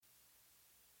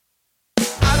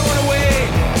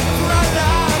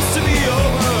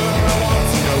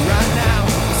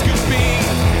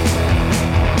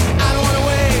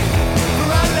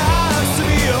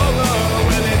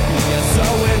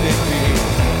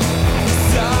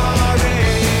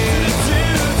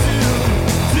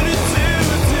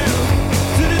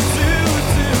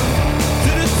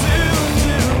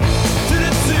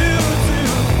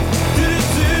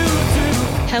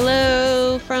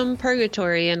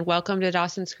Purgatory, and welcome to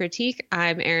Dawson's Critique.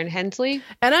 I'm Erin Hensley.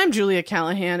 And I'm Julia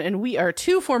Callahan, and we are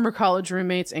two former college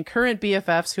roommates and current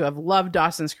BFFs who have loved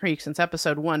Dawson's Creek since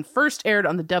episode 1 first aired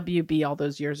on the WB all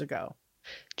those years ago.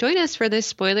 Join us for this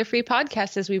spoiler-free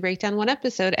podcast as we break down one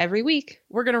episode every week.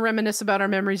 We're going to reminisce about our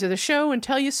memories of the show and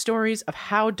tell you stories of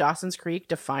how Dawson's Creek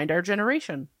defined our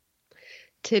generation.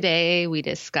 Today, we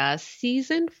discuss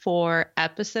Season 4,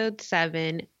 Episode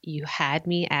 7, You Had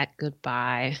Me at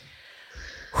Goodbye.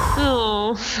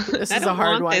 Oh, this is a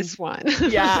hard one. This one.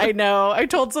 Yeah, I know. I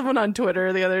told someone on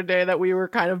Twitter the other day that we were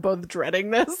kind of both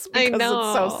dreading this because it's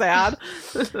so sad.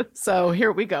 So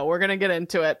here we go. We're going to get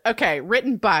into it. Okay,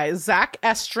 written by Zach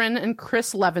Estrin and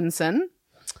Chris Levinson.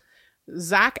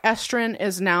 Zach Estrin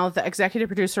is now the executive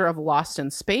producer of Lost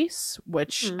in Space,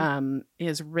 which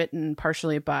is written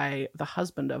partially by the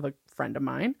husband of a friend of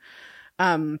mine.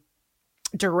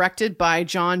 Directed by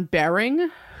John Bering,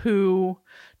 who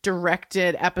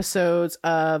directed episodes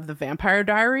of The Vampire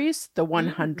Diaries, The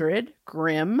 100,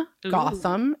 Grimm,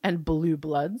 Gotham, and Blue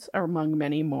Bloods, among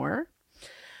many more.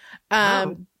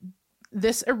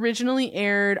 This originally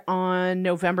aired on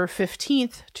November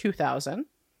 15th, 2000.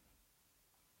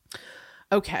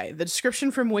 Okay, the description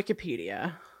from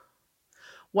Wikipedia.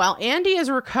 While Andy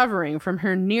is recovering from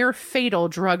her near-fatal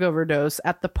drug overdose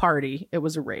at the party, it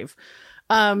was a rave,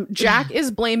 Jack is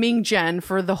blaming Jen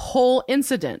for the whole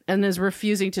incident and is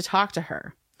refusing to talk to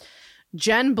her.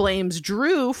 Jen blames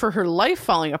Drew for her life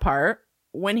falling apart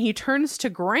when he turns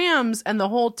Grams and the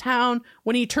whole town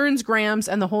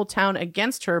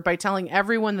against her by telling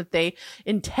everyone that they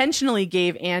intentionally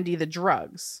gave Andy the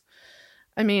drugs.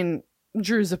 I mean,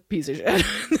 Drew's a piece of shit in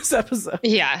this episode.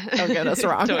 Yeah. Don't get us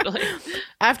wrong. Totally.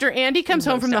 After Andy comes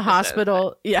home from the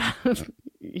hospital,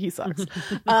 he sucks.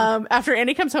 After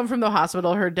Andy comes home from the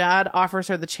hospital, her dad offers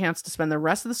her the chance to spend the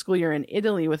rest of the school year in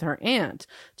Italy with her aunt,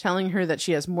 telling her that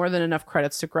she has more than enough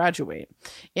credits to graduate.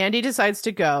 Andy decides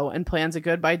to go and plans a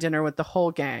goodbye dinner with the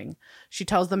whole gang. She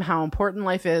tells them how important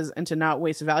life is and to not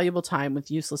waste valuable time with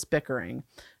useless bickering.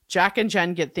 Jack and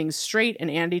Jen get things straight,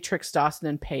 and Andy tricks Dawson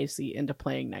and Pacey into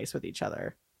playing nice with each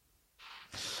other.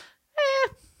 I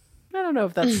don't know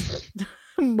if that's the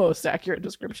most accurate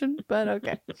description, but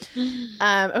okay.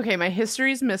 Okay, my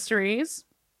history's mysteries.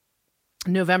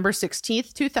 November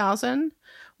 16th, 2000.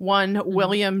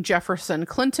 William Jefferson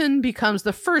Clinton becomes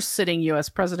the first sitting U.S.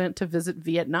 president to visit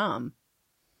Vietnam.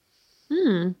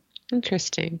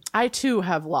 Interesting. I, too,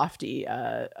 have lofty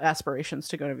aspirations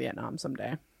to go to Vietnam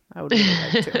someday. I would really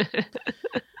like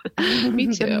to. Me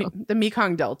too. The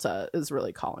Mekong Delta is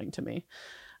really calling to me.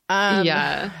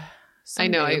 Yeah. Someday. I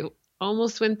know. I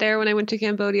almost went there when I went to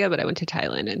Cambodia, but I went to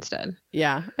Thailand instead.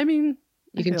 Yeah. I mean,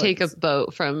 you can take a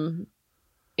boat from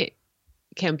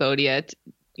Cambodia, to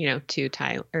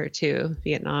Thailand or to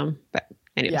Vietnam. But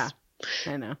anyways. Yeah,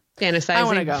 I know. Fantasizing. I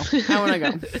want to go.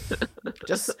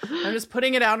 I'm just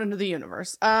putting it out into the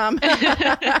universe.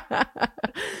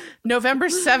 November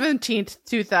 17th,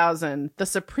 2000. The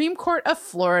Supreme Court of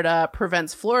Florida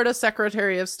prevents Florida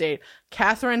Secretary of State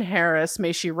Katherine Harris,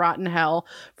 may she rot in hell,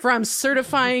 from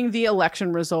certifying the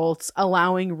election results,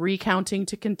 allowing recounting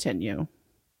to continue.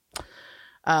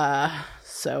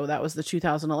 So that was the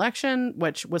 2000 election,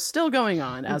 which was still going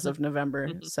on as of November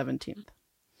 17th.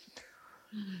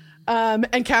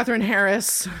 And Katherine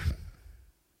Harris,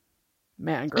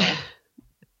 man, girl,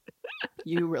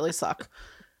 you really suck.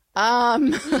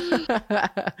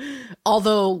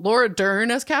 Although Laura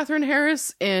Dern as Katherine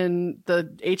Harris in the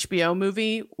HBO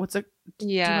movie, what's it?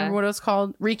 Yeah. Do you remember what it was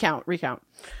called? Recount.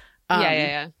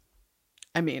 Yeah.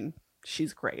 I mean,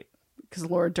 she's great because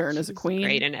Laura Dern is a queen.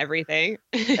 Great in everything.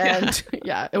 And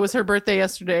yeah, it was her birthday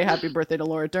yesterday. Happy birthday to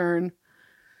Laura Dern.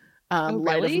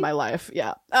 Light of my life.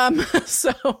 Yeah.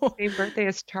 So same birthday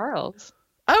as Charles.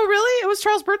 Oh, really? It was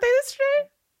Charles' birthday yesterday?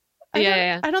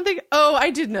 Yeah. I don't think. Oh,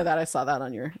 I did know that. I saw that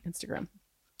on your Instagram.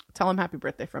 Tell him happy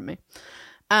birthday from me.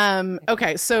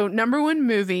 Okay, so number one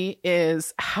movie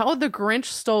is How the Grinch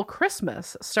Stole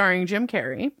Christmas, starring Jim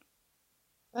Carrey.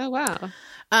 Oh wow.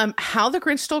 How the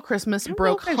Grinch Stole Christmas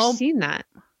broke home. I've seen that.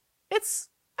 It's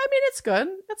good.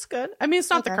 It's good. I mean, it's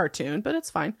not the cartoon, but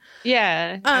it's fine.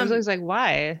 Yeah. I was always like,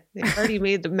 why? They already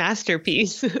made the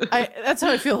masterpiece. That's how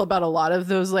I feel about a lot of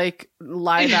those like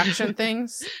live action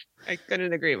things. I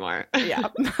couldn't agree more. Yeah.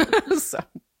 So,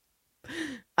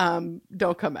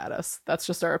 don't come at us. That's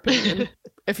just our opinion.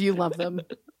 If you love them,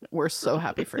 we're so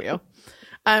happy for you.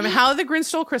 How the Grinch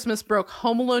Stole Christmas broke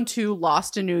Home Alone 2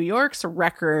 Lost in New York's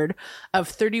record of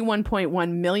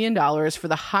 $31.1 million for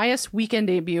the highest weekend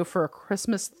debut for a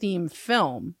Christmas-themed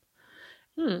film.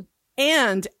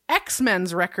 And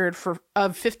X-Men's record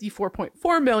of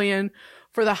 $54.4 million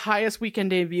for the highest weekend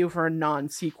debut for a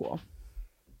non-sequel.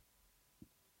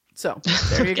 So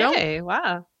there you go. Okay,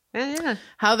 wow. Yeah.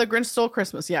 How the Grinch Stole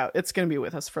Christmas. Yeah, it's going to be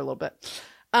with us for a little bit.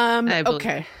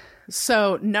 Okay.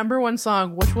 So number one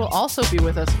song, which will also be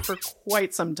with us for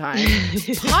quite some time,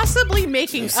 possibly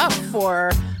making up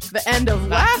for the end of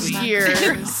last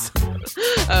year's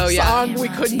song we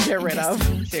couldn't get rid of.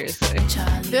 Seriously.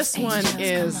 This one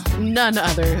is none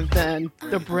other than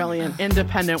the brilliant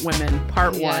Independent Women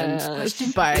Part 1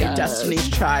 by Destiny's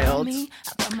Child.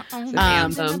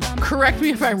 Correct me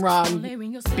if I'm wrong,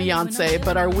 Beyonce,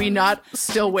 but are we not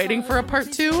still waiting for a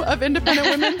Part 2 of Independent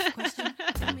Women?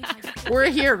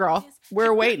 We're here, girl.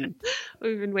 We're waiting.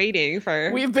 We've been waiting for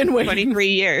 23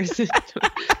 years.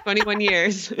 21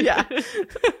 years. Yeah.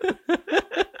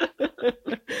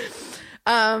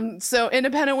 So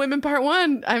Independent Women Part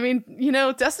 1. I mean, you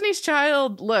know, Destiny's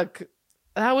Child, look,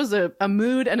 that was a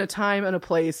mood and a time and a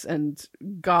place, and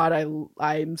God,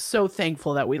 I'm so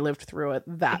thankful that we lived through it.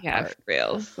 That part.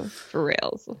 For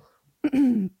reals.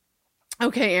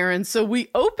 Okay, Aaron, so we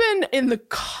open in the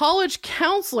college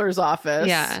counselor's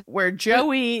office where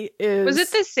Joey is... Was it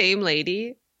the same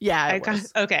lady? Yeah,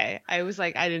 okay. I was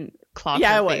like, I didn't clock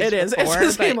her face it is. Before,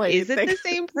 it's the same lady. Is it the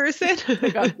same person?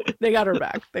 they got her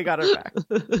back. They got her back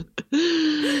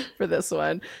for this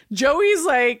one. Joey's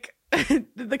like...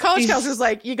 the college counselor's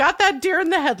like, you got that deer in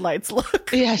the headlights look.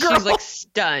 Yeah, girl. She's like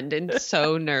stunned and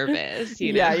so nervous.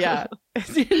 You know? Yeah.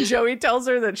 Joey tells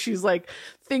her that she's like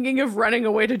thinking of running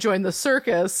away to join the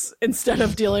circus instead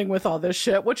of dealing with all this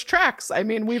shit, which tracks. I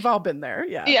mean, we've all been there.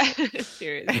 Yeah,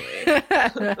 seriously.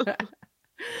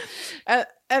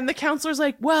 And the counselor's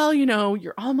like, well, you know,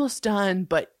 you're almost done,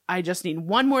 but I just need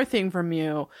one more thing from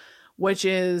you, which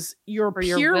is your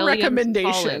peer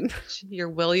recommendation. Your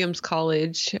Williams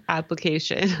College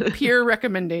application. Peer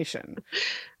recommendation.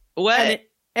 What?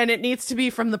 And it needs to be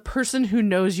from the person who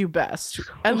knows you best.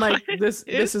 And like this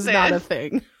is not a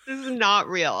thing. This is not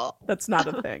real. That's not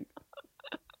a thing.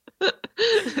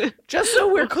 Just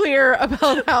so we're clear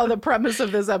about how the premise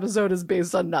of this episode is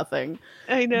based on nothing.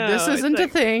 I know. This isn't a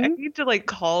thing. I need to like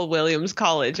call Williams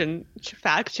College and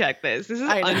fact check this. This is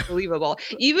unbelievable.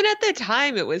 Even at the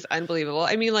time, it was unbelievable.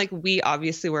 I mean, like we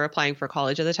obviously were applying for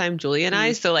college at the time, Julie and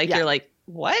I. So like you're like,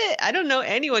 what? I don't know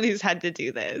anyone who's had to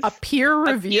do this. A peer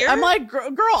review. I'm like,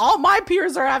 girl, all my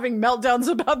peers are having meltdowns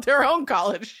about their own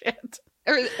college shit.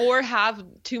 Or have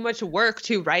too much work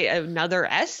to write another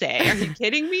essay. Are you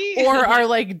kidding me? Or are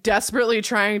like desperately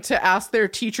trying to ask their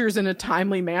teachers in a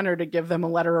timely manner to give them a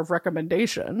letter of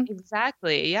recommendation.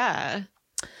 Exactly. Yeah.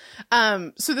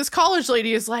 So this college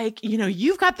lady is like, you know,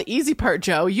 you've got the easy part,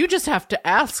 Joe. You just have to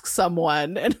ask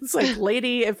someone. And it's like,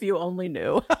 lady, if you only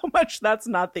knew how much that's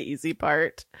not the easy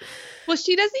part. Well,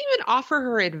 she doesn't even offer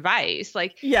her advice.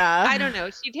 Like, I don't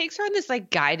know. She takes her on this like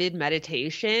guided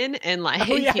meditation and like,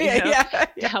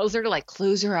 tells her to like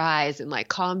close her eyes and like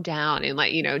calm down and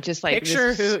like, you know, just like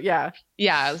picture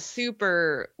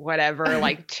super whatever,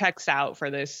 like checks out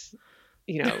for this.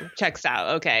 You know, checks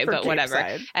out. Okay, but whatever.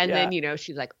 And then, you know,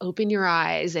 she's like, open your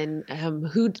eyes and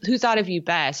who thought of you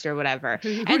best or whatever.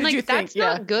 And like, that's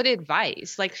not good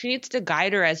advice. Like she needs to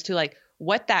guide her as to like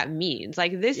what that means.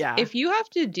 Like this, if you have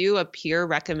to do a peer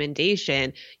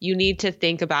recommendation, you need to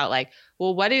think about like,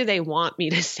 well, what do they want me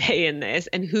to say in this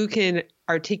and who can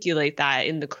articulate that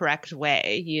in the correct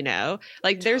way, you know?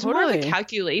 Like there's more of a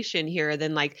calculation here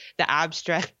than like the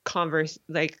abstract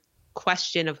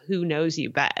question of who knows you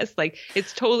best. Like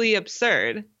it's totally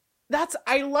absurd.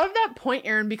 I love that point,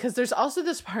 Aaron, because there's also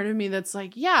this part of me that's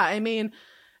like, I mean,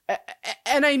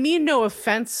 and I mean no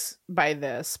offense by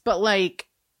this, but like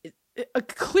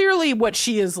clearly what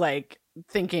she is like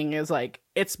thinking is like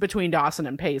it's between Dawson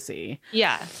and Pacey.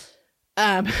 Yeah.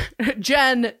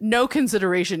 Jen, no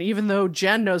consideration, even though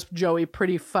Jen knows Joey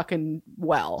pretty fucking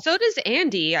well. So does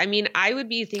Andy. I mean, I would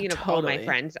be thinking of all my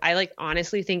friends. I like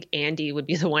honestly think Andy would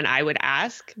be the one I would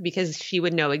ask because she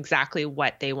would know exactly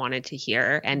what they wanted to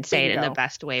hear and say it in the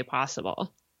best way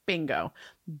possible. Bingo.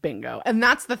 And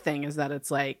that's the thing is that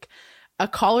it's like a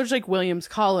college like Williams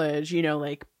College, you know,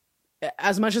 like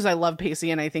as much as I love Pacey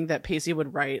and I think that Pacey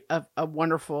would write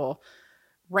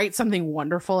write something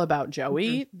wonderful about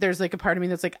Joey, there's like a part of me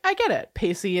that's like, I get it.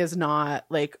 Pacey is not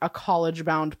like a college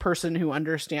bound person who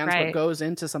understands what goes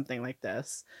into something like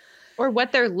this. Or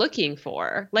what they're looking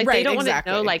for. Like they don't want to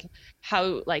know like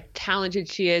how like talented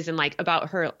she is and like about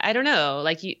her. I don't know.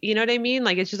 Like you know what I mean?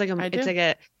 Like it's just like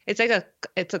it's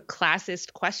a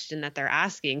classist question that they're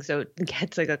asking. So it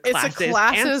gets like a classist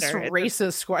answer.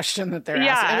 Racist question that they're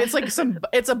asking. And it's like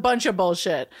it's a bunch of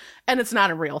bullshit and it's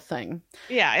not a real thing.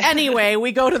 Yeah. Anyway,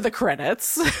 we go to the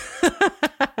credits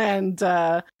and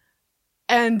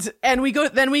And we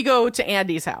go to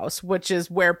Andy's house, which is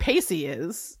where Pacey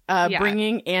is,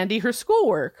 bringing Andy her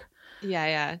schoolwork.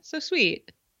 Yeah. So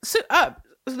sweet. So,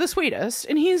 the sweetest.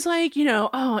 And he's like,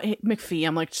 oh, McPhee,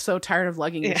 I'm like so tired of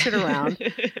lugging your shit around.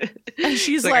 And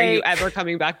she's like, are you ever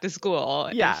coming back to school?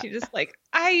 Yeah. And she's just like,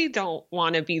 I don't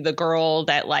want to be the girl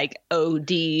that like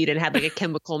OD'd and had like a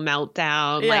chemical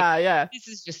meltdown. Yeah. This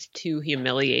is just too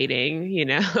humiliating,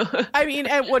 I mean,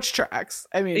 which tracks.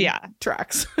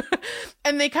 Tracks.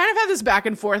 And they kind of have this back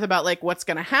and forth about like what's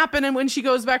going to happen. And when she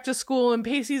goes back to school, and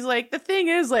Pacey's like, the thing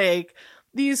is like,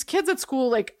 these kids at school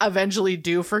like eventually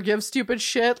do forgive stupid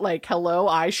shit. Like, hello,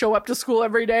 I show up to school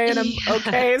every day and I'm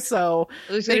okay. So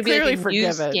they clearly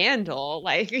forgive it. Scandal,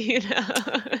 like,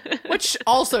 which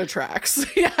also tracks.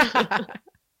 Yeah.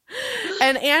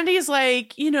 And Andy's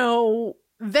like,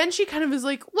 then she kind of is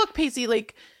like, look, Pacey,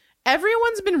 like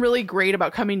everyone's been really great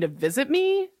about coming to visit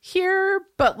me here,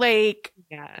 but like,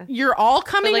 you're all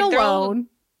coming alone.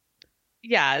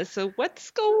 Yeah, so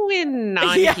what's going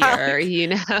on here,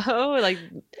 Like,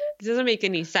 it doesn't make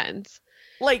any sense.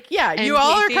 Like, and you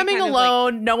all are coming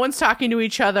alone, like, no one's talking to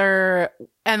each other,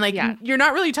 and, like, you're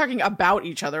not really talking about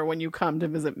each other when you come to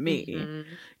visit me,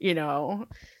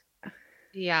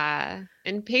 Yeah,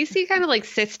 and Pacey kind of, like,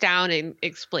 sits down and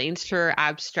explains to her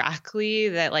abstractly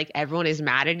that, like, everyone is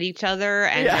mad at each other,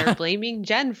 and they're blaming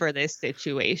Jen for this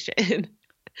situation.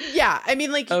 Yeah, I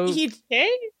mean, like,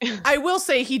 I will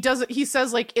say he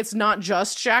says, like, it's not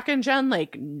just Jack and Jen,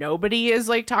 like, nobody is,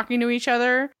 like, talking to each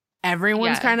other.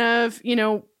 Everyone's kind of,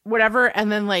 whatever.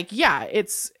 And then, like,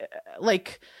 it's,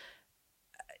 like,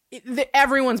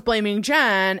 everyone's blaming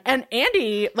Jen. And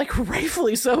Andy, like,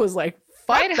 rightfully so, is like,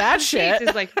 fuck that shit.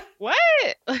 Is like, what?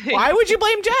 Like, why would you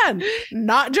blame Jen?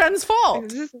 Not Jen's fault.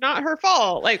 This is not her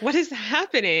fault. Like, what is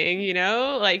happening?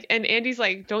 Like, and Andy's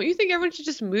like, don't you think everyone should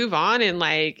just move on? And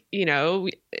like,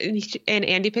 and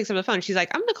Andy picks up the phone. She's like,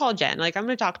 I'm gonna call Jen. Like, I'm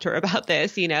gonna talk to her about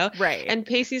this. Right. And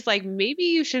Pacey's like, maybe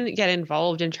you shouldn't get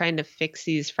involved in trying to fix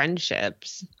these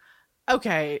friendships.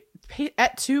 Okay,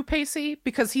 to Pacey,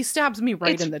 because he stabs me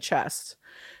right in the chest.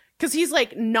 Because he's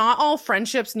like, not all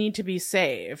friendships need to be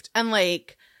saved. And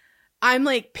like, I'm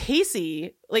like,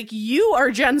 Pacey, like, you are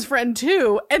Jen's friend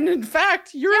too. And in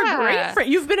fact, you're a great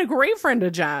friend. You've been a great friend to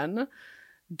Jen.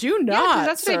 Do not.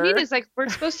 That's sir. what I mean. Is like, we're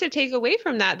supposed to take away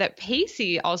from that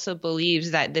Pacey also believes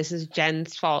that this is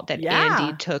Jen's fault, that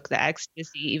Andy took the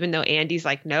ecstasy, even though Andy's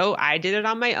like, no, I did it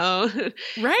on my own.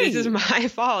 Right. This is my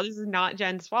fault. This is not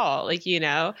Jen's fault. Like,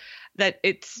 that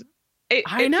it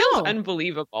feels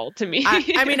unbelievable to me.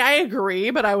 I mean, I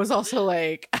agree, but I was also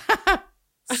like,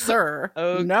 sir,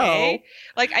 no.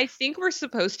 Like, I think we're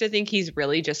supposed to think he's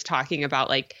really just talking about,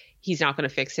 like, he's not going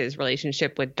to fix his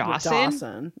relationship with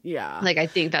Dawson. Yeah. Like, I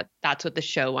think that's what the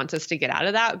show wants us to get out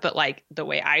of that. But, like, the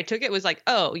way I took it was like,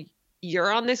 oh,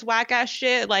 you're on this whack ass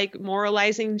shit, like,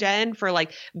 moralizing Jen for,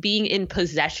 like, being in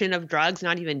possession of drugs,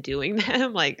 not even doing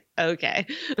them. Like, okay.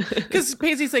 Because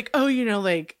Pacey's like, oh,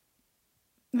 like,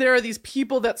 there are these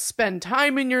people that spend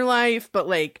time in your life, but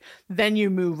like, then you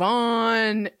move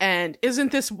on. And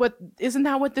isn't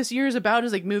that what this year is about,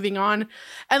 is like moving on?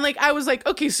 And like, I was like,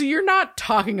 okay, so you're not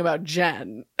talking about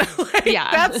Jen.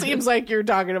 That seems like you're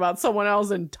talking about someone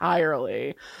else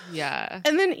entirely. Yeah.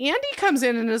 And then Andy comes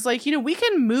in and is like, we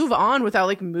can move on without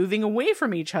like moving away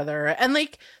from each other. And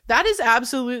like, that is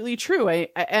absolutely true.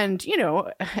 And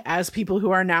as people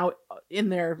who are now in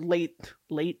their late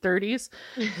 30s,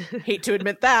 hate to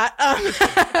admit that,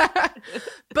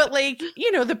 but like,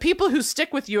 the people who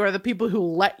stick with you are the people who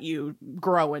let you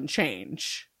grow and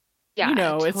change.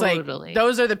 It's totally. Like,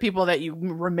 those are the people that you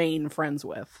remain friends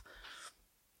with.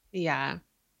 Yeah.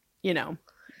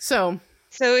 So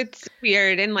it's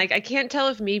weird. And like, I can't tell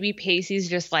if maybe Pacey's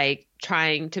just like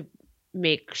trying to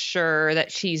make sure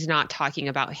that she's not talking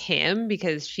about him,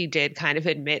 because she did kind of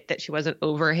admit that she wasn't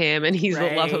over him and he's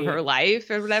the love of her life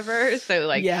or whatever. So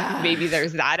like, maybe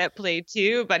there's that at play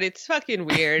too, but it's fucking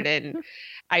weird. And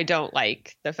I don't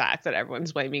like the fact that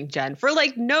everyone's blaming Jen for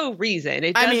like no reason.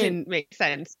 It doesn't make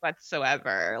sense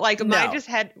whatsoever. Like, my just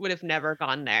head would have never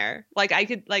gone there. Like, I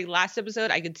could, like, last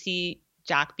episode, I could see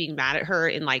Jack being mad at her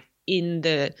in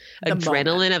the adrenaline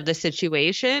moment of the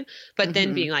situation, but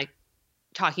then being like,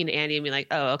 talking to Andy and be like,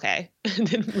 oh, okay. And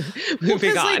then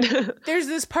moving on. Like, there's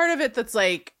this part of it that's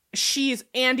like,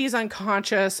 Andy's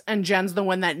unconscious and Jen's the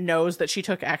one that knows that she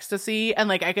took ecstasy. And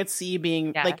like, I could see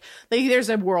being like, there's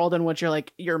a world in which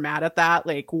you're mad at that.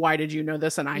 Like, why did you know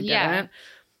this and I didn't?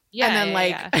 Yeah. And then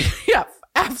like,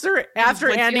 after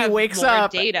Andy wakes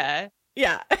up, data.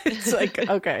 Yeah. It's like,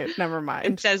 okay, never mind.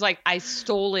 It says like, I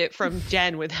stole it from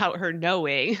Jen without her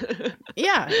knowing.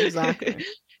 Yeah, exactly.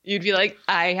 You'd be like,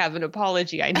 I have an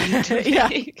apology I need to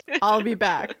make. I'll be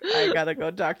back. I gotta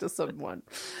go talk to someone.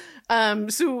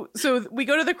 So we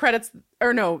go to the credits,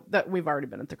 or no, that we've already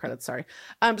been at the credits. Sorry.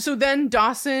 So then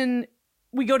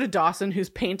we go to Dawson, who's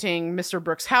painting Mr.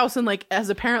 Brooks' house and like has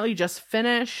apparently just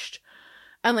finished.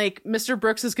 And like Mr.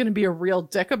 Brooks is going to be a real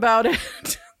dick about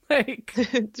it. Like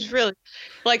it's really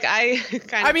like I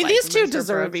mean, like these two Mr.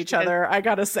 deserve Brooks each other, I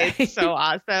gotta say. It's so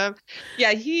awesome.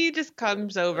 Yeah, he just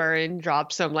comes over and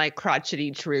drops some like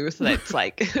crotchety truth that's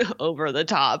like over the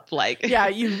top. Like, yeah,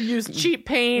 you use cheap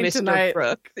paint, Mr.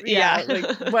 Brooks. Yeah,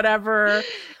 like whatever.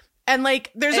 And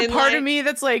like, there's a part of me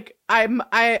that's like, I'm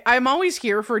always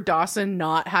here for Dawson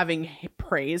not having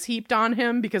praise heaped on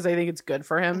him, because I think it's good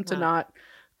for him to not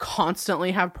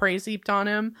constantly have praise heaped on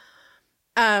him.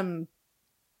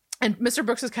 And Mr.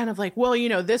 Brooks is kind of like, well, you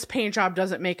know, this paint job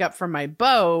doesn't make up for my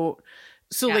boat.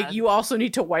 So like, you also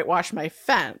need to whitewash my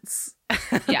fence.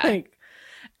 Yeah. Like,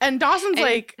 and Dawson's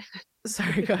like,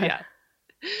 sorry, go ahead.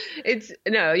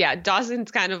 Yeah.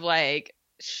 Dawson's kind of like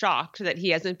shocked that he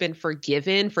hasn't been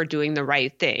forgiven for doing the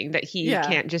right thing, that he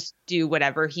can't just do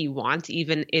whatever he wants,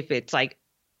 even if it's like,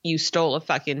 you stole a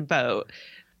fucking boat.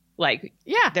 Like,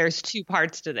 there's two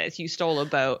parts to this. You stole a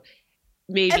boat.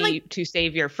 Maybe to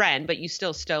save your friend, but you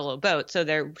still stole a boat. So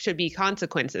there should be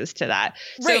consequences to that.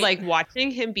 Right. So like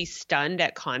watching him be stunned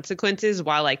at consequences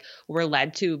while like we're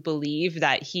led to believe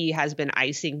that he has been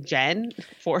icing Jen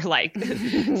for like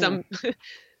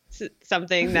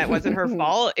something that wasn't her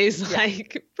fault is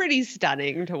like pretty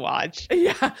stunning to watch.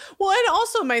 Yeah. Well, and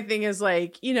also my thing is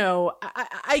like, you know,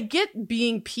 I get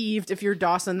being peeved if you're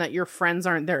Dawson that your friends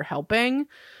aren't there helping.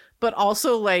 But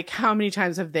also, like, how many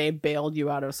times have they bailed you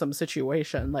out of some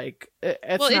situation? Like, it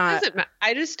doesn't.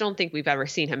 I just don't think we've ever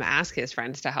seen him ask his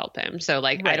friends to help him. So,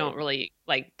 like, I don't really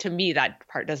like. To me, that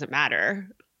part doesn't matter.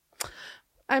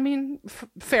 I mean,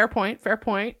 fair point.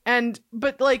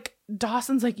 But like,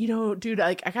 Dawson's like, you know, dude,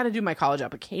 like, I got to do my college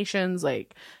applications.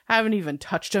 Like, I haven't even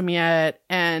touched them yet.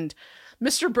 And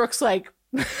Mr. Brooks, like,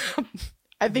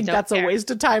 I think that's a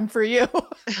waste of time for you.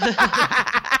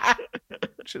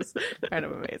 Which is kind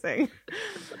of amazing.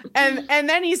 And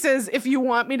then he says, if you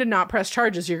want me to not press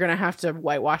charges, you're going to have to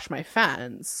whitewash my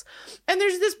fence. And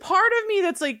there's this part of me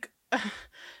that's like,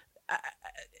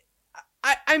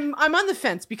 I'm on the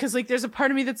fence, because like, there's a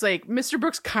part of me that's like, Mr.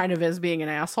 Brooks kind of is being an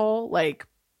asshole. Like,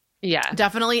 yeah,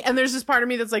 definitely. And there's this part of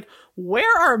me that's like,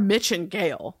 where are Mitch and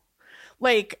Gail?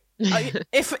 Like,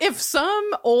 if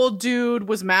some old dude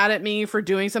was mad at me for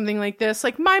doing something like this,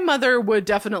 like my mother would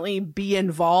definitely be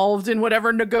involved in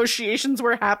whatever negotiations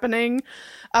were happening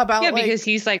about. Yeah, because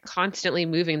he's like constantly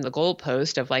moving the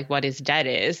goalpost of like what his debt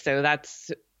is. So that's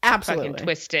fucking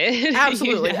twisted.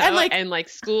 Absolutely. You know? And like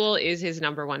school is his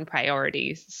number one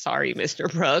priority. Sorry,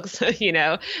 Mr. Brooks. You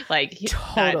know, like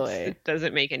totally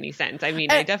doesn't make any sense. I mean,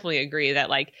 I definitely agree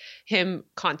that like him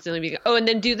constantly being, oh, and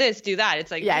then do this, do that. It's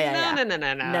like,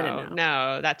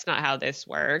 no, that's not how this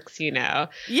works, you know?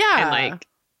 Yeah. And like,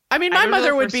 I mean, my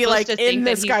mother would be like, in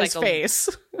this guy's face.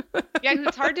 Yeah,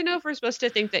 it's hard to know if we're supposed to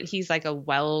think that he's like a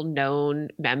well-known,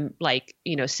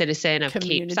 citizen of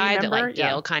Cape Side, that like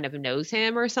Gail kind of knows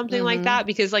him or something like that.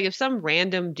 Because like if some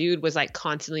random dude was like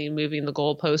constantly moving the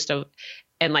goalpost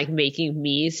and like making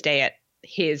me stay at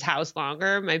his house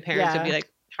longer, my parents would be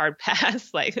like, hard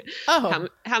pass. Like, how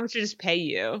much to just pay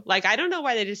you? Like, I don't know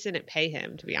why they just didn't pay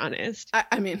him, to be honest.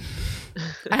 I mean,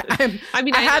 I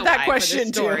had that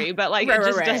question too, but like, it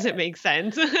just doesn't make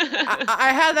sense.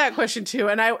 I had that question too,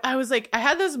 and I was like, I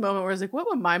had this moment where I was like, what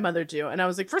would my mother do? And I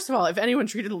was like, first of all, if anyone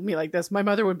treated me like this, my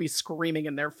mother would be screaming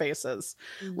in their faces,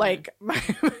 like,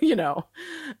 you know.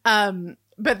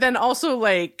 But then also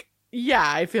like, yeah,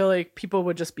 I feel like people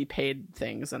would just be paid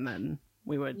things, and then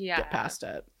we would get past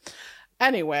it.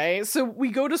 Anyway, so we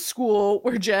go to school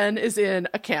where Jen is in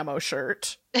a camo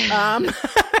shirt.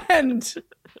 And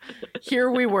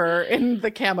here we were in the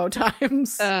camo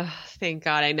times. Thank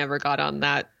God I never got on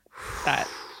that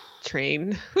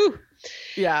train. Whew.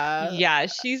 Yeah. Yeah,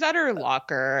 she's at her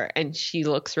locker and she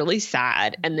looks really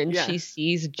sad. And then she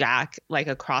sees Jack like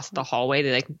across the hallway.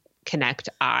 They like connect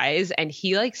eyes and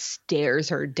he like stares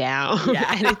her down.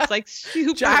 And it's like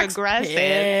super Jack's aggressive.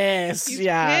 Pissed. He's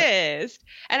pissed.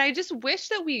 And I just wish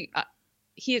that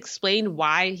he explained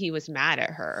why he was mad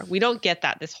at her. We don't get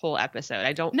that this whole episode.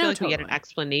 I don't feel like we get an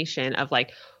explanation of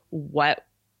like what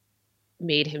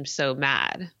made him so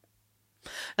mad.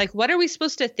 Like, what are we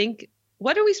supposed to think?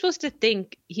 What are we supposed to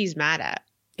think he's mad at?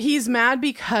 He's mad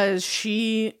because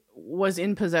she was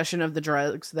in possession of the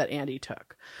drugs that Andy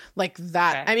took. Like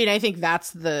that. Okay. I mean, I think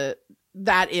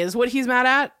that is what he's mad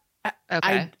at.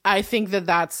 I think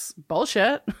that's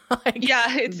bullshit. Like,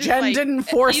 yeah, it's Jen like, didn't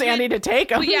force Andy to take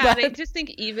them. Well, yeah, but I just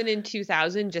think even in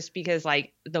 2000, just because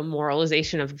like the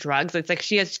moralization of drugs, it's like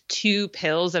she has 2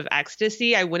 pills of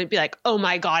ecstasy. I wouldn't be like, oh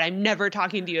my God, I'm never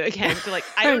talking to you again. So like,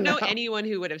 I don't know anyone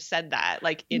who would have said that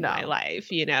like in my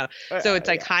life, you know? So it's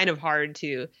like kind of hard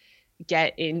to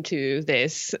get into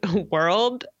this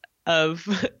world of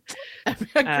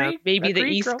maybe the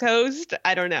East Coast.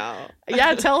 I don't know.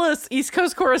 Yeah, tell us, East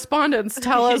Coast correspondents,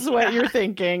 tell us what you're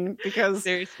thinking, because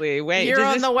seriously, wait, here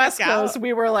on the West Coast,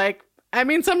 we were like, I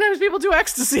mean, sometimes people do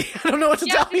ecstasy. I don't know what to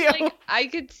tell you. Like, I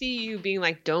could see you being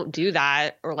like, don't do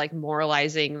that, or like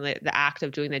moralizing the act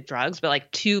of doing the drugs, but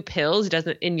like 2 pills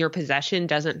doesn't in your possession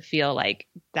doesn't feel like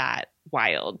that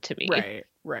wild to me.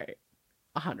 Right.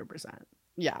 100%.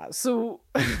 Yeah, so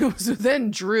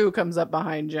then Drew comes up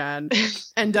behind Jen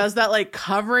and does that like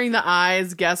covering the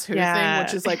eyes guess who thing,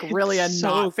 which is like really a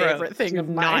not favorite thing of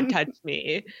mine. Not touch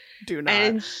me. Do not.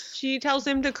 And she tells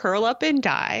him to curl up and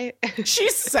die. She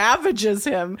savages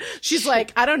him. She's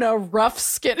like, I don't know, rough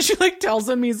skin. She like tells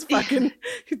him he's fucking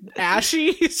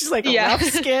ashy. She's like, rough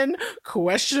skin,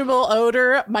 questionable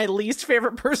odor, my least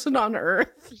favorite person on earth.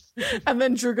 And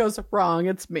then Drew goes, wrong,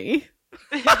 it's me.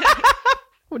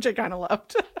 Which I kind of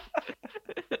loved.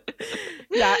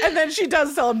 Yeah, and then she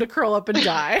does tell him to curl up and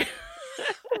die.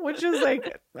 Which is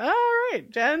like, all right,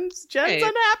 Jen's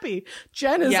unhappy.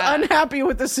 Jen is unhappy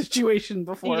with the situation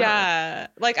before her.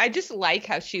 Like, I just like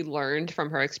how she learned from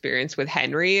her experience with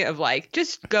Henry of like,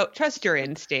 just go, trust your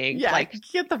instinct. Yeah, like,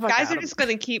 get the fuck guys out are just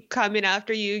going to keep coming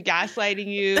after you, gaslighting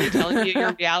you, telling you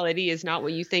your reality is not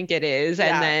what you think it is.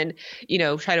 And then, you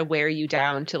know, try to wear you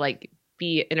down to like,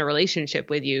 be in a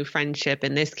relationship with you, friendship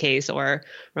in this case, or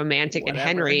romantic in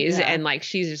Henry's. And like,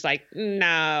 she's just like,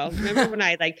 no, remember when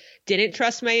I like didn't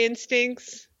trust my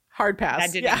instincts? Hard pass.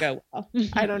 That didn't go well.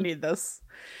 I don't need this.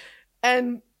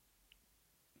 And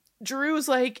Drew's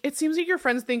like, it seems like your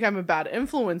friends think I'm a bad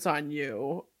influence on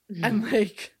you. And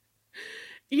like,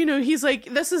 you know, he's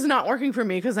like, this is not working for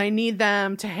me because I need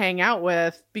them to hang out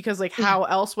with, because like, how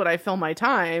else would I fill my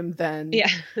time than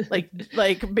like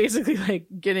basically like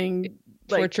getting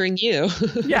like, torturing you.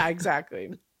 Yeah,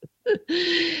 exactly.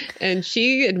 And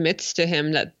she admits to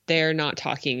him that they're not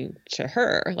talking to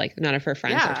her, like none of her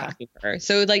friends are talking to her.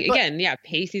 So like, again,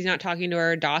 Pacey's not talking to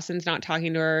her, Dawson's not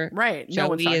talking to her, right? No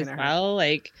one's talking to her. Well,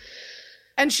 like,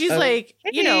 and she's like,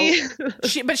 you know,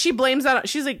 she blames that.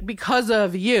 She's like, because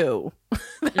of you,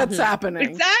 that's happening.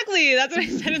 Exactly. That's what I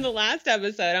said in the last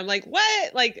episode. I'm like,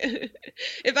 what? Like,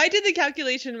 if I did the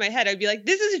calculation in my head, I'd be like,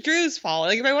 this is Drew's fault.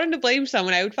 Like, if I wanted to blame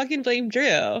someone, I would fucking blame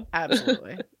Drew.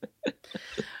 Absolutely.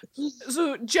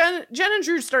 So Jen and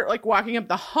Drew start like walking up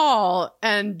the hall,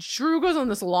 and Drew goes on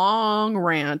this long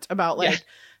rant about like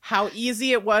how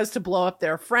easy it was to blow up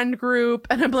their friend group.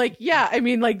 And I'm like, yeah, I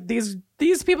mean, like these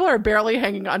people are barely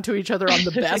hanging on to each other on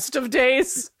the best of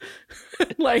days.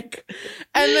 Like,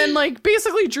 and then like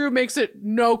basically Drew makes it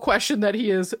no question that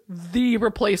he is the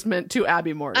replacement to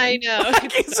Abby Morgan. I know.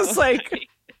 Like, he's so just funny. Like,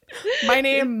 my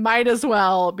name might as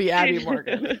well be Abby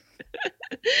Morgan.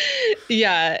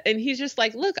 Yeah, and he's just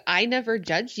like, look, I never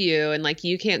judge you, and like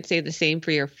you can't say the same for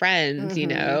your friends, you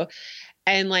know.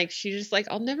 And like she's just like,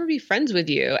 I'll never be friends with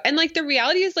you. And like the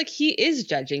reality is like he is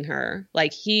judging her.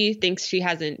 Like he thinks she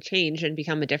hasn't changed and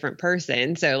become a different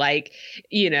person. So like,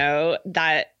 you know,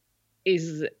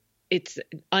 it's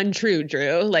untrue,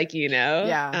 Drew. Like, you know.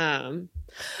 Yeah.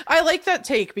 I like that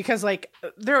take, because like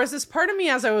there was this part of me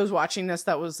as I was watching this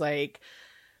that was like,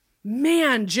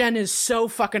 man, Jen is so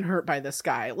fucking hurt by this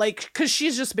guy. Like, because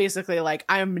she's just basically like,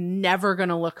 I'm never going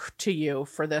to look to you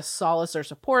for this solace or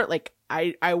support. Like,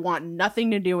 I want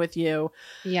nothing to do with you.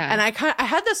 Yeah. And I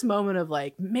had this moment of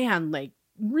like, man, like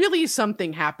really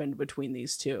something happened between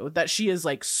these two that she is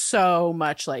like so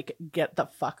much like, get the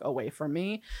fuck away from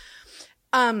me.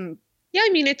 Yeah, I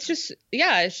mean, it's just,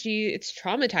 it's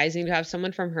traumatizing to have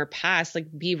someone from her past, like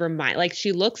like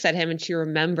she looks at him and she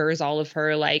remembers all of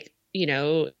her, like, you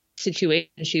know, situation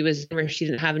she was in where she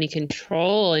didn't have any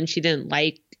control and she didn't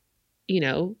like, you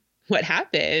know, what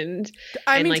happened.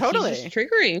 I mean, like, totally. He's just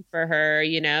triggering for her,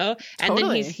 you know, and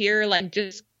then he's here like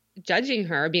just judging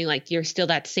her, being like, you're still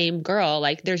that same girl.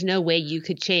 Like, there's no way you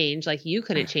could change. Like, you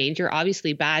couldn't change. You're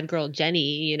obviously bad girl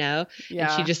Jenny, you know? Yeah.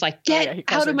 And she just like, get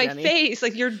out of my face.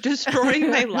 Like, you're destroying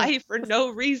my life for no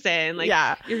reason. Like,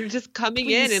 you're just coming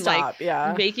in and like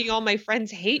making all my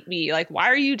friends hate me. Like, why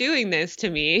are you doing this to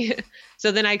me?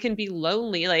 So then I can be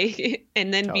lonely, like,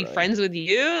 and then be friends with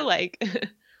you. Like,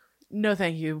 no,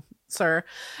 thank you, sir.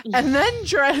 And then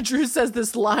Drew says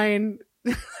this line,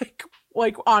 like,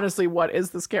 like, honestly, what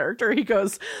is this character? He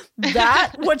goes,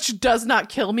 that which does not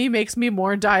kill me makes me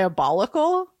more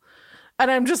diabolical. And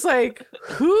I'm just like,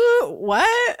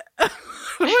 what?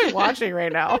 What am I watching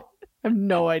right now? I have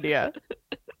no idea.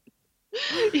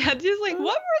 Yeah, just like,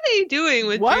 what were they doing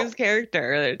with Drew's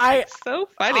character? It's so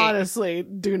funny. Honestly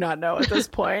do not know at this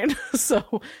point.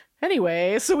 So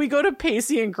anyway, so we go to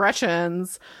Pacey and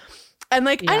Gretchen's. And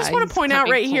like, I just want to point out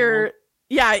right here,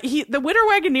 the Witter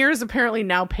Wagoneer is apparently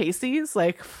now Pacey's,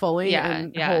 like, fully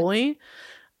and wholly.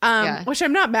 Which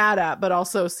I'm not mad at, but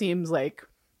also seems like,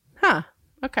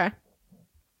 okay.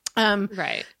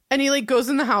 Right. And he like goes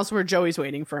in the house where Joey's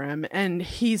waiting for him, and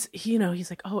he's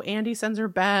like, oh, Andy sends her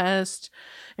best,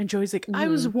 and Joey's like, I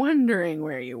was wondering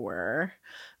where you were,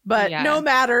 but no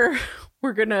matter,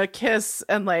 we're gonna kiss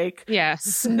and like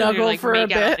snuggle like, for a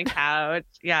bit on the couch.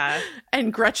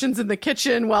 And Gretchen's in the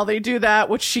kitchen while they do that,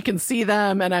 which she can see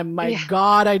them, and I'm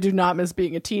God, I do not miss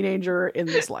being a teenager in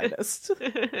the slightest.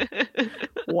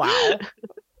 Wow.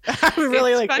 I'm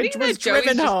really it's like, funny it was that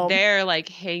driven Joey's home just there like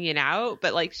hanging out,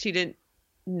 but like she didn't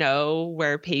know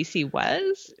where Pacey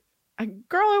was.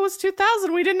 Girl, it was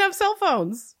 2000. We didn't have cell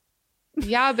phones.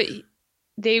 Yeah, but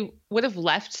they would have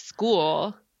left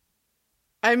school.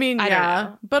 I mean,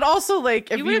 but also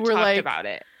like if you were like about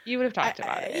it, you would have talked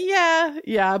about it.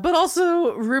 Yeah, but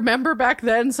also remember back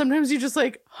then, sometimes you just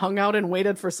like hung out and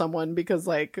waited for someone because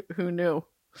like who knew?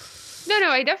 No,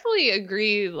 I definitely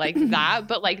agree like that,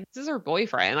 but like this is her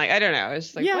boyfriend. Like I don't know.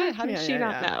 It's just like what? How did she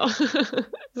not know?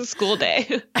 It's a school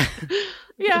day.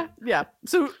 Yeah.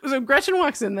 So Gretchen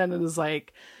walks in then and is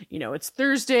like, it's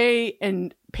Thursday,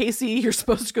 and Pacey, you're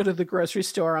supposed to go to the grocery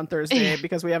store on Thursday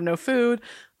because we have no food.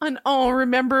 And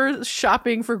remember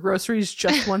shopping for groceries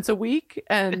just once a week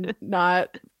and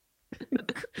not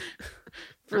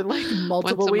for like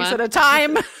multiple weeks at a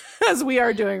time as we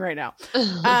are doing right now.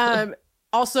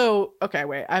 Also, okay,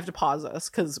 wait, I have to pause this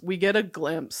because we get a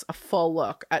full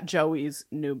look at Joey's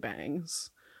new bangs.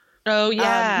 Oh,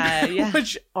 yeah.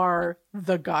 Which are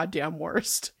the goddamn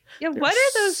worst. Yeah, what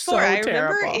are those for? I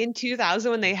remember in 2000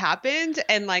 when they happened,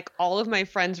 and like all of my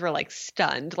friends were like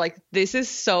stunned. Like, this is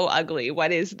so ugly.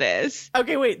 What is this?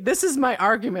 Okay, wait. This is my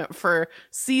argument for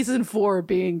season 4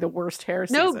 being the worst hair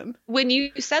season. No, when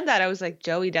you said that, I was like,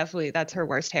 Joey, definitely, that's her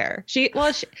worst hair. She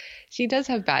does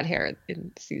have bad hair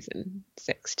in season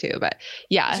 6 too, but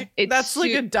yeah, that's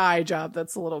like a dye job.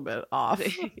 That's a little bit off.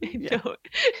 No,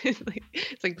 it's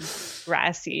like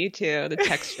grassy too. The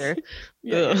texture.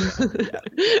 Yeah.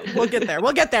 We'll get there.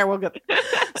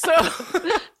 So,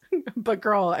 but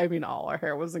girl, I mean, all our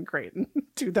hair wasn't great in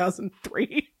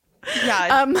 2003.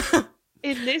 Yeah.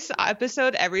 In this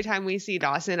episode, every time we see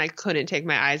Dawson, I couldn't take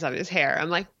my eyes off his hair.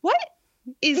 I'm like, what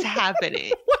is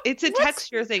happening? It's a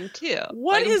texture thing too.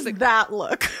 What is like, that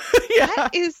look?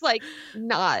 That is like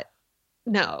not.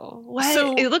 No. What?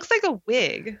 So, it looks like a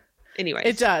wig. Anyways.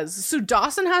 It does. So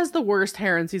Dawson has the worst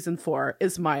hair in season 4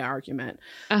 is my argument.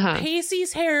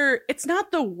 Pacey's hair, it's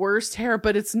not the worst hair,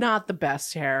 but it's not the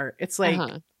best hair. It's like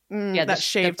that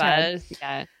shaved head.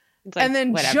 Yeah. Like, and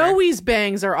then whatever. Joey's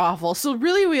bangs are awful. So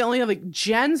really we only have like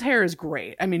Jen's hair is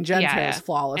great. I mean, Jen's hair is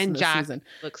flawless in this season.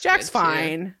 Jack's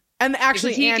fine. Too. And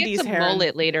actually he Andy's gets a hair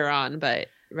mullet later on, but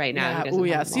right now he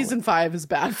doesn't season 5 is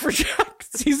bad for Jack.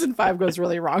 Season 5 goes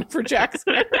really wrong for Jack's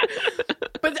hair.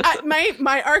 But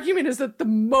my argument is that the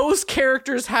most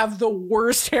characters have the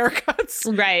worst haircuts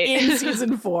in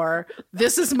season 4.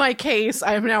 This is my case.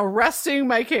 I am now resting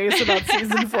my case about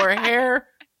season 4 hair.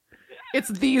 It's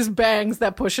these bangs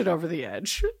that push it over the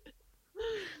edge.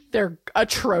 They're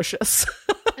atrocious.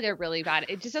 They're really bad.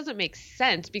 It just doesn't make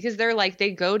sense because they're like,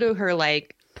 they go to her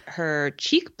like her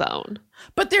cheekbone.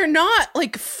 But they're not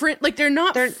like they're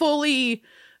not fully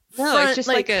front, no, it's just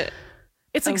like a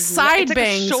it's like side it's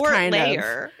bangs like a short kind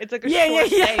layer. Of. It's like a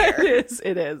short layer.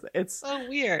 It is. It's so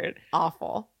weird.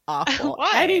 Awful.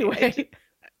 Anyway.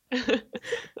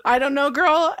 I don't know,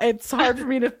 girl. It's hard for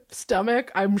me to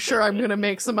stomach. I'm sure I'm going to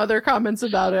make some other comments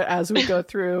about it as we go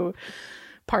through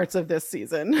parts of this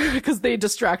season because they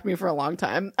distract me for a long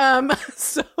time.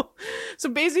 So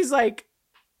Pacey's like,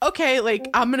 okay, like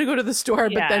I'm gonna go to the store,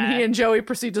 but then he and Joey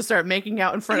proceed to start making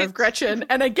out in front of Gretchen,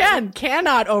 and again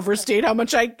cannot overstate how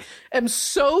much I am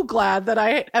so glad that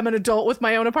I am an adult with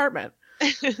my own apartment.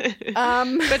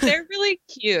 But they're really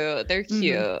cute. They're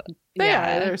cute.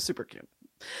 They're super cute.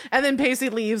 And then Pacey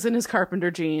leaves in his carpenter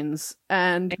jeans,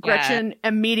 and Gretchen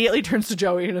immediately turns to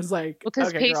Joey and is like,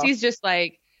 because Pacey's just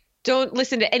like, don't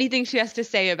listen to anything she has to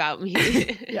say about me.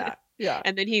 Yeah.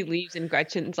 And then he leaves, and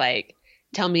Gretchen's like,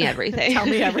 tell me everything. Tell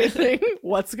me everything.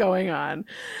 What's going on?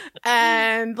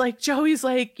 And like Joey's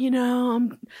like,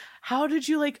 how did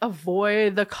you like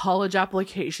avoid the college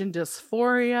application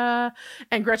dysphoria?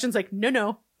 And Gretchen's like,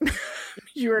 no,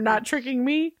 you are not tricking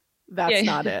me. That's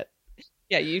not it.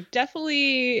 Yeah, you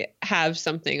definitely have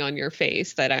something on your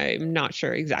face that I'm not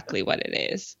sure exactly what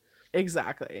it is.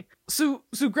 Exactly. So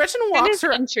Gretchen walks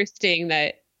her. Interesting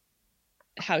that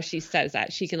how she says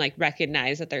that she can like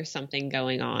recognize that there's something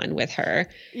going on with her.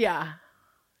 Yeah.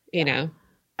 You know.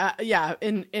 Yeah.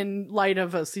 In light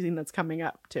of a scene that's coming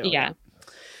up too. Yeah.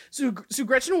 So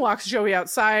Gretchen walks Joey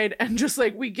outside and just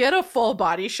like we get a full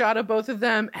body shot of both of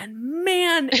them, and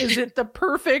man, is it the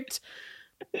perfect.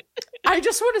 I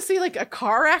just want to see like a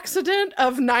car accident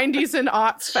of 90s and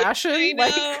aughts fashion.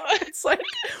 Like it's like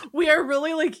we are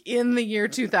really like in the year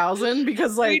 2000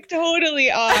 because like we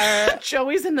totally are.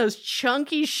 Joey's in those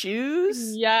chunky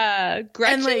shoes. Yeah.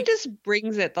 Gretchen like, just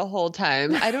brings it the whole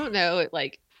time. I don't know.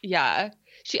 Like, yeah.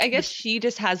 I guess she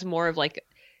just has more of like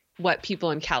what people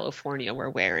in California were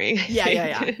wearing.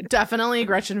 Yeah. Definitely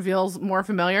Gretchen feels more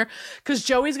familiar because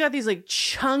Joey's got these like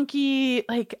chunky,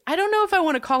 like, I don't know if I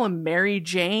want to call them Mary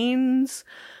Janes,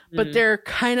 but they're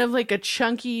kind of like a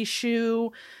chunky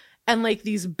shoe and like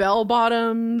these bell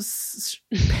bottoms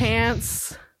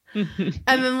pants. And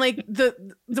then like the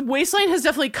waistline has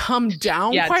definitely come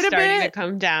down quite a bit. Starting to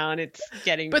come down. It's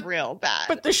getting real bad.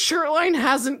 But the shirt line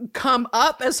hasn't come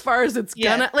up as far as it's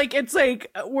gonna. Like it's like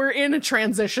we're in a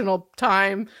transitional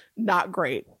time. Not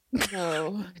great.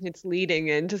 No, it's leading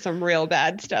into some real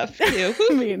bad stuff too.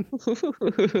 I mean,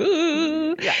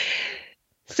 yeah.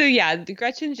 So yeah,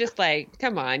 Gretchen's just like,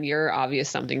 come on, you're obvious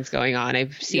something's going on.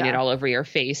 I've seen it all over your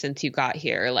face since you got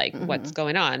here. Like, what's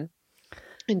going on?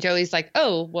 And Joey's like,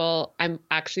 oh, well, I'm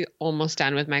actually almost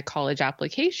done with my college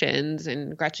applications.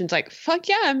 And Gretchen's like, fuck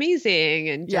yeah, amazing.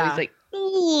 And Joey's like,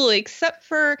 oh, except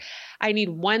for I need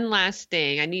one last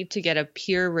thing. I need to get a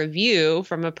peer review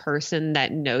from a person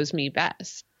that knows me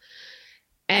best.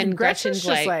 And Gretchen's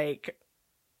just like,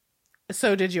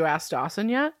 so did you ask Dawson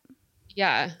yet?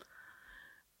 Yeah.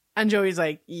 And Joey's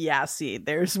like, yeah, see,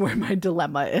 there's where my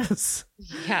dilemma is.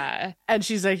 Yeah. And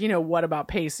she's like, what about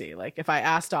Pacey? Like, if I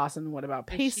asked Dawson, what about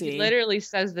Pacey? She literally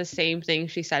says the same thing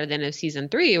she said at the end of season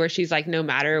 3, where she's like, no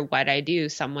matter what I do,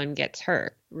 someone gets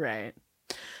hurt. Right.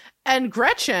 And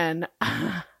Gretchen.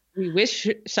 We wish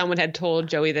someone had told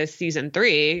Joey this season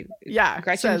 3. Yeah.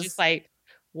 Gretchen's just like,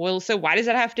 well, so why does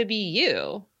it have to be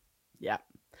you? Yeah.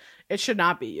 It should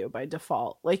not be you by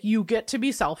default. Like, you get to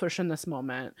be selfish in this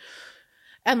moment.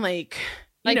 And like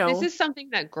this is something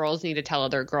that girls need to tell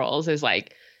other girls is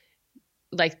like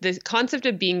the concept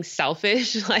of being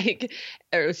selfish, like,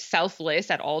 or selfless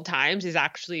at all times is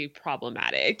actually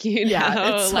problematic. You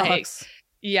know, it sucks.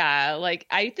 Like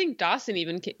I think Dawson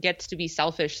even gets to be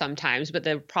selfish sometimes, but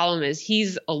the problem is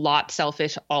he's a lot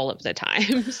selfish all of the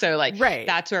time. So like,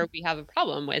 that's where we have a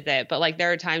problem with it. But like,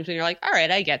 there are times when you're like, all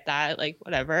right, I get that. Like,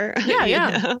 whatever.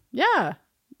 Yeah.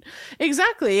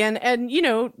 Exactly. And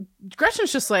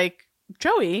Gretchen's just like,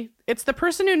 Joey, it's the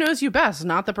person who knows you best,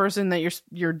 not the person that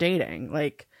you're dating.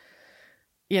 Like,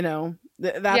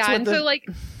 that's and so like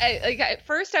at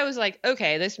first I was like,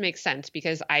 okay, this makes sense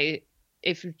because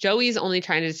if Joey's only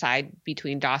trying to decide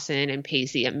between Dawson and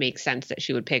Pacey, it makes sense that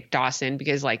she would pick Dawson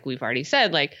because like we've already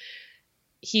said, like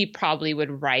he probably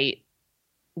would write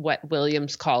what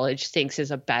Williams College thinks is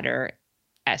a better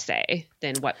essay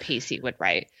than what Pacey would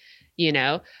write.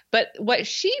 But what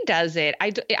she does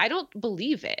I don't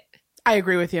believe it. I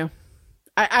agree with you.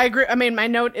 I agree. I mean, my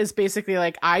note is basically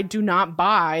like, I do not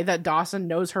buy that Dawson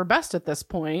knows her best at this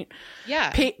point.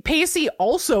 Yeah. Pacey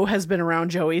also has been around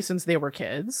Joey since they were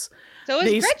kids. So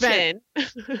is Gretchen.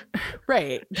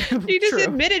 Right. She just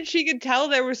admitted she could tell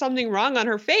there was something wrong on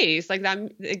her face. Like that,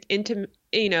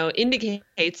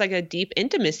 indicates like a deep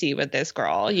intimacy with this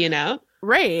girl,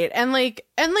 Right.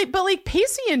 But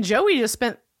Pacey and Joey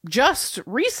just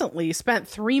recently spent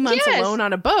 3 months alone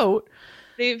on a boat.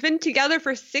 They've been together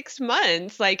for 6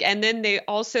 months, and then they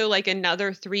also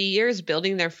another 3 years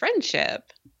building their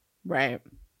friendship. Right.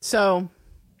 So,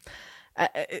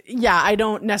 I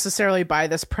don't necessarily buy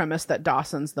this premise that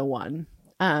Dawson's the one.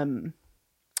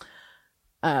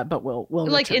 But we'll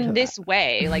in this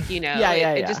way,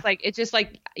 It's just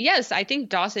yes, I think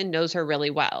Dawson knows her really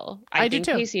well. I think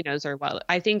Pacey knows her well.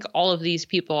 I think all of these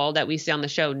people that we see on the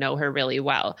show know her really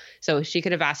well. So she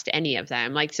could have asked any of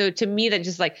them. So to me, that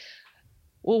just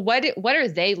well, what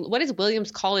is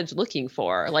Williams College looking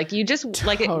for? You just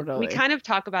we kind of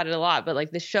talk about it a lot,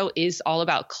 but the show is all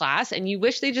about class, and you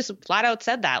wish they just flat out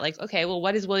said that. Okay, well,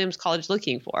 what is Williams College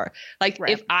looking for?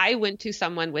 If I went to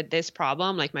someone with this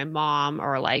problem, like my mom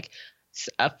or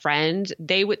a friend,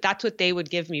 that's what they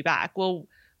would give me back. Well,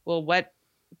 what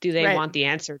do they want the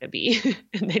answer to be?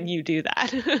 And then you do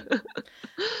that.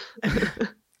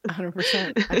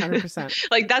 100%.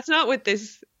 Like, that's not what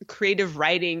this creative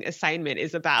writing assignment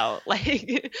is about.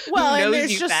 Like, well, who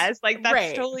knows you best? Like,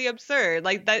 that's totally absurd.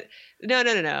 Like, that,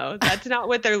 no. That's not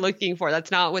what they're looking for. That's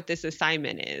not what this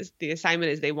assignment is. The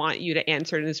assignment is they want you to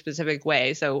answer it in a specific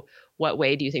way. So what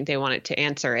way do you think they want it to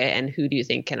answer it? And who do you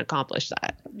think can accomplish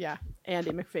that? Yeah.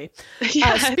 Andy McPhee.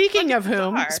 Speaking of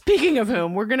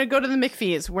whom, we're going to go to the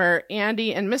McPhees, where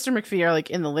Andy and Mr. McPhee are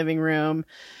like in the living room.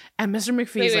 And Mr.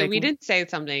 McPhee's like, we didn't say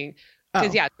something.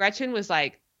 Because, Gretchen was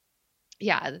like,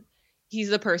 he's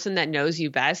the person that knows you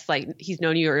best. Like, he's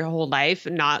known you your whole life,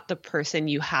 not the person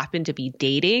you happen to be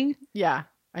dating. Yeah.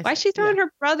 Why is she throwing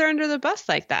her brother under the bus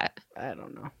like that? I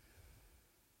don't know.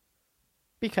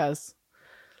 Because.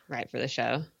 Right, for the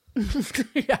show.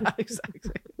 Yeah,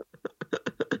 exactly.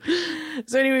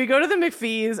 So anyway, we go to the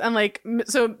McPhees, and like,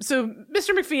 so Mr.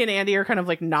 McPhee and Andy are kind of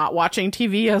like not watching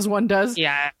TV as one does.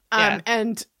 Yeah.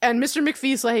 And Mr.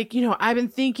 McPhee's like, I've been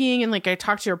thinking, and like I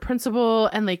talked to your principal,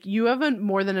 and like you haven't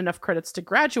more than enough credits to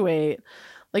graduate.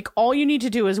 Like, all you need to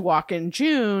do is walk in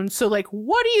June. So like,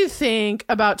 what do you think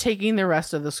about taking the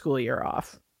rest of the school year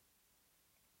off?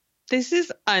 This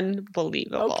is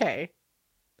unbelievable. Okay.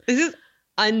 This is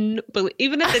unbelievable.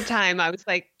 Even at the time, I was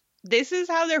like, this is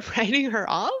how they're writing her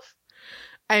off?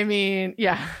 I mean,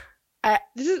 yeah.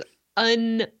 This is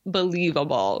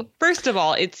unbelievable. First of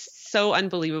all, it's so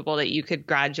unbelievable that you could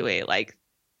graduate like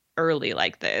early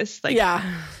like this. Like, yeah,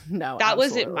 no, that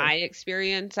wasn't my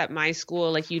experience at my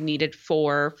school. Like, you needed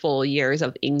 4 full years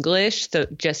of English, so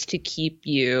just to keep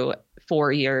you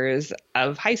 4 years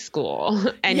of high school,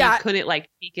 and you couldn't like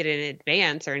take it in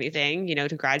advance or anything,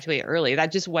 to graduate early.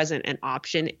 That just wasn't an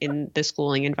option in the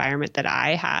schooling environment that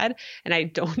I had. And I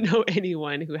don't know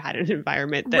anyone who had an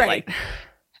environment that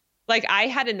like I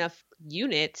had enough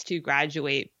units to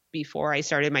graduate before I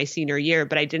started my senior year,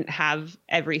 but I didn't have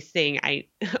everything,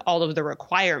 all of the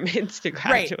requirements to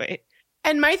graduate. Right.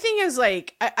 And my thing is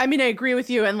like, I mean, I agree with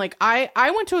you. And like,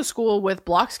 I went to a school with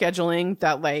block scheduling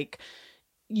that like,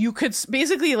 you could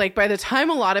basically, like, by the time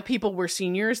a lot of people were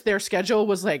seniors, their schedule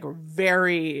was like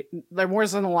there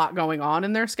wasn't a lot going on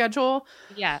in their schedule.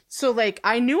 Yeah. So like,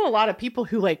 I knew a lot of people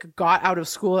who like got out of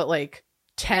school at like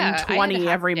 10:20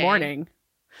 every morning.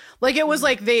 Like, it was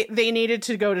like they needed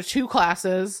to go to 2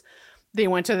 classes. They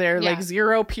went to their like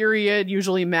 0 period,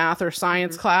 usually math or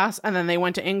science class. And then they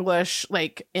went to English,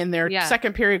 like in their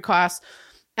second period class.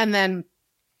 And then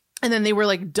they were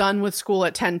like done with school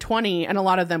at 10:20, and a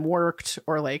lot of them worked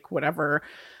or like whatever.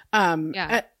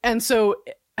 And so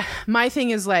my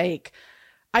thing is like,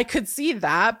 I could see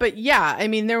that, but I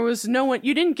mean, there was no one,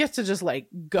 you didn't get to just like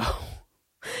go,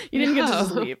 you didn't get to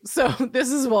just leave. So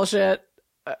this is bullshit.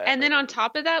 And then on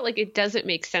top of that, like, it doesn't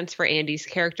make sense for Andy's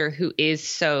character, who is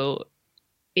so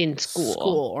in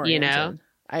school oriented.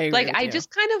 I agree with I you.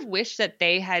 just kind of wish that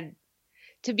they had,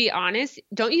 to be honest,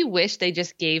 don't you wish they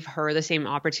just gave her the same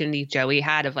opportunity Joey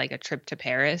had of like a trip to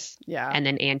Paris? Yeah. And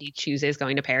then Andy chooses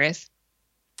going to Paris?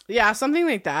 Yeah, something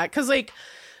like that. Cause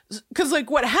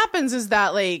what happens is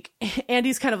that like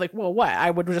Andy's kind of like, well, what?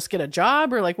 I would just get a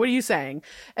job, or like, what are you saying?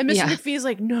 And Mr. McPhee's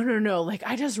like, no. Like,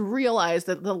 I just realized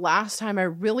that the last time I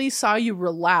really saw you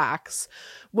relax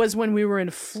was when we were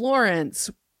in Florence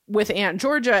with Aunt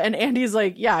Georgia. And Andy's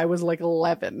like, yeah, I was like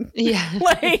 11. Yeah.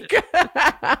 Like,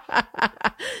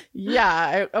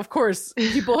 of course,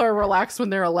 people are relaxed when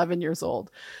they're 11 years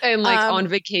old. And like on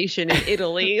vacation in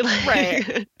Italy. Like,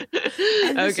 right.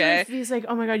 And okay. He's like,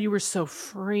 oh my God, you were so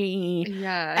free.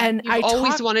 Yeah. And I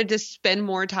always wanted to spend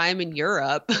more time in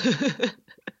Europe.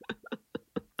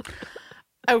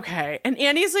 Okay. And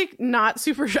Andy's like not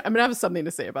super sure. I'm going to have something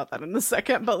to say about that in a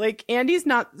second, but like Andy's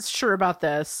not sure about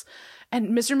this. And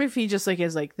Mr. McPhee just like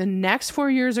is like, the next 4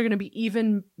 years are going to be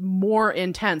even more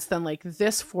intense than like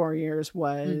this 4 years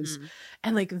was. Mm-hmm.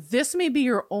 And like, this may be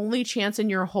your only chance in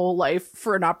your whole life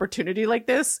for an opportunity like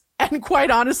this. And quite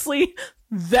honestly,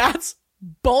 that's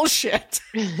bullshit.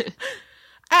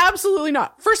 Absolutely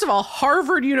not. First of all,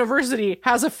 Harvard University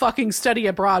has a fucking study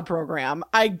abroad program.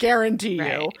 I guarantee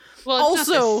you. Well, it's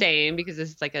not the same, because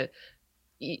it's like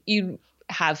you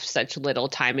have such little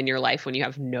time in your life when you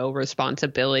have no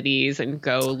responsibilities and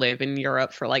go live in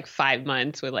Europe for like 5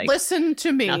 months with like listen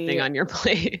to me, nothing on your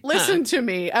plate. Listen to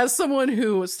me. As someone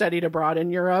who studied abroad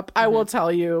in Europe, I will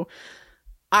tell you,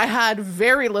 I had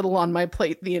very little on my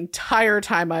plate the entire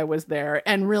time I was there,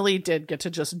 and really did get to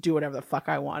just do whatever the fuck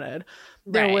I wanted.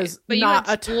 There was but not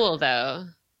you had school though,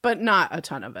 but not a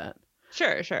ton of it.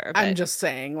 Sure. But I'm just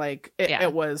saying, like,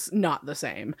 it was not the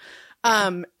same.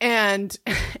 And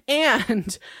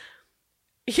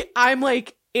I'm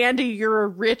like, Andy, you're a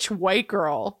rich white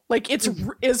girl. Like,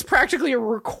 is practically a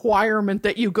requirement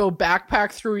that you go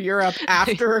backpack through Europe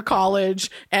after college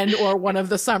and or one of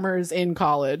the summers in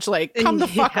college. Like, come the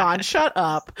fuck on, shut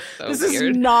up. So this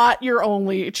weird. Is not your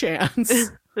only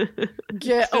chance.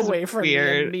 Get away from me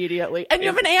immediately. And you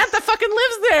have an aunt that fucking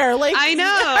lives there. Like, I know.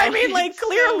 I mean, like,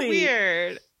 clearly. So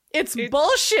weird. It's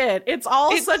bullshit. It's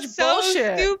all such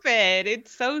bullshit.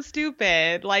 It's so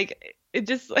stupid. Like, it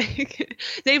just like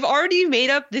they've already made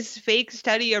up this fake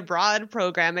study abroad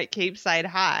program at Cape Side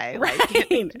High. Right.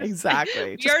 Like,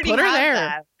 Exactly. Just put her there.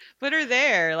 That. Put her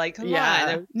there. Like, come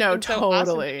on. No, totally. So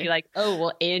awesome to be like, oh,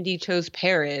 well, Andy chose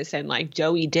Paris and like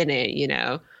Joey didn't, you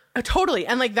know? Totally.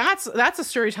 And like, that's a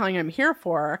storytelling I'm here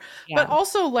for. Yeah. But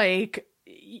also like,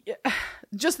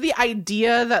 just the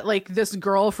idea that like this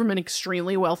girl from an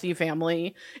extremely wealthy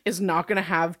family is not going to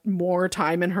have more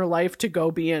time in her life to go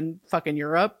be in fucking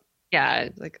Europe. Yeah,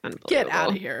 like unbelievable. Get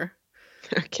out of here.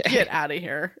 Okay. Get out of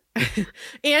here.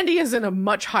 Andy is in a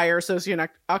much higher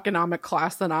socioeconomic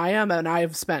class than I am, and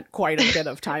I've spent quite a bit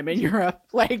of time in Europe.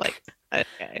 Like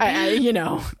okay. You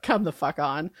know, come the fuck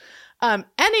on.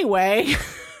 Anyway.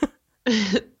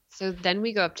 So then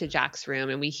we go up to Jack's room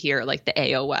and we hear like the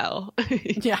AOL.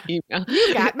 Yeah. Email.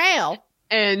 You got mail.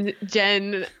 And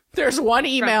Jen. There's one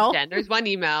email. There's one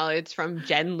email. It's from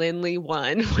Jen Lindley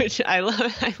 1, which I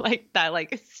love. I like that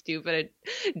like stupid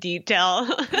detail.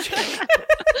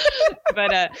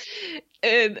 But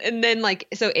and then like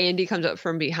so Andy comes up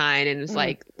from behind and is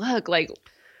like, look, like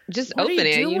just what open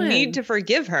it. You need to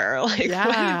forgive her. Like, what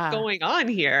is going on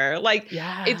here? Like,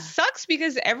 it sucks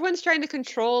because everyone's trying to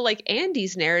control like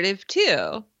Andy's narrative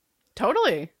too.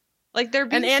 Totally. Like they're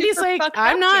being and Andy's like,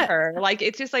 I'm not her. Like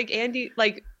it's just like Andy's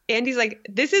like,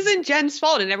 this isn't Jen's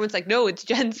fault. And everyone's like, no, it's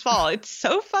Jen's fault. It's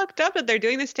so fucked up that they're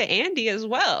doing this to Andy as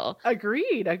well.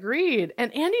 Agreed.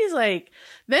 And Andy's like,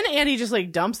 then Andy just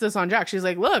like dumps this on Jack. She's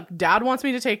like, look, Dad wants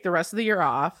me to take the rest of the year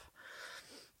off.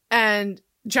 And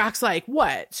Jack's like,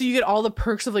 what? So you get all the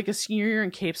perks of like a senior year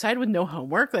in Cape Side with no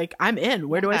homework? Like, I'm in.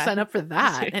 Where do I sign up for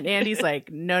that? And Andy's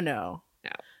like, no.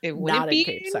 It wouldn't be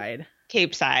Cape Side.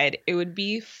 Cape Side. It would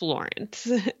be Florence.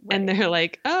 Right. And they're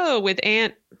like, oh, with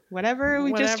Aunt whatever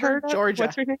we just heard. Georgia.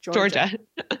 What's her name? Georgia.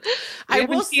 I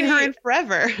haven't seen her in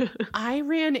forever. I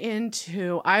ran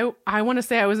into, I want to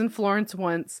say I was in Florence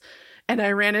once, and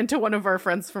I ran into one of our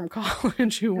friends from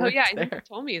college who worked there. I think you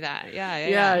told me that.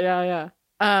 Yeah.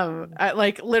 I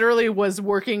like literally was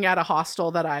working at a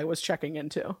hostel that I was checking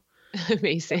into.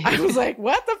 Amazing. I was like,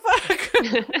 what the fuck?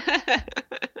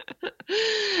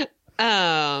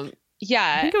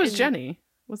 Yeah. I think it was Jenny.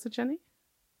 Was it Jenny?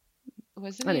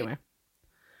 Wasn't anyway.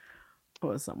 It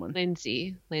was someone.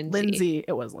 Lindsay.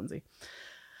 It was Lindsay.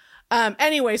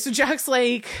 Anyway, so Jack's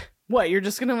like, what? You're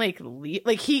just gonna like leave?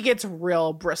 Like he gets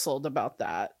real bristled about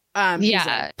that.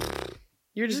 Yeah. Like,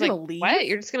 you're just gonna leave? What?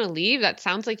 You're just gonna leave? That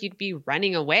sounds like you'd be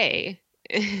running away.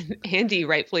 And Andy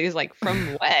rightfully is like,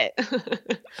 from what?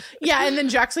 Yeah, and then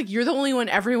Jack's like, you're the only one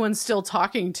everyone's still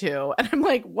talking to. And I'm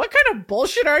like, what kind of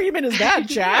bullshit argument is that,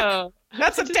 Jack?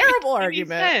 That's a terrible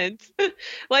argument.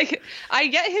 Like, I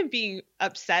get him being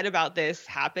upset about this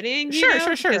happening.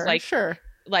 Sure.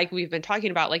 Like we've been talking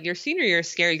about, like your senior year is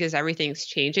scary because everything's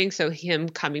changing. So him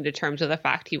coming to terms with the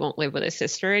fact he won't live with his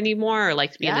sister anymore or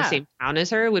like to be in the same town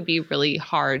as her would be really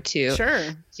hard to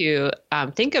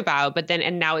think about. But then,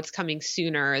 and now it's coming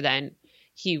sooner than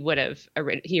he would have,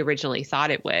 he originally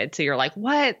thought it would. So you're like,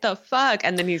 what the fuck?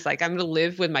 And then he's like, I'm going to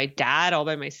live with my dad all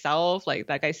by myself. Like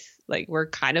that guy's like, we're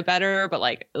kind of better, but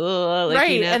like, ugh. Like,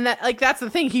 right. You know? And that, like, that's the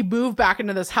thing. He moved back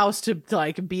into this house to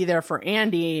like be there for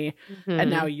Andy. Mm-hmm. And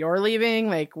now you're leaving.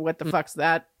 Like, what the fuck's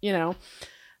that? You know?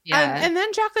 Yeah. And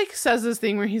then Jack like says this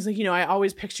thing where he's like, you know, I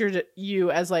always pictured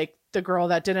you as like the girl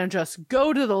that didn't just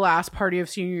go to the last party of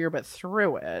senior year, but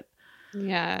through it.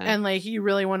 Yeah. And like, you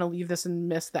really want to leave this and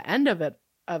miss the end of it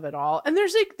all. And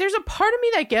there's a part of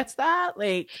me that gets that.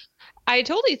 Like, I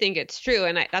totally think it's true.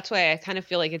 And that's why I kind of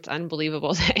feel like it's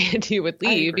unbelievable that Andy would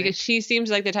leave, because she seems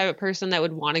like the type of person that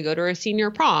would want to go to her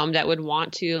senior prom, that would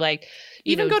want to like,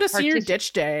 even go to senior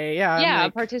ditch day. Yeah.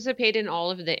 Like, participate in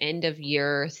all of the end of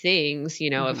year things, you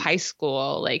know, of high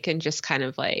school, like, and just kind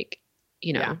of like,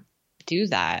 you know, do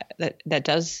that. That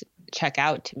does check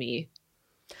out to me.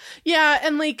 Yeah,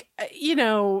 and like, you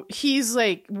know, he's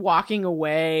like walking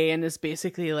away and is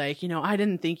basically like, you know, I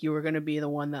didn't think you were going to be the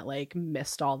one that like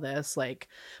missed all this, like,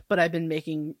 but I've been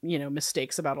making, you know,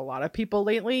 mistakes about a lot of people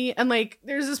lately. And like,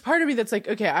 there's this part of me that's like,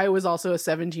 okay, I was also a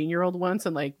 17-year-old once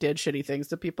and like did shitty things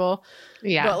to people.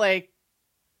 Yeah. But like,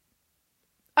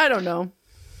 I don't know.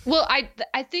 Well, I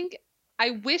think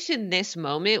I wish in this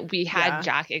moment we had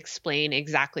Jack explain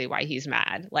exactly why he's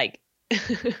mad. Like,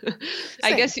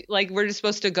 I guess like we're just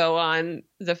supposed to go on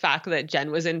the fact that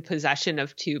Jen was in possession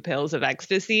of 2 pills of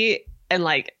ecstasy. And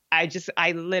like,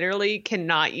 I literally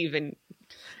cannot even.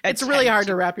 It's really hard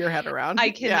to wrap your head around. I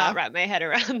cannot wrap my head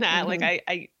around that. Mm-hmm.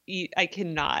 Like I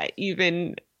cannot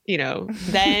even,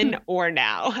 then or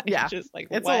now. Yeah. It's just like,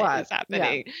 what is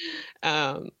happening?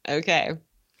 Yeah. Okay.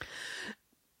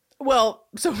 Well,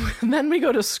 so then we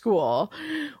go to school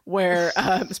where,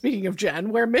 speaking of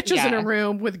Jen, where Mitch is in a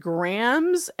room with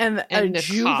Grams and a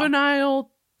juvenile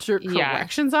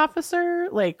corrections officer.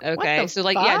 Like, okay, so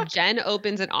like, fuck? Jen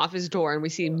opens an office door and we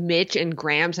see Mitch and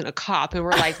Grams and a cop, and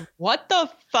we're like, what the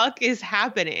fuck is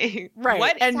happening? Right.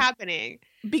 What is happening?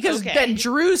 Because then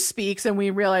Drew speaks and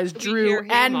we realize Drew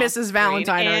and Mrs.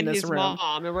 Valentine are in this room.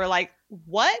 Mom, and we're like,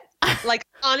 what? Like,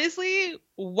 honestly,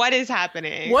 what is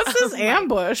happening? What's this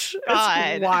ambush?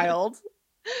 It's wild.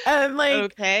 And like,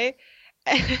 okay.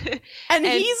 and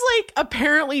he's like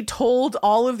apparently told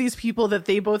all of these people that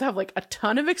they both have like a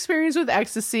ton of experience with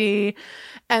ecstasy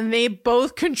and they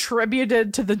both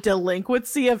contributed to the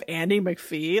delinquency of Andy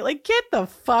McPhee. Like, get the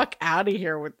fuck out of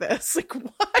here with this. Like,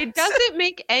 what? It doesn't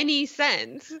make any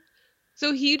sense.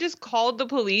 So he just called the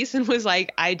police and was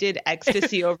like, I did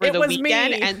ecstasy over the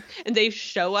weekend and they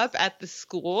show up at the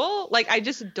school. Like, I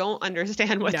just don't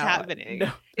understand what's happening.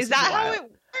 No, is that how it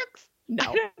works? No. I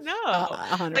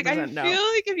don't know. Like, I feel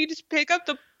like if you just pick up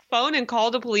the phone and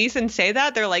call the police and say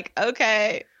that, they're like,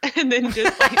 okay. And then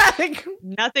just like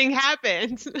nothing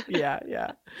happens.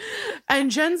 Yeah.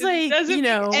 And Jen's like, doesn't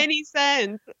make any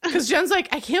sense. Because Jen's like,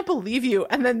 I can't believe you.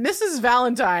 And then Mrs.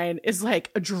 Valentine is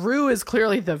like, Drew is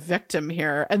clearly the victim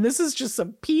here. And this is just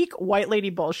some peak white lady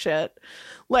bullshit.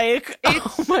 Like,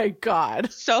 oh my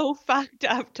God. So fucked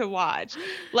up to watch.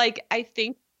 Like, I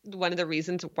think one of the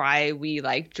reasons why we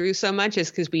like Drew so much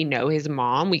is because we know his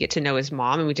mom. We get to know his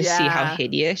mom and we just see how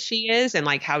hideous she is and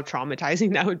like how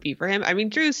traumatizing that would be for him. I mean,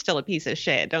 Drew's still a piece of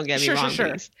shit. Don't get me wrong.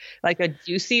 Sure. Like a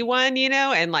juicy one,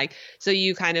 and like, so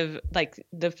you kind of like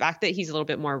the fact that he's a little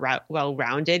bit more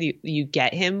well-rounded, you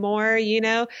get him more,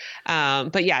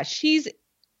 but yeah, she's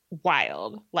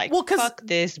wild. Like, well, fuck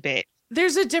this bitch.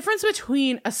 There's a difference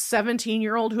between a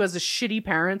 17-year-old who has a shitty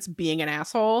parents being an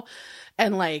asshole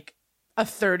and like a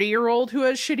 30-year-old who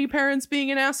has shitty parents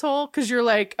being an asshole, because you're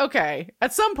like, okay,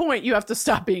 at some point you have to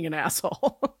stop being an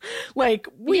asshole. Like,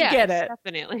 we get it.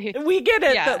 Definitely. We get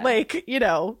it that like,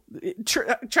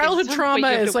 childhood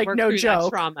trauma is like no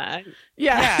joke. Trauma.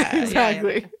 Yeah,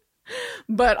 exactly. Yeah.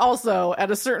 But also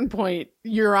at a certain point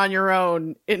you're on your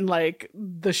own in like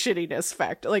the shittiness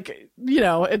fact. Like,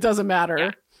 it doesn't matter.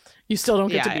 Yeah. You still don't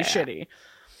get to be shitty.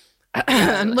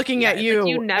 I'm looking at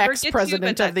you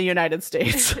ex-president of the United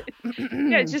States.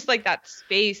 Yeah, it's just like that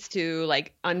space to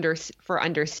like for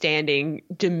understanding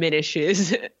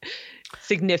diminishes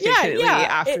significantly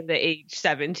after the age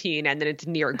 17, and then it's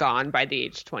near gone by the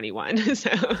age 21. So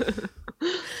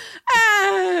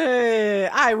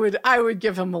I would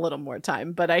give him a little more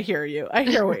time, but I hear you. I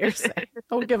hear what you're saying.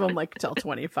 I'll give him like till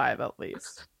 25 at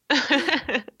least. So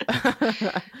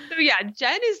yeah,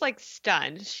 Jen is like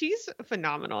stunned. She's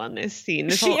phenomenal in this scene.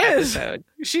 This whole episode.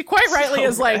 She quite rightly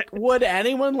is like, would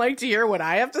anyone like to hear what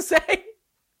I have to say?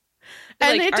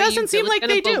 And like, it doesn't seem like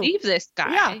they do. Believe this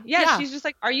guy. Yeah. She's just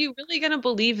like, are you really going to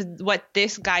believe what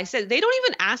this guy said? They don't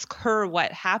even ask her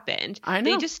what happened. I know.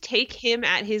 They just take him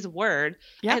at his word.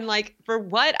 Yeah. And like, for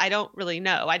what? I don't really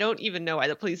know. I don't even know why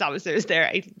the police officer is there.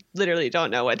 I literally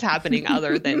don't know what's happening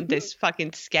other than this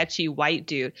fucking sketchy white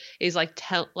dude is like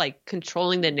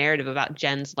controlling the narrative about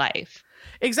Jen's life.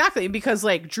 Exactly, because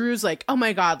like Drew's like, oh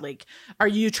my God, like, are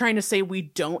you trying to say we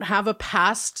don't have a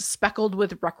past speckled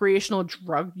with recreational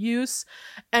drug use?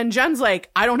 And Jen's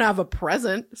like, I don't have a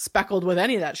present speckled with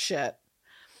any of that shit.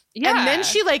 Yeah. And then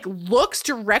she like looks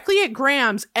directly at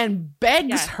Grams and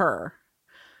begs her.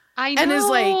 I know. And is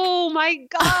like, oh my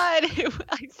God.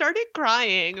 I started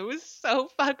crying. It was so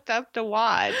fucked up to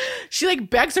watch. She like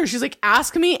begs her. She's like,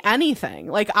 ask me anything.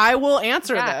 Like, I will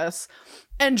answer this.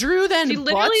 And Drew then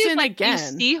butts in like,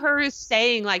 again. You see her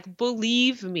saying like,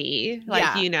 believe me,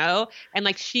 like, and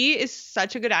like, she is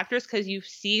such a good actress because you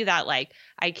see that like,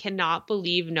 I cannot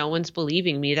believe no one's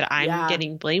believing me that I'm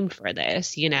getting blamed for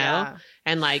this,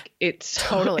 and like, it's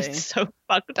so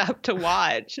fucked up to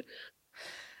watch.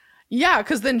 Yeah,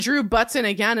 because then Drew butts in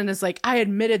again and is like, I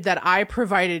admitted that I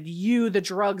provided you the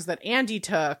drugs that Andy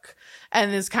took.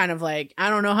 And is kind of like, I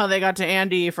don't know how they got to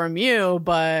Andy from you,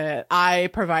 but I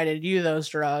provided you those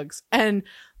drugs. And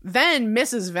then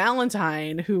Mrs.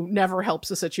 Valentine, who never helps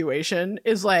the situation,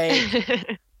 is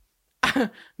like,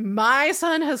 my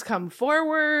son has come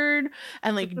forward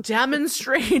and like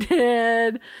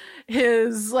demonstrated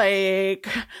his like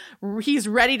he's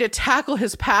ready to tackle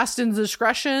his past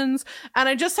indiscretions. And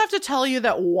I just have to tell you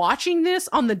that watching this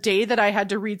on the day that I had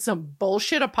to read some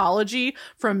bullshit apology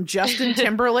from Justin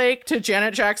Timberlake to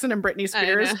Janet Jackson and Britney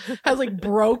Spears has like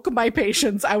broke my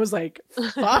patience. I was like,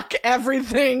 fuck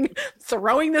everything,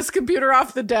 throwing this computer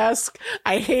off the desk.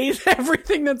 I hate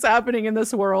everything that's happening in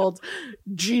this world.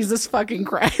 Jesus fucking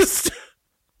Christ.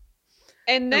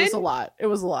 And then it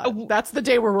was a lot. That's the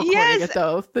day we're recording it,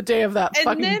 though. The day of that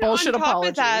fucking bullshit apology.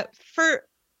 Of that, for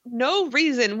no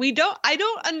reason, I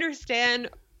don't understand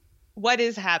what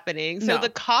is happening. So the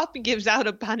cop gives out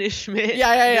a punishment.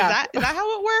 Yeah. Is that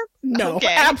how it works? No,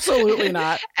 absolutely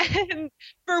not. And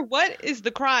for what is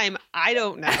the crime? I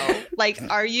don't know. Like,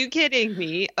 are you kidding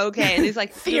me? Okay, and it's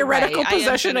like theoretical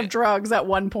possession of drugs at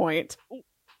one point.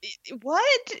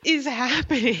 What is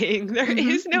happening? There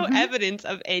is no evidence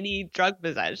of any drug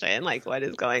possession. Like, what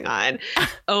is going on?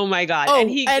 Oh my God. And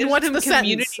he gives what's him the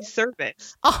community sentence?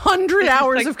 Service. 100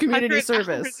 hours of community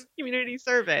service. Hours of community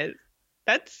service.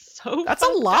 That's a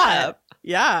lot. Up.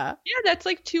 Yeah. Yeah, that's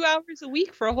like 2 hours a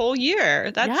week for a whole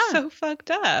year. That's so fucked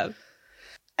up.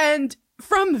 And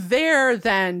from there,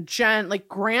 then Jen, like,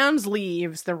 Grams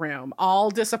leaves the room all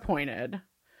disappointed.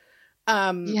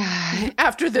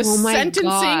 After this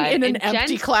sentencing in an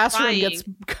empty classroom gets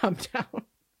come down.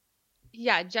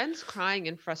 Yeah, Jen's crying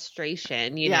in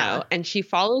frustration, you know, and she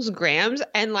follows Grams,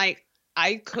 and like,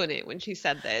 I couldn't when she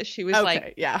said this. She was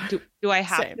like, do I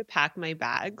have to pack my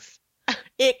bags?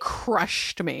 It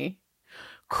crushed me.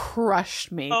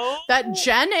 That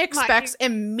Jen expects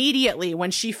immediately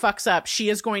when she fucks up, she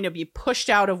is going to be pushed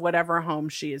out of whatever home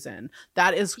she is in.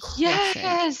 That is crushing.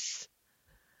 Yes.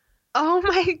 Oh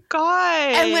my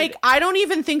God. And like, I don't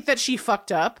even think that she fucked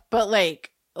up, but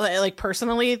like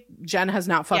personally, Jen has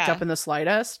not fucked up in the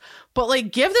slightest. But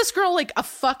like, give this girl like a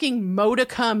fucking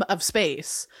modicum of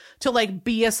space to like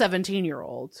be a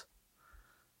 17-year-old.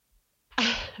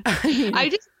 I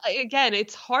just, again,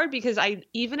 it's hard because I,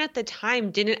 even at the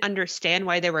time, didn't understand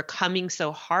why they were coming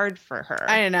so hard for her.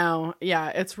 I know. Yeah,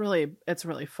 it's really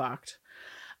fucked.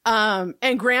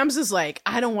 And Grams is like,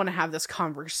 I don't want to have this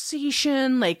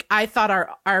conversation. Like, I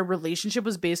thought our relationship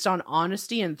was based on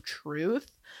honesty and truth.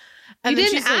 And you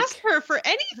didn't ask her for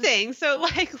anything. So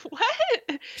like,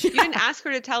 what? You didn't ask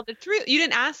her to tell the truth. You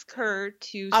didn't ask her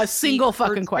to a single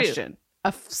fucking question.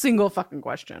 A single fucking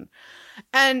question.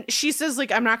 And she says,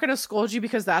 like, I'm not going to scold you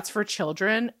because that's for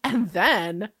children. And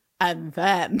then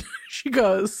she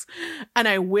goes, and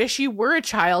I wish you were a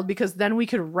child because then we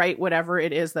could write whatever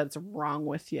it is that's wrong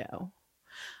with you.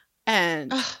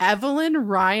 And Evelyn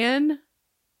Ryan,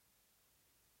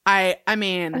 I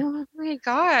mean, oh my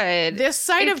God, this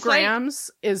side of Grams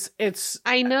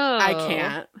I know. I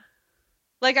can't.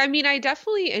 Like, I mean, I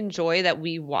definitely enjoy that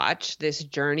we watch this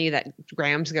journey that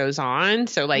Grams goes on.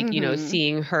 So, like, you know,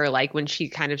 seeing her, like, when she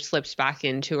kind of slips back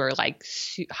into her, like,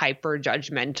 hyper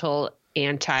judgmental,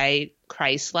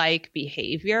 anti-Christ-like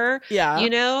behavior,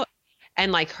 you know,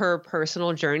 and, like, her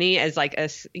personal journey as, like,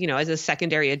 as a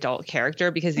secondary adult character,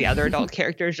 because the other adult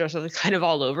characters are just kind of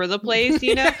all over the place,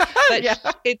 you know,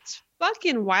 but it's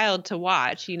fucking wild to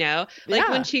watch, you know, like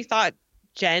when she thought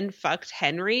Jen fucked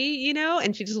Henry, you know,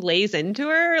 and she just lays into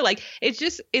her. Like,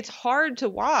 it's hard to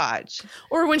watch.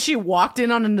 Or when she walked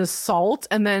in on an assault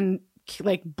and then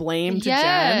like blamed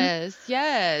Jen.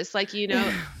 Yes. Like, you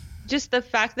know, just the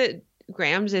fact that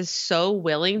Grams is so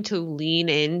willing to lean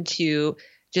into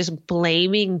just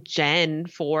blaming Jen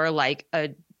for like a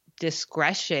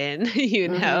discretion, you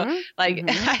know, like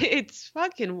it's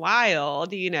fucking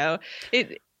wild, you know,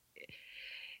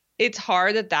 it's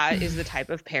hard that is the type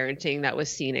of parenting that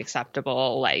was seen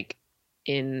acceptable, like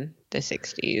in the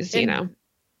 60s, you know?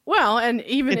 Well, and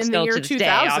even in the year 2000, day,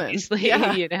 obviously,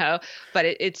 you know, but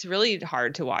it's really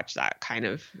hard to watch that kind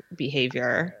of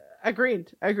behavior.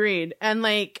 Agreed. And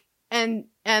like, and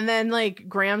then like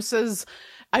Graham says,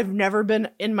 I've never been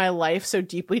in my life so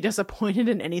deeply disappointed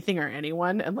in anything or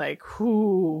anyone. And like,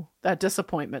 whoo, that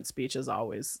disappointment speech is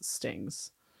always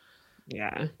stings.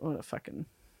 Yeah. What a fucking...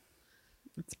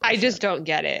 I just don't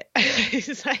get it.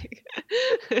 It's like,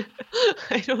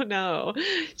 I don't know.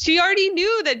 She already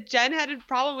knew that Jen had a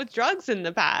problem with drugs in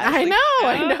the past. I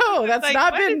know. That's like,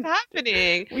 not what been is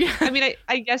happening. Yeah. I mean,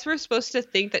 I guess we're supposed to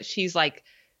think that she's like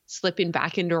slipping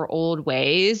back into her old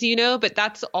ways, you know, but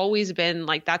that's always been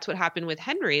like, that's what happened with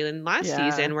Henry in last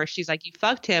season, where she's like, you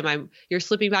fucked him. You're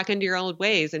slipping back into your old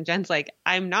ways. And Jen's like,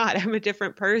 I'm not, I'm a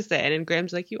different person. And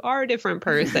Graham's like, you are a different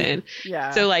person.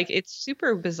 Yeah. So like, it's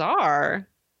super bizarre.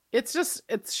 It's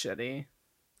shitty.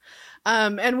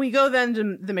 And we go then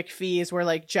to the McPhee's where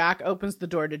like Jack opens the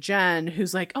door to Jen,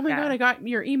 who's like, oh my God, I got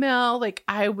your email. Like,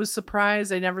 I was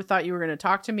surprised. I never thought you were going to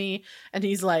talk to me. And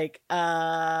he's like,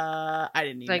 I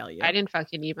didn't email you. I didn't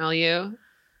fucking email you.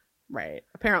 Right.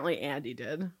 Apparently Andy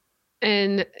did.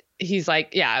 And he's like,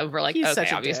 yeah, we're like,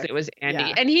 okay, obviously it was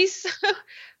Andy. And he's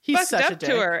fucked up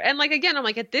to her. And like, again, I'm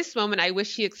like, at this moment, I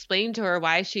wish he explained to her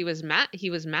why he was mad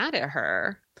at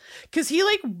her. Because he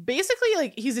like basically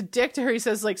like he's a dick to her. He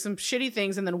says like some shitty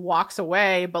things and then walks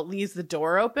away, but leaves the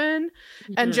door open.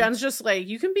 Mm-hmm. And Jen's just like,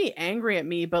 you can be angry at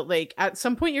me, but like at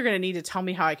some point you're going to need to tell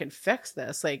me how I can fix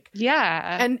this. Like,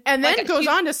 yeah. And then like, goes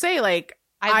on to say like,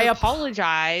 I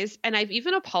apologize. And I've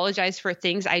even apologized for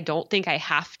things I don't think I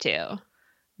have to.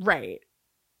 Right.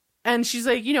 And she's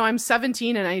like, you know, I'm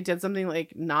 17 and I did something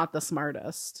like not the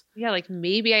smartest. Yeah, like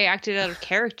maybe I acted out of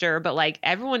character, but like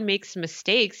everyone makes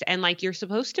mistakes and like you're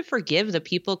supposed to forgive the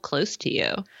people close to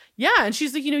you. Yeah, and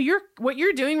she's like, you know, what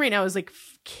you're doing right now is like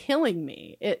killing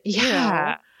me.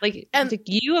 Like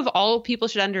you of all people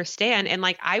should understand, and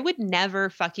like I would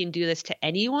never fucking do this to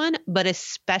anyone, but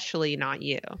especially not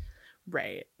you.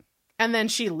 Right. And then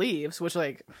she leaves, which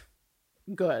like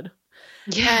good.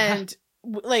 Yeah. And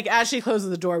like as she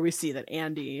closes the door, we see that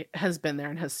Andy has been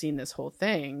there and has seen this whole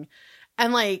thing.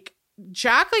 And like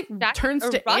Jack turns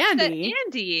to Andy.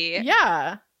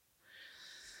 Yeah.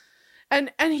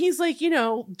 And he's like, you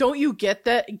know, don't you get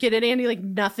it, Andy? Like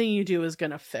nothing you do is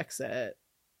gonna fix it.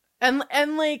 And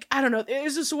like, I don't know,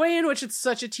 there's this way in which it's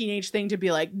such a teenage thing to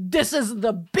be like, this is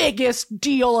the biggest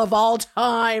deal of all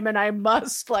time and I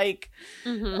must like,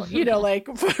 you know, like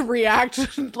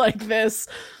react like this.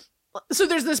 So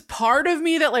there's this part of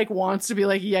me that like wants to be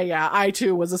like, yeah, I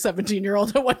too was a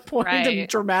 17-year-old at one point and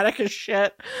dramatic as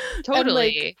shit.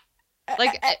 Totally. And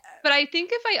but I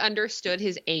think if I understood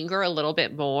his anger a little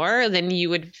bit more, then you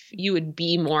would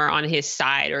be more on his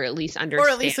side, or at least understand or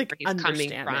at least, like, where he's coming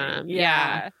from.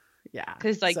 Yeah.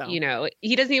 Because like, you know,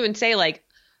 he doesn't even say like,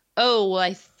 oh, well,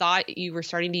 I thought you were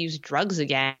starting to use drugs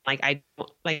again. Like, I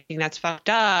don't like think that's fucked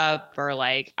up, or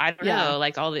like, I don't know,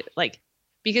 like all the like.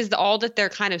 Because all that they're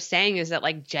kind of saying is that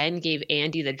like Jen gave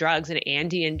Andy the drugs, and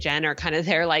Andy and Jen are kind of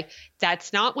there like,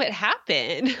 that's not what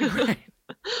happened. Right.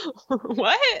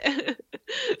 What?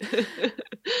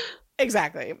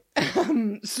 Exactly.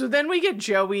 So then we get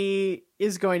Joey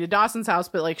is going to Dawson's house,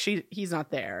 but like he's not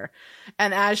there.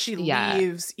 And as she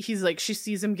leaves, he's like, she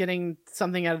sees him getting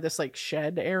something out of this like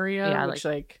shed area, which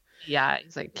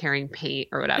he's like carrying paint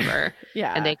or whatever.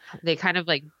 Yeah. And they kind of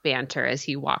like banter as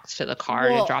he walks to the car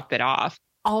to drop it off.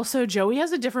 Also, Joey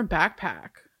has a different backpack.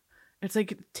 It's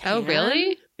like tan. Oh,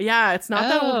 really? Yeah, it's not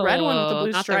that old red one with the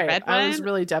blue stripe. I was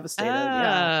really devastated.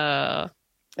 Yeah.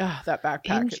 That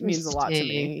backpack, it means a lot to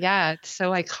me. Yeah, it's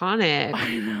so iconic.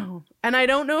 I know. And I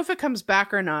don't know if it comes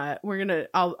back or not.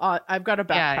 I've got a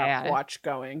backpack watch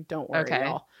going. Don't worry,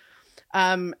 y'all.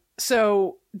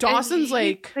 So Dawson's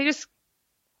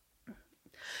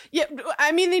yeah,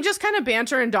 I mean, they just kind of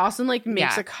banter, and Dawson like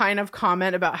makes a kind of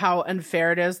comment about how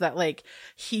unfair it is that like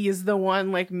he's the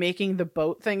one like making the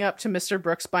boat thing up to Mr.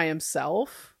 Brooks by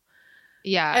himself.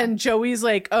 Yeah. And Joey's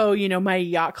like, oh, you know, my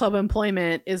yacht club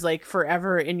employment is like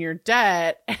forever in your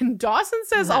debt. And Dawson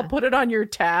says, I'll put it on your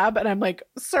tab. And I'm like,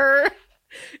 sir,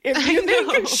 if you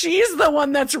think she's the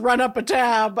one that's run up a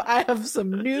tab, I have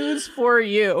some news for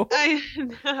you. I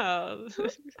know.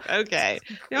 Okay.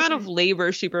 The amount of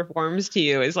labor she performs to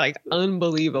you is like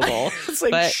unbelievable. It's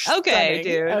like, but stunning. Okay,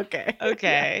 dude.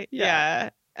 Okay.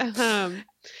 Yeah. And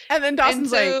then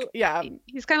Dawson's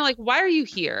he's kind of like, why are you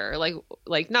here?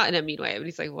 Like not in a mean way, but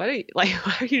he's like, why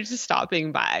are you just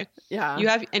stopping by?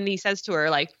 Yeah. And he says to her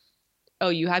like, oh,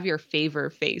 you have your favor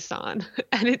face on.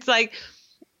 And it's like,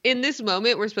 in this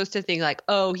moment, we're supposed to think like,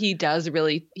 oh, he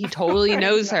totally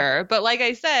knows her. But like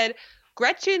I said,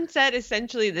 Gretchen said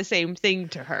essentially the same thing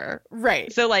to her.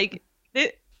 Right. So like,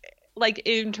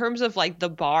 in terms of like the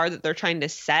bar that they're trying to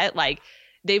set, like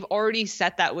they've already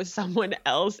set that with someone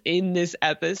else in this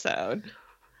episode.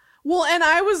 Well, and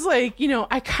I was like, you know,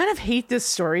 I kind of hate this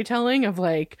storytelling of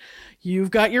like,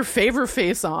 you've got your favor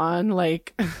face on,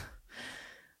 like,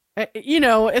 you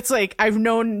know, it's like, I've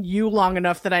known you long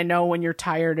enough that I know when you're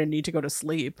tired and need to go to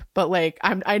sleep, but like,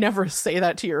 I never say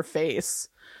that to your face.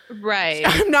 Right.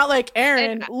 I'm not like,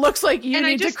 Aaron, looks like you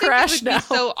need to crash now. Be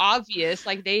so obvious.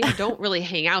 Like they don't really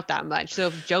hang out that much. So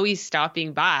if Joey's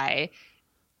stopping by,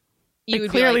 you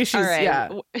would clearly be like,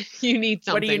 all right, you need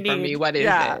something from me. What is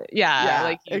it? Yeah.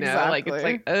 Like, you know, like it's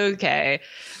like, okay,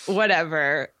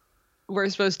 whatever. We're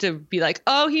supposed to be like,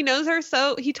 oh, he knows her.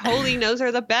 So he totally knows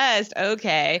her the best.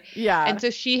 Okay. Yeah. And so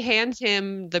she hands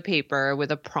him the paper with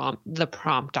the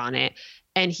prompt on it.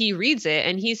 And he reads it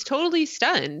and he's totally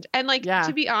stunned. And like,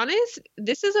 to be honest,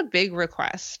 this is a big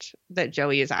request that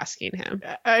Joey is asking him.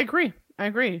 I agree.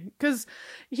 Because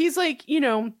he's like, you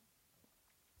know,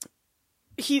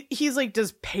 he's like,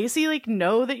 does Pacey like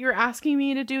know that you're asking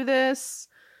me to do this?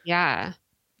 Yeah.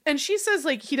 And she says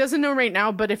like, he doesn't know right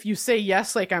now, but if you say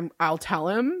yes, like I'll tell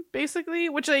him, basically,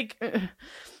 which like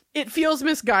it feels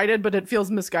misguided, but it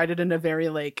feels misguided in a very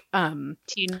like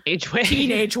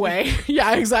teenage way.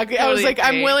 Yeah, exactly. Totally. I was like,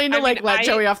 I'm willing to let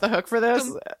Joey off the hook for this.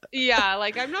 Yeah,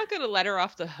 like I'm not going to let her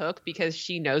off the hook because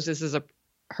she knows this is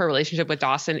her relationship with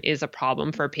Dawson is a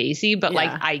problem for Pacey, but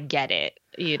like I get it,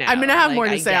 you know. I'm going to have more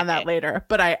to say on that later,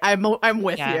 but I'm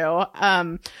with you.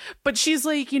 But she's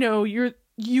like, you know,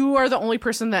 you are the only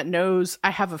person that knows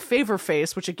I have a favor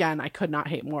face, which again, I could not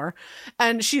hate more.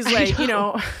 And she's like, you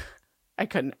know,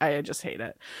 I just hate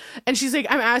it. And she's like,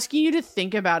 I'm asking you to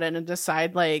think about it and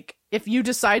decide, like, if you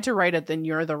decide to write it, then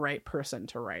you're the right person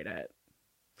to write it.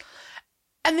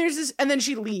 And there's this, and then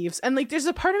she leaves. And like, there's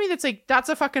a part of me that's like, that's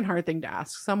a fucking hard thing to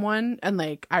ask someone. And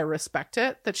like, I respect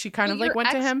it that she kind of like went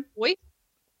to him.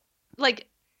 Like,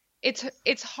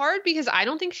 it's hard because I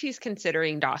don't think she's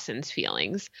considering Dawson's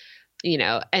feelings, you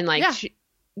know, and like,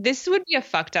 this would be a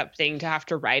fucked up thing to have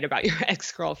to write about your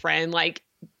ex-girlfriend. Like,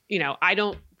 you know, I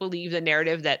don't believe the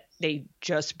narrative that they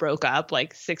just broke up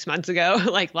like 6 months ago,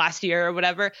 like last year or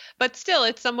whatever. But still,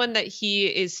 it's someone that he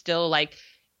is still like,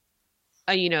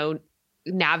 you know,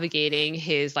 navigating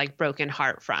his like broken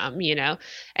heart from, you know.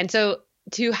 And so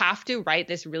to have to write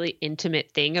this really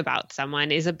intimate thing about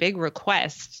someone is a big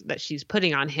request that she's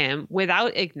putting on him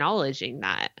without acknowledging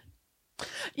that.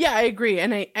 Yeah, I agree.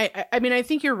 And I mean, I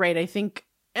think you're right. I think.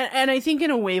 And I think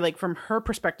in a way, like from her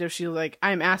perspective, she's like,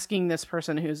 I'm asking this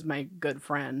person who's my good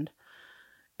friend.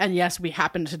 And yes, we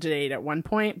happened to date at one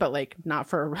point, but like not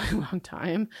for a really long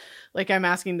time. Like I'm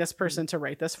asking this person to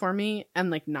write this for me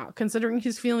and like not considering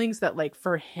his feelings that like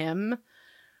for him,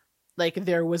 like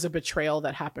there was a betrayal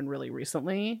that happened really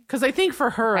recently. Cause I think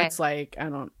for her, it's like,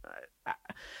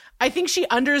 I think she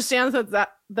understands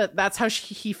that's how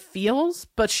he feels,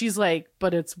 but she's like,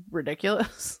 but it's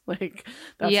ridiculous. Like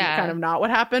that's kind of not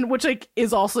what happened, which like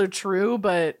is also true,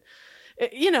 but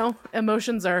you know,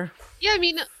 emotions are I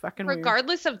mean, fucking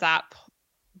regardless weird. Of that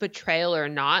betrayal or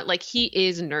not, like he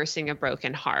is nursing a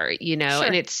broken heart, you know,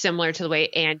 and it's similar to the way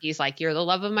Andy's like, you're the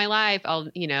love of my life.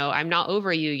 I'm not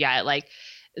over you yet. Like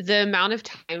the amount of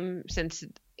time since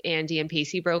Andy and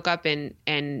Pacey broke up and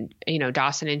you know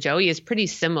Dawson and Joey is pretty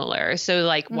similar, so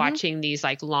like watching these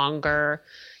like longer,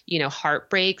 you know,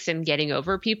 heartbreaks and getting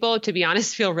over people, to be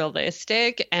honest, feel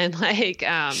realistic and like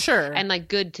and like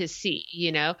good to see,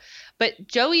 you know. But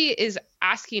Joey is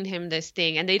asking him this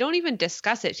thing and they don't even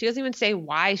discuss it. She doesn't even say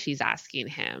why she's asking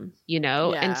him, you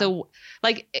know. And so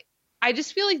like I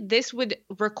just feel like this would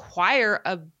require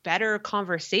a better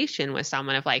conversation with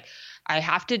someone of like, I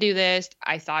have to do this.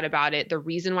 I thought about it. The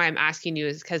reason why I'm asking you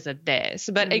is because of this.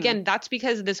 But again, that's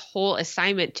because this whole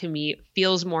assignment to me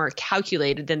feels more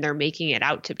calculated than they're making it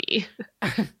out to be.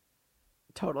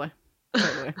 Totally.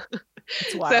 So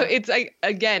it's like,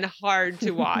 again, hard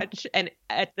to watch. And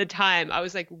at the time I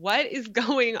was like, what is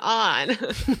going on?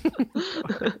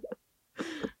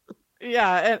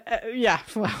 Yeah.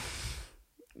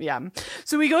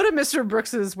 So we go to Mr.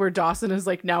 Brooks's where Dawson is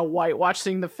like now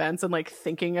whitewashing the fence and like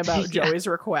thinking about Joey's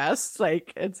requests.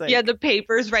 Like it's like the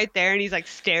paper's right there and he's like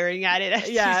staring at it.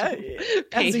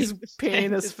 As he's painting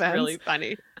this fence. It's really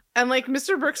funny. And like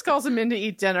Mr. Brooks calls him in to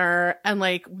eat dinner, and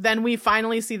like then we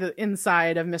finally see the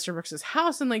inside of Mr. Brooks's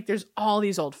house, and like there's all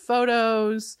these old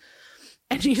photos,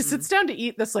 and he sits down to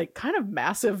eat this like kind of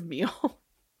massive meal.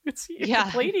 The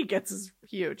plate he gets is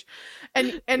huge,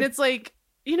 and it's like,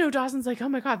 you know, Dawson's like, oh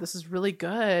my God, this is really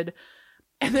good.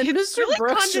 And then Mr. Really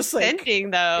Brooks just like, though.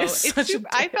 I felt like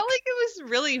it was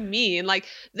really mean. Like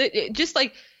just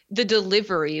like the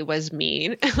delivery was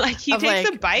mean. Like he takes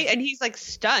a bite and he's like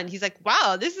stunned. He's like,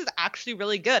 wow, this is actually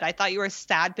really good. I thought you were a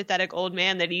sad, pathetic old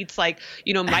man that eats like,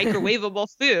 you know, microwavable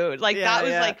food. Like that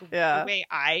was the way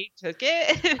I took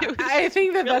it. I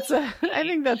think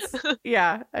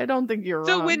I don't think you're wrong.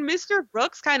 So when Mr.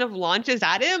 Brooks kind of launches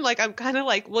at him, like I'm kind of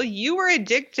like, well, you were a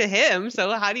dick to him.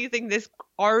 So how do you think this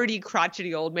already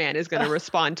crotchety old man is going to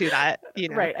respond to that, you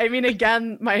know? Right. I mean,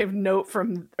 again, my note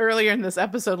from earlier in this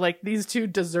episode, like these two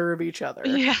deserve each other.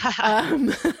 Yeah.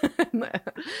 Because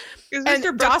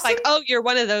Mr. Brooks like, oh, you're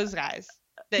one of those guys.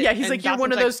 He's like, you're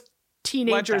one of those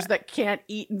teenagers that can't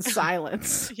eat in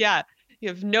silence. Yeah. You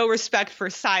have no respect for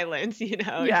silence, you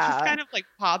know? It just kind of like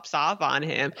pops off on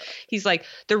him. He's like,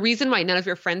 the reason why none of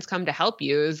your friends come to help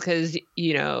you is because,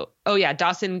 you know,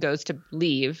 Dawson goes to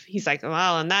leave. He's like,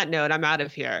 well, on that note, I'm out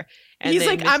of here. And he's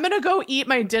like, I'm going to go eat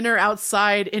my dinner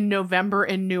outside in November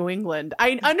in New England.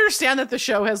 I understand that the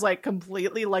show has like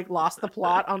completely like lost the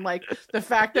plot on like the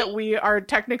fact that we are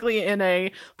technically in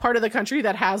a part of the country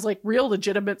that has like real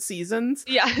legitimate seasons.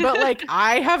 Yeah. But like,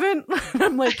 I haven't,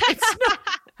 I'm like,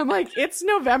 it's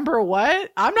November.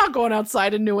 What? I'm not going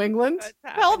outside in New England.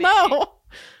 Hell no.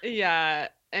 Yeah.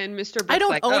 And Mr. Brooks I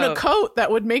don't own a coat that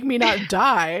would make me not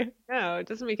die. No, it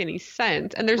doesn't make any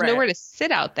sense. And there's nowhere to sit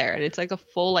out there. And it's like a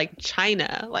full like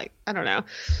china. Like, I don't know.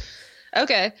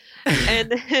 Okay.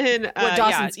 And then what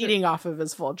Dawson's eating off of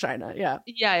is full china. Yeah.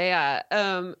 Yeah.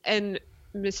 And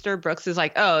Mr. Brooks is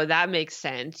like, oh, that makes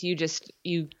sense. You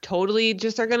totally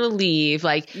just are going to leave.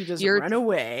 Like you just run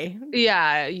away.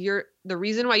 Yeah. The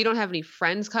reason why you don't have any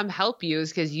friends come help you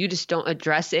is because you just don't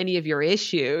address any of your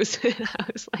issues. And I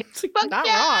was like, not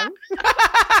wrong.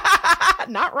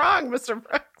 Not wrong, Mr.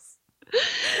 Brooks.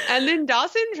 And then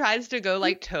Dawson tries to go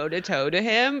like toe to toe to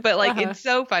him. But like, it's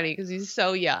so funny because he's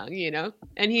so young, you know,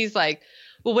 and he's like,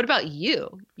 well, what about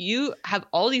you? You have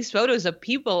all these photos of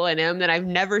people in him that I've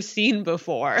never seen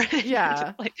before.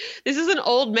 Yeah. Like, this is an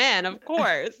old man, of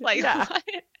course. Like, what?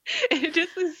 It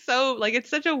just is so, like, it's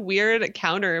such a weird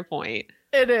counterpoint.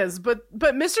 It is. But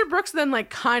Mr. Brooks then, like,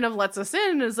 kind of lets us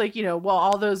in and is like, you know, well,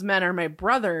 all those men are my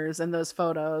brothers in those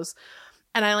photos.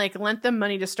 And I, like, lent them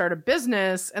money to start a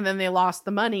business. And then they lost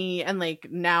the money. And, like,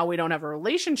 now we don't have a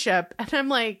relationship. And I'm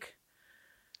like...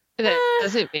 That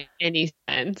doesn't make any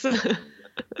sense.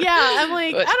 Yeah, I'm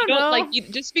like, I don't know. Like,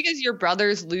 just because your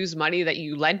brothers lose money that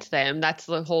you lent them, that's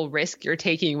the whole risk you're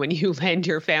taking when you lend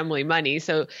your family money.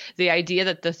 So the idea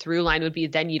that the through line would be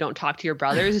then you don't talk to your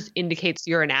brothers indicates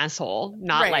you're an asshole.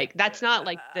 Not like, that's not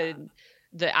like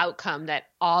the outcome that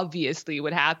obviously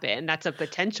would happen. That's a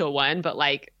potential one, but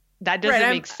like, that doesn't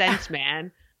make sense,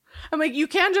 man. I'm like, you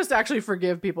can just actually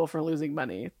forgive people for losing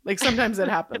money. Like, sometimes it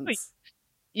happens.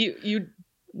 You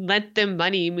lent them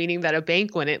money, meaning that a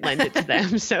bank wouldn't lend it to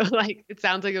them. So like, it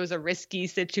sounds like it was a risky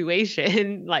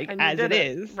situation, like as it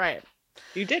is. Right.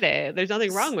 You did it. There's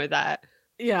nothing wrong with that.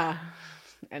 Yeah.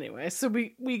 Anyway, so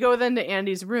we go then to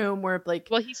Andy's room where like,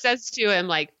 well, he says to him,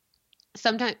 like,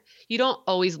 sometimes you don't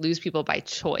always lose people by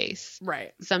choice.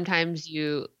 Right. Sometimes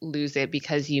you lose it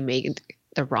because you made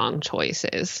the wrong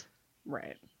choices.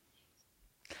 Right.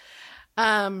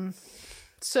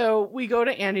 So we go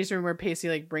to Andy's room where Pacey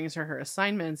like brings her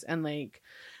assignments, and like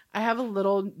I have a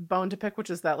little bone to pick,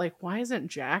 which is that like, why isn't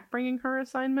Jack bringing her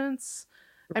assignments?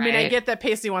 Right. I mean, I get that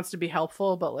Pacey wants to be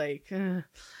helpful, but like,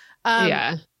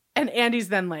 yeah. And Andy's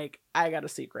then like, I got a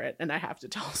secret and I have to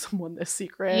tell someone this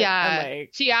secret. Yeah. And, like,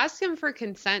 she asked him for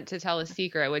consent to tell a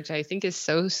secret, which I think is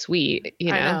so sweet.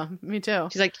 You know? I know, me too.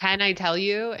 She's like, can I tell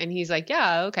you? And he's like,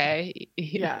 yeah, okay.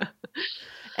 Yeah.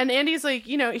 And Andy's like,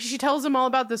 you know, she tells him all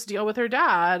about this deal with her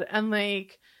dad. And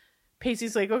like,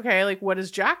 Pacey's like, okay, like, what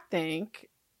does Jack think?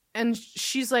 And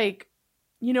she's like,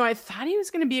 you know, I thought he was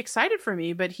going to be excited for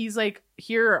me, but he's like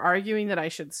here arguing that I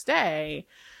should stay.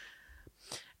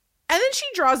 And then she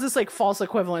draws this like false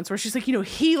equivalence where she's like, you know,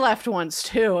 he left once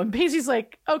too. And Pacey's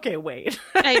like, okay, wait.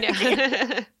 I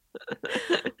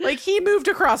know. Like, he moved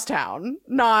across town,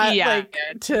 not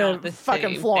to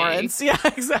fucking Florence. Thing. Yeah,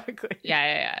 exactly.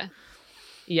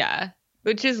 Yeah.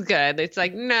 Which is good. It's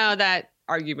like, no, that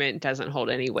argument doesn't hold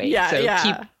any weight. Yeah,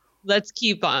 so let's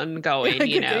keep on going,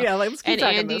 you know? Yeah, let's keep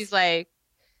and Andy's this. Like,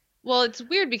 well, it's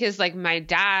weird because like my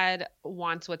dad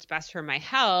wants what's best for my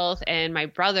health, and my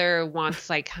brother wants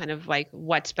like kind of like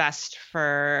what's best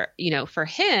for, you know, for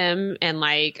him and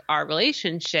like our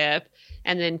relationship.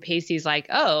 And then Pacey's like,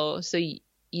 oh, so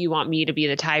you want me to be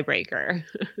the tiebreaker?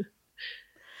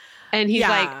 And he's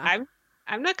like,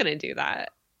 I'm not going to do that.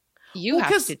 You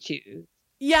have to choose.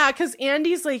 Yeah, because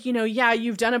Andy's like, you know, yeah,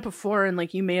 you've done it before, and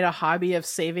like you made a hobby of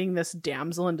saving this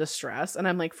damsel in distress. And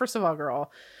I'm like, first of all,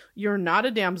 girl, you're not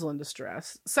a damsel in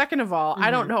distress. Second of all, I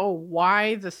don't know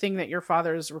why the thing that your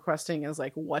father is requesting is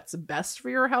like what's best for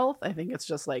your health. I think it's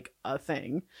just like a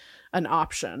thing, an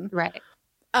option. Right.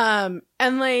 And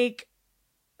like,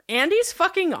 Andy's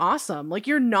fucking awesome. Like,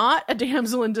 you're not a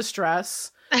damsel in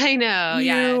distress. I know.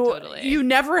 Yeah, totally. You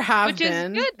never have Which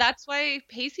been. Which is good. That's why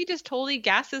Pacey just totally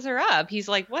gasses her up. He's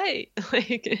like, wait.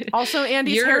 Like, also,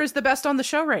 Andy's hair is the best on the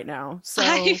show right now. So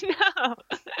I know.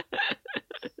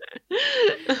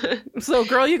 So,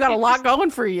 girl, you got a lot going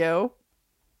for you.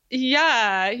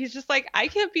 Yeah, he's just like, I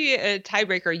can't be a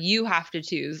tiebreaker. You have to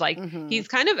choose. Like, he's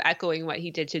kind of echoing what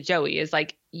he did to Joey is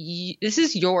like, this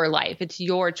is your life. It's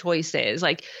your choices.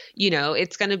 Like, you know,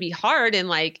 it's going to be hard. And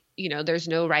like, you know, there's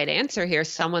no right answer here.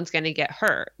 Someone's going to get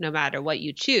hurt no matter what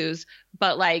you choose.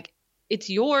 But like, it's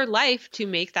your life to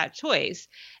make that choice.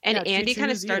 And Andy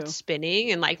kind of starts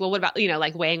spinning and like, well, what about,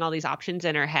 like weighing all these options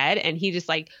in her head. And he just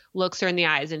like looks her in the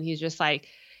eyes and he's just like,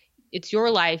 it's your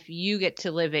life. You get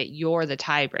to live it. You're the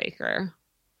tiebreaker.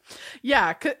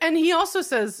 Yeah. And he also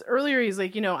says earlier, he's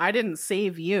like, I didn't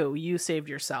save you. You saved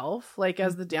yourself, like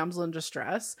as the damsel in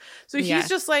distress. So he's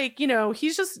just like,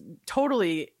 he's just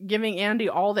totally giving Andy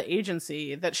all the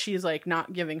agency that she's like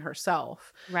not giving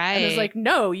herself. Right. And it's like,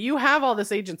 no, you have all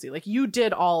this agency. Like you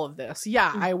did all of this.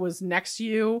 Yeah. I was next to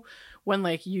you when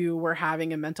like you were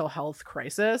having a mental health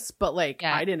crisis, but like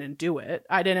I didn't do it.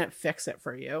 I didn't fix it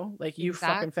for you. Like you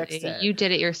fucking fixed it. You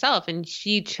did it yourself. And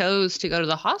she chose to go to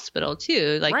the hospital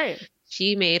too. Like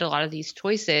she made a lot of these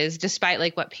choices despite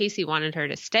like what Pacey wanted her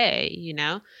to stay,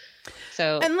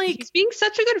 So and like he's being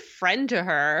such a good friend to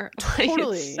her. Totally.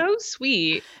 Like, it's so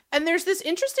sweet. And there's this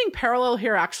interesting parallel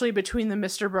here actually between the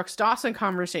Mr. Brooks Dawson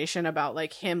conversation about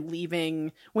like him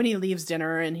leaving when he leaves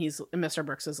dinner and Mr.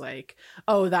 Brooks is like,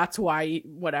 oh, that's why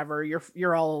whatever,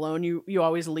 you're all alone. You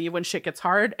always leave when shit gets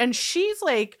hard. And she's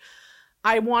like,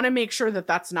 I want to make sure that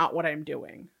that's not what I'm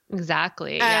doing.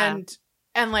 Exactly. And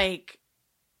like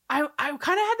I kind of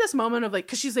had this moment of like,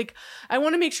 because she's like, I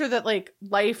want to make sure that like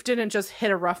life didn't just hit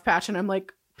a rough patch, and I'm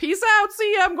like, peace out,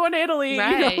 see ya, I'm going to Italy,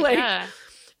 right,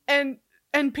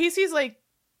 and Pacey's like,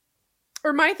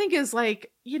 or my thing is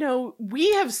like,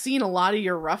 we have seen a lot of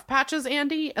your rough patches,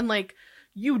 Andy, and like,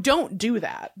 you don't do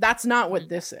that. That's not what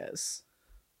this is.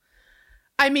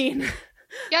 I mean,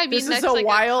 this is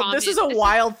a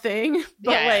wild thing,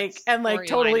 but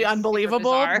totally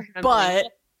unbelievable,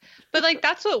 But like,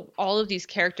 that's what all of these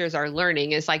characters are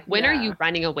learning is like, when are you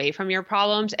running away from your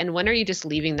problems and when are you just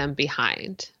leaving them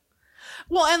behind?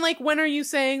 Well, and like, when are you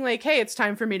saying like, hey, it's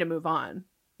time for me to move on?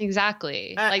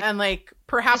 Exactly. And like,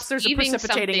 perhaps there's a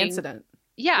precipitating incident.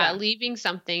 Yeah. Leaving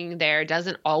something there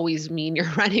doesn't always mean you're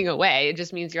running away. It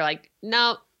just means you're like,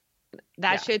 no,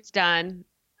 that shit's done.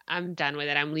 I'm done with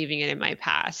it. I'm leaving it in my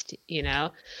past,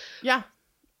 Yeah.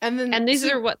 And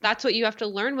that's what you have to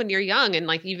learn when you're young. And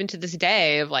like, even to this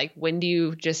day of like, when do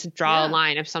you just draw a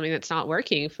line of something that's not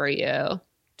working for you?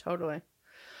 Totally.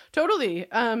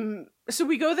 So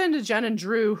we go then to Jen and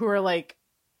Drew, who are like,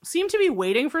 seem to be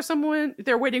waiting for someone.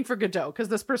 They're waiting for Godot because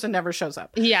this person never shows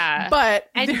up. Yeah.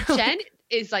 And Jen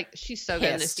is like, she's so pissed.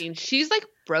 good in this scene. She's like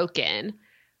broken.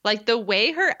 Like the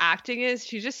way her acting is,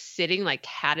 she's just sitting like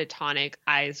catatonic,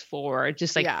 eyes forward,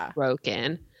 just like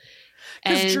broken.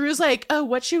 Because Drew's like, oh,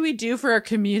 what should we do for our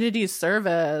community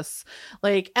service?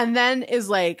 Like, and then is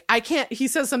like, he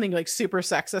says something like super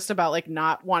sexist about like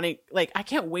not wanting, like, I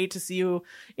can't wait to see you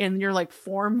in your like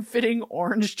form-fitting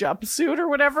orange jumpsuit or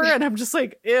whatever. And I'm just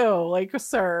like, ew, like,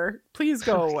 sir, please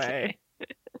go away.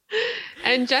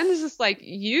 And Jen's just like,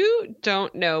 you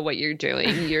don't know what you're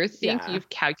doing. You think you've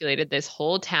calculated this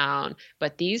whole town,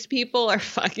 but these people are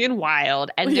fucking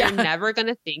wild and they're never going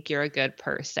to think you're a good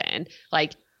person.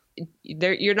 Like,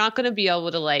 you're not going to be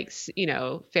able to like,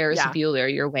 Ferris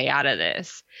Bueller your way out of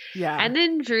this. Yeah. And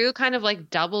then Drew kind of like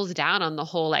doubles down on the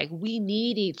whole, like, we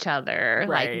need each other.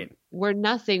 Right. Like, we're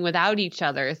nothing without each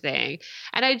other thing.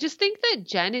 And I just think that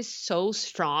Jen is so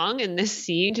strong in this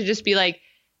scene to just be like,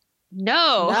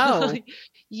 no.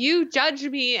 You judge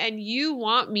me and you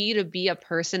want me to be a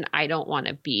person I don't want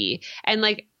to be. And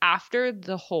like, after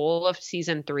the whole of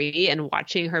season 3 and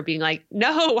watching her being like,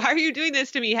 no, why are you doing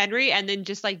this to me, Henry? And then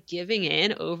just like giving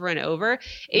in over and over,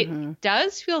 it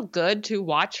does feel good to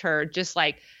watch her just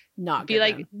like not be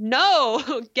like,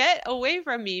 no, get away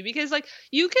from me. Because like,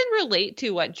 you can relate to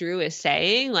what Drew is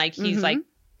saying. Like, he's like,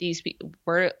 these people,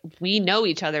 we know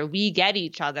each other, we get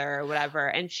each other or whatever.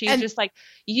 And she's just like,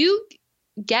 you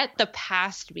get the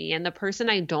past me and the person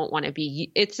I don't want to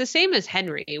be. It's the same as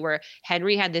Henry, where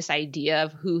Henry had this idea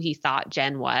of who he thought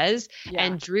Jen was,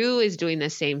 and Drew is doing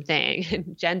the same thing.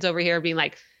 And Jen's over here being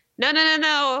like,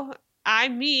 no,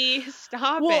 I'm me,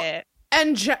 stop it.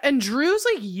 And Drew's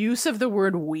like use of the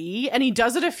word we, and he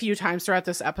does it a few times throughout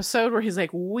this episode where he's like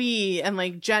we and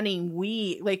like Jenny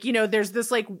we, like, there's this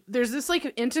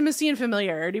intimacy and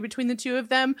familiarity between the two of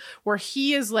them where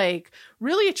he is like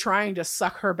really trying to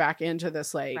suck her back into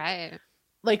this like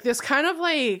like this kind of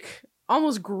like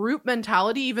almost group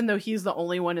mentality, even though he's the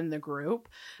only one in the group.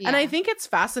 And I think it's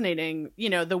fascinating,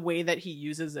 the way that he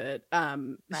uses it.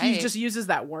 He just uses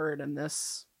that word in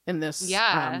this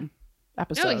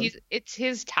episode. No, it's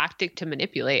his tactic to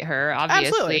manipulate her,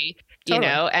 obviously.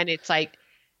 Totally. And it's like,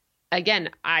 again,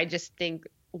 I just think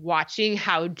watching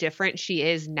how different she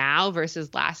is now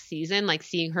versus last season, like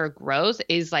seeing her growth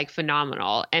is like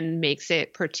phenomenal and makes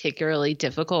it particularly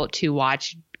difficult to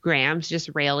watch Grams just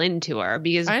rail into her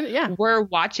because we're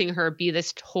watching her be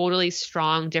this totally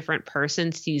strong, different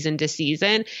person season to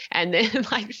season. And then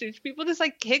like people just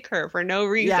like kick her for no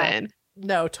reason. Yeah.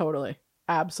 No, totally.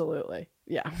 Absolutely.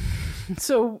 Yeah.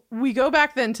 So we go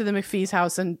back then to the McPhee's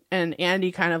house and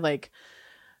Andy kind of like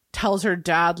tells her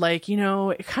dad, like, you know,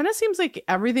 it kind of seems like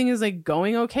everything is like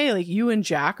going okay. Like you and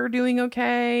Jack are doing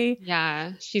okay.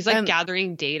 Yeah. She's like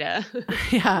gathering data.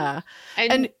 Yeah.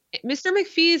 And Mr.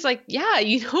 McPhee's like, yeah,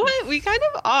 you know what? We kind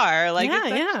of are. Like,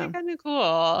 it's actually kind of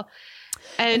cool.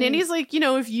 And Andy's like, you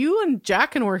know, if you and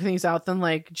Jack can work things out, then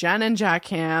like Jen and Jack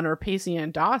can, or Pacey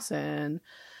and Dawson.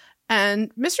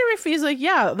 And Mr. McPhee's like,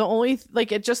 yeah, the only,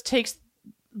 like, it just takes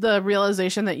the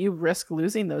realization that you risk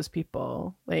losing those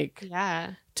people, like,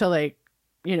 to like,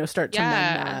 you know, start to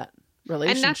mend that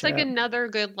relationship. And that's like another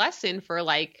good lesson for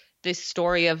like this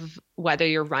story of whether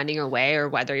you're running away or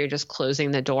whether you're just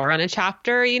closing the door on a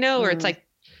chapter, you know, where it's like,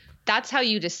 that's how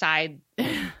you decide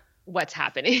what's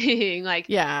happening. Like,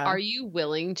 are you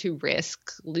willing to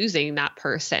risk losing that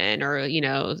person, or, you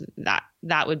know,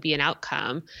 that would be an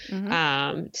outcome.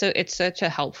 So it's such a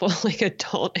helpful like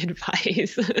adult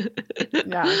advice.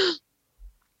 Yeah.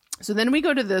 So then we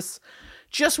go to this,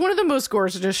 just one of the most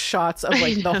gorgeous shots of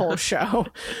like the whole show,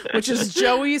 which is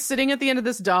Joey sitting at the end of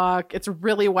this dock. It's a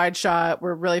really wide shot.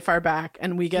 We're really far back,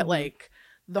 and we get like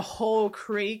the whole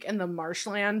creek and the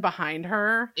marshland behind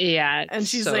her. Yeah. And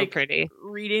she's so like pretty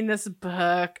reading this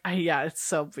book. It's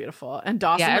so beautiful. And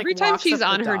Dawson, every time she's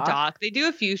on her dock, they do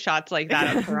a few shots like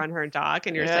that of her on her dock,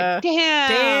 and you're just like,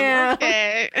 damn.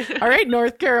 Okay. All right,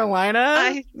 North Carolina.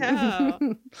 I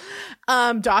know.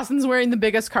 Dawson's wearing the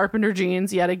biggest carpenter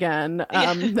jeans yet again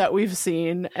that we've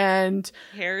seen. And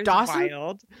hair's Dawson,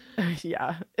 wild.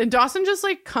 Yeah. And Dawson just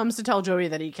like comes to tell Joey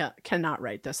that he cannot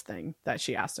write this thing that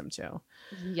she asked him to.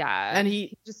 Yeah. And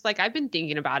he just like, I've been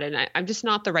thinking about it, and I'm just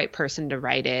not the right person to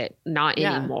write it. Not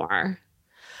anymore.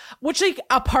 Which like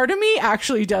a part of me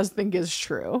actually does think is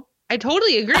true. I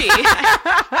totally agree.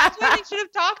 That's why they should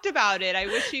have talked about it. I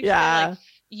wish you could, like,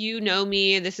 you know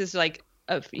me, this is like,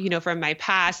 you know, from my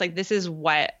past, like this is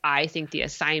what I think the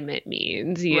assignment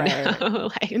means, you know?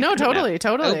 Like, no, totally.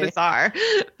 So bizarre.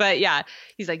 But yeah,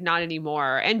 he's like, not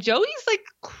anymore. And Joey's like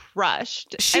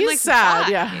crushed. She's and, like, sad.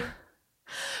 Yeah.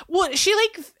 Well, she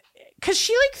like, cause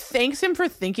she like thanks him for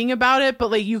thinking about it,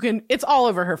 but like it's all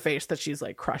over her face that she's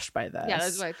like crushed by this. Yeah,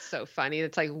 that's why it's so funny.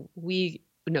 It's like, we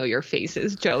know your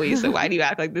faces, Joey, so why do you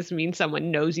act like this means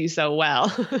someone knows you so well?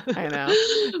 I know.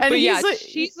 And but yeah, like,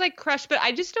 she's like crushed, but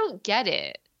I just don't get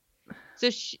it. So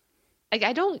she,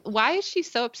 like, why is she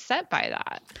so upset by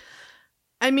that?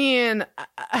 I mean,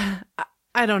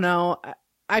 I don't know.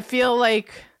 I feel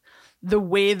like the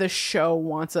way the show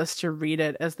wants us to read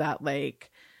it is that like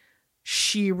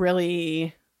she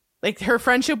really, like, her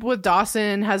friendship with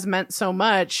Dawson has meant so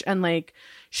much, and like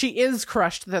she is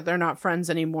crushed that they're not friends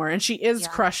anymore, and she is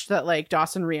crushed that like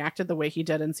Dawson reacted the way he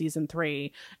did in season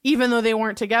 3, even though they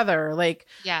weren't together. Like,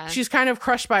 she's kind of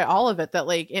crushed by all of it, that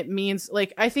like it means,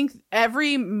 like, I think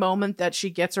every moment that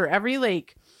she gets, or every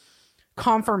like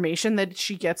confirmation that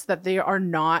she gets that they are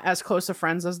not as close of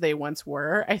friends as they once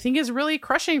were, I think is really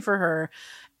crushing for her.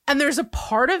 And there's a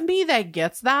part of me that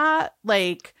gets that,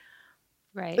 like,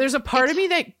 there's a part of me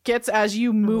that gets, as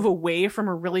you move away from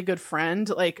a really good friend,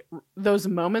 like those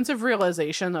moments of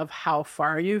realization of how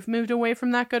far you've moved away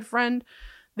from that good friend,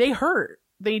 they hurt.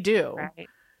 They do. Right.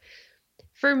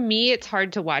 For me, it's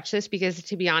hard to watch this because,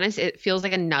 to be honest, it feels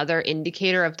like another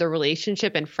indicator of the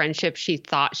relationship and friendship she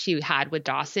thought she had with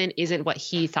Dawson isn't what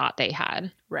he thought they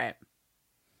had. Right.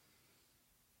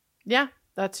 Yeah,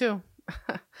 that too.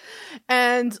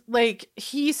 And like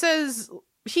he says,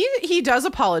 he does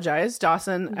apologize,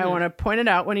 Dawson. Mm-hmm. I want to point it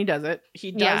out when he does it.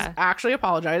 He does actually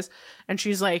apologize. And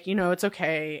she's like, you know, it's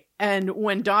okay. And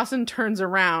when Dawson turns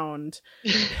around,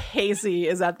 Pacey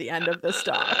is at the end of the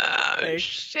stop. Like,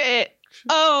 shit.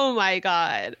 Oh my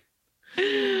God.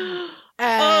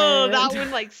 That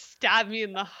one like stabbed me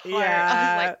in the heart.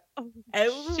 Yeah. I was like,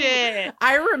 oh shit.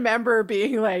 I remember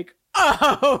being like,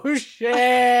 oh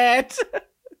shit.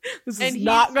 This is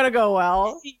not going to go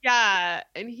well. Yeah.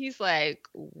 And he's like,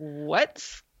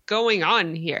 what's going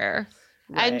on here?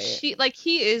 Right. And she, like,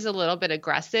 he is a little bit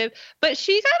aggressive, but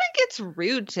she kind of gets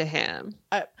rude to him.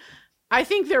 I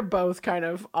think they're both kind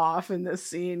of off in this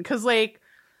scene because, like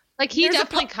he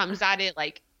definitely comes at it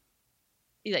like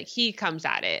he comes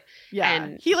at it. Yeah.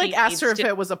 And he like asked her if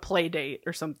it was a play date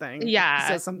or something. Yeah. He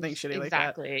says something shitty like that.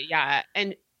 Exactly. Yeah.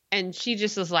 And she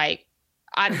just was like,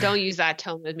 don't use that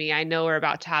tone with me. I know we're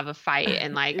about to have a fight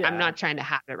and like, I'm not trying to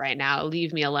have it right now.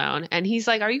 Leave me alone. And he's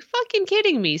like, are you fucking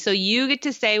kidding me? So you get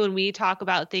to say when we talk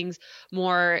about things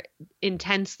more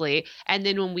intensely, and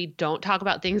then when we don't talk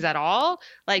about things at all,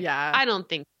 like, I don't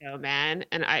think so, man.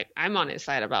 And I'm on his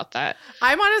side about that.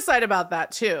 I'm on his side about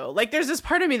that too. Like, there's this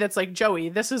part of me that's like, Joey,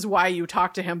 this is why you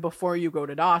talk to him before you go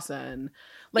to Dawson.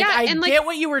 Like, I get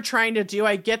what you were trying to do.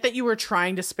 I get that you were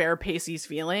trying to spare Pacey's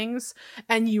feelings.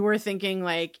 And you were thinking,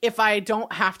 like, if I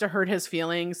don't have to hurt his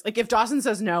feelings, like, if Dawson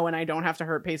says no and I don't have to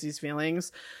hurt Pacey's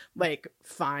feelings, like,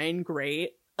 fine,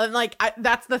 great. And, like,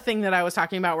 that's the thing that I was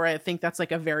talking about where I think that's,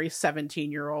 like, a very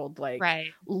 17-year-old, like,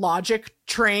 logic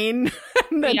train.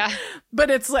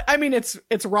 But it's, like, I mean, it's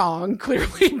wrong,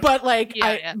 clearly. But, like,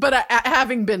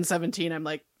 having been 17, I'm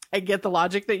like, I get the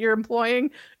logic that you're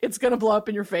employing. It's going to blow up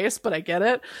in your face, but I get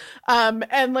it.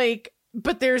 And like,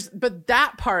 but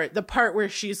that part, the part where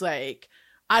she's like,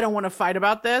 I don't want to fight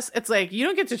about this. It's like, you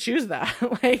don't get to choose that.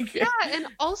 Like, yeah. And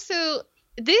also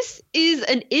this is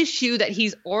an issue that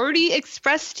he's already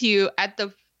expressed to you at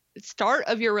the start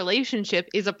of your relationship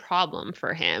is a problem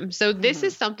for him. So this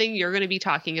is something you're going to be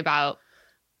talking about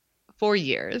for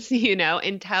years, you know,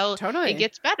 until it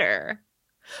gets better.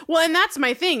 Well, and that's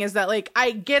my thing is that, like,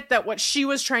 I get that what she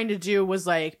was trying to do was,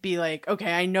 like, be like,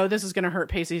 okay, I know this is going to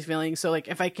hurt Pacey's feelings. So, like,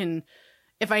 if I can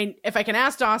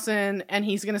ask Dawson and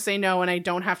he's going to say no and I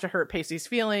don't have to hurt Pacey's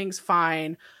feelings,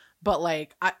 fine. But,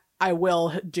 like, I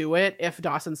will do it if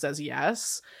Dawson says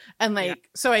yes. And, like,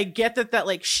 so I get that,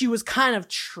 like, she was kind of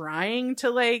trying to,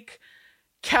 like,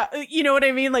 you know what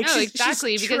I mean? Like, no,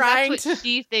 exactly, because that's what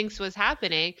she thinks was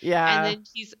happening. Yeah. And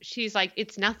then she's like,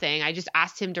 it's nothing. I just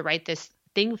asked him to write this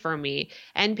thing for me.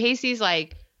 And Pacey's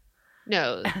like,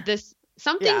 no, this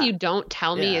something you don't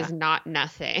tell me is not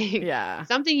nothing. Yeah.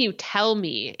 Something you tell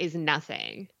me is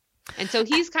nothing. And so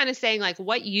he's kind of saying, like,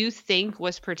 what you think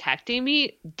was protecting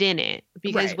me didn't.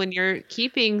 Because when you're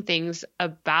keeping things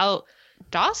about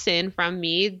Dawson from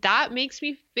me, that makes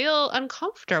me feel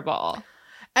uncomfortable.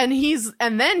 And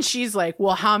then she's like,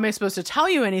 well, how am I supposed to tell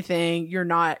you anything? You're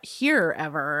not here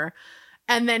ever.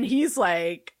 And then he's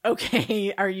like,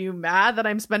 okay, are you mad that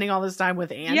I'm spending all this time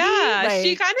with Andy? Yeah, like,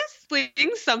 she kind of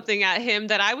slings something at him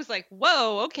that I was like,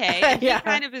 whoa, okay. And he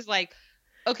kind of is like,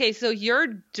 okay, so you're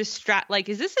like,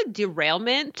 is this a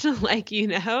derailment? Like, you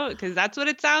know, because that's what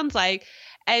it sounds like.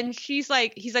 And he's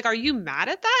like, are you mad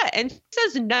at that? And she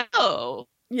says no.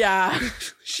 Yeah.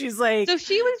 She's like, so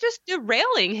she was just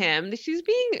derailing him.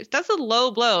 That's a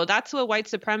low blow. That's what white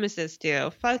supremacists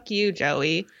do. Fuck you,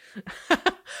 Joey.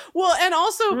 Well, and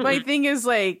also my thing is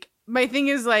like,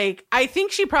 I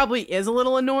think she probably is a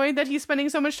little annoyed that he's spending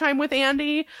so much time with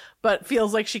Andy, but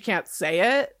feels like she can't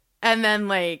say it. And then,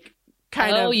 like,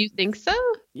 kind of. Oh, you think so?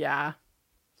 Yeah.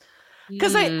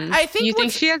 Because I think you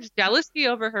think she has jealousy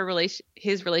over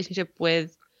his relationship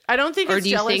with. I don't think it's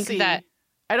jealousy. Think that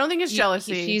I don't think it's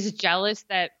jealousy. She's jealous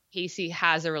that Pacey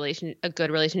has a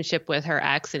good relationship with her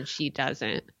ex and she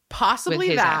doesn't.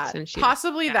 Possibly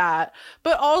that.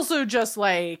 But also just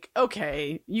like,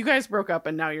 okay, you guys broke up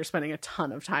and now you're spending a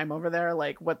ton of time over there.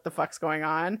 Like, what the fuck's going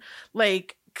on?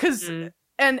 Like, because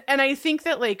and I think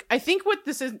that, like, I think what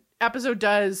this episode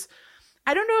does,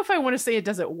 I don't know if I want to say it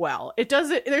does it well. It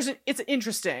does it. It's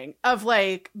interesting of,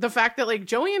 like, the fact that, like,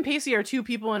 Joey and Pacey are two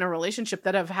people in a relationship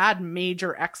that have had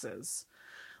major exes.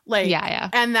 Like,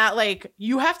 and that, like,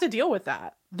 you have to deal with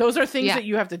that. Those are things that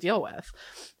you have to deal with.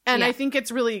 And I think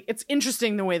it's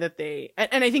interesting the way that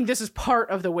and I think this is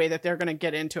part of the way that they're going to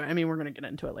get into it. I mean, we're going to get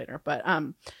into it later, but,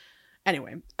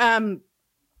 anyway,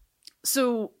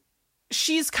 so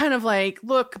she's kind of like,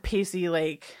 look, Pacey,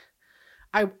 like,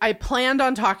 I planned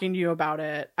on talking to you about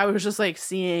it. I was just, like,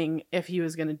 seeing if he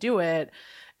was going to do it.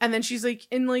 And then she's like,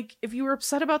 and, like, if you were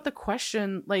upset about the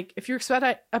question, like, if you're upset,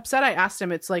 I asked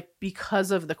him, it's, like, because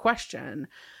of the question.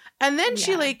 And then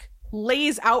she, like,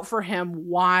 lays out for him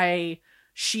why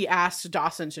she asked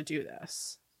Dawson to do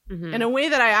this in a way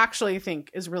that I actually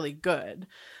think is really good.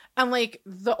 And, like,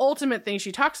 the ultimate thing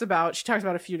she talks about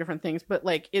a few different things, but,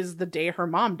 like, is the day her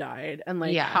mom died and,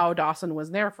 like, how Dawson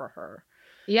was there for her.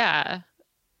 Yeah.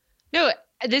 No,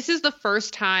 this is the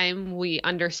first time we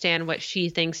understand what she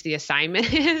thinks the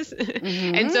assignment is.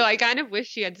 And so I kind of wish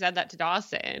she had said that to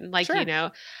Dawson. Like, you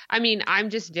know, I mean, I'm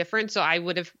just different. So I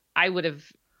would have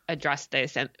addressed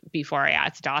this before I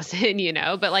asked Dawson, you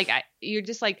know, but, like, you're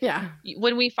just like,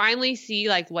 when we finally see,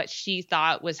 like, what she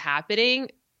thought was happening,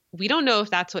 we don't know if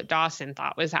that's what Dawson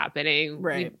thought was happening.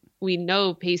 Right. We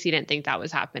know Pacey didn't think that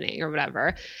was happening or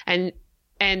whatever. And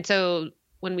so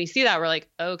when we see that, we're like,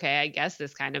 okay, I guess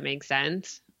this kind of makes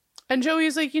sense. And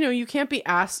Joey's like, you know, you can't be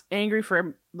angry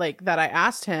for, like, that I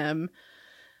asked him.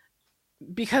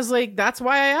 because like that's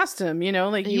why I asked him, you know,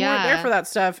 like you weren't there for that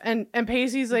stuff. And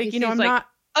Pacey's like, you know,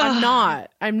 I'm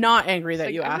not angry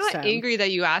that you asked him. I'm not angry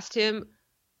that you asked him.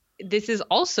 This is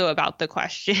also about the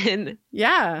question.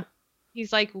 Yeah.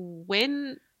 He's like,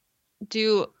 when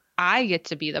do I get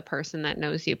to be the person that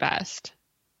knows you best?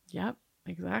 Yep,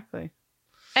 exactly.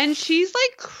 And she's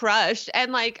like crushed,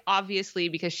 and like obviously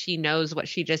because she knows what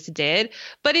she just did,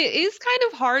 but it is kind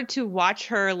of hard to watch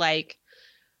her like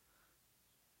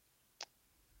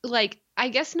I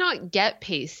guess not get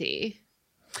Pacey.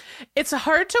 It's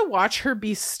hard to watch her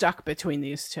be stuck between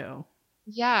these two.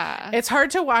 Yeah. It's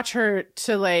hard to watch her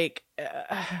to like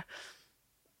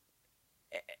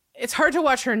it's hard to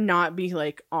watch her not be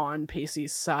like on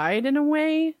Pacey's side in a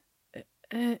way.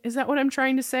 Is that what I'm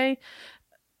trying to say?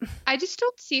 I just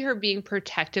don't see her being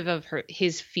protective of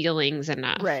his feelings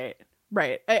enough.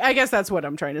 Right. I guess that's what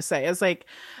I'm trying to say. Is like,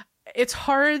 it's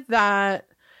hard that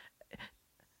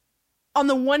on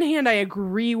the one hand, I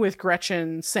agree with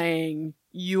Gretchen saying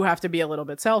you have to be a little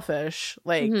bit selfish,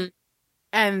 like,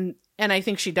 and I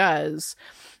think she does.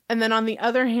 And then on the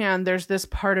other hand, there's this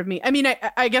part of me. I mean,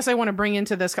 I guess I want to bring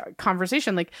into this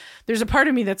conversation. Like, there's a part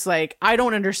of me that's like, I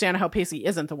don't understand how Pacey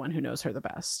isn't the one who knows her the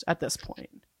best at this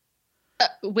point.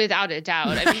 Without a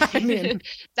doubt. I mean,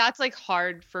 that's like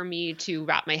hard for me to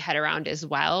wrap my head around as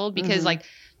well, because like,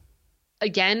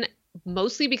 again,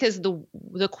 mostly because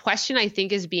the question I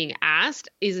think is being asked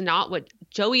is not what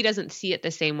Joey doesn't see it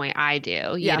the same way I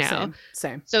do, you know?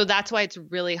 Same. So that's why it's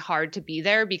really hard to be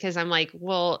there, because I'm like,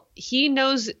 well, he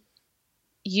knows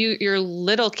your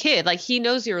little kid, like he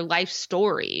knows your life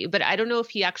story, but I don't know if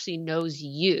he actually knows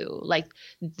you, like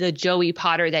the Joey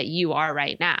Potter that you are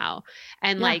right now.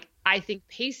 And like, I think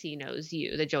Pacey knows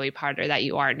you, the Joey Potter that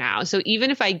you are now. So even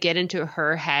if I get into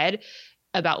her head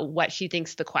about what she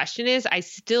thinks the question is, I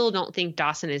still don't think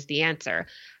Dawson is the answer.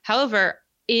 However,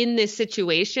 in this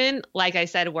situation, like I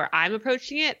said, where I'm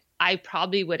approaching it, I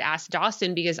probably would ask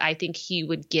Dawson, because I think he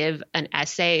would give an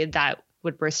essay that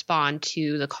would respond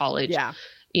to the college,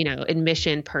 you know,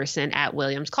 admission person at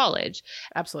Williams College.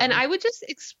 Absolutely. And I would just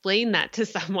explain that to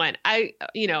someone.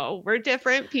 You know, we're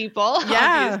different people.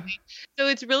 Yeah. Obviously. So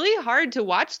it's really hard to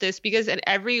watch this, because in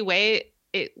every way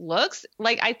it looks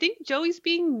like, I think Joey's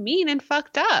being mean and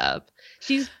fucked up.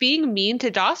 She's being mean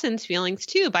to Dawson's feelings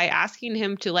too, by asking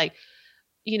him to, like,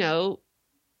 you know,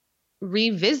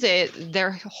 revisit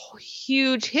their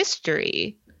huge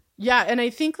history. Yeah, and I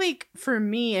think, like, for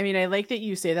me, I mean, I like that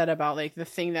you say that about, like, the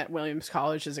thing that Williams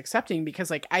College is accepting,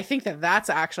 because, like, I think that that's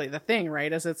actually the thing,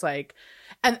 right? Is it's like,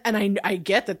 and I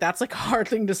get that that's, like, a hard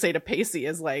thing to say to Pacey,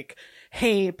 is like,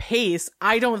 hey, Pace,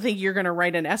 I don't think you're going to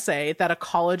write an essay that a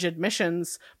college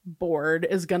admissions board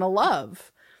is going to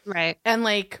love. Right. And,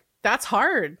 like, that's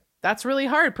hard. That's really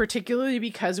hard, particularly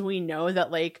because we know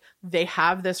that, like, they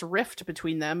have this rift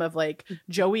between them of, like,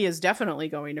 Joey is definitely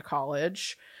going to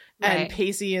college. And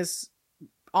Pacey is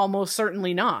almost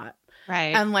certainly not.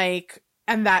 Right. And like,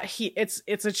 and that it's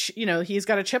a, you know, he's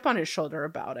got a chip on his shoulder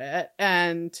about it.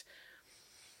 And,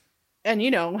 you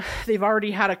know, they've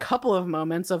already had a couple of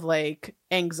moments of like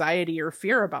anxiety or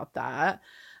fear about that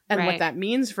and what that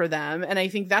means for them. And I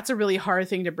think that's a really hard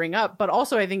thing to bring up, but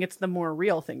also I think it's the more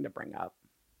real thing to bring up.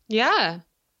 Yeah.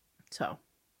 So.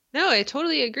 No, I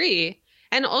totally agree.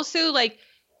 And also, like,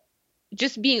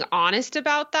 just being honest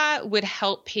about that would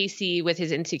help Pacey with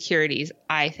his insecurities,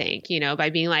 I think, you know, by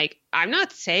being like, I'm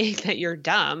not saying that you're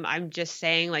dumb. I'm just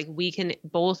saying, like, we can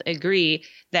both agree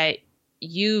that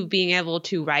you being able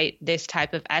to write this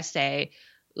type of essay,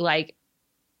 like,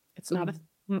 it's not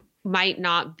might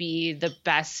not be the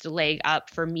best leg up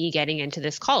for me getting into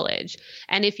this college.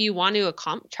 And if you want to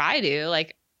try to,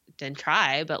 like, then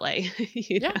try, but like,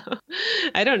 you know,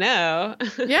 I don't know.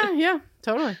 Yeah,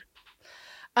 totally.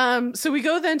 So we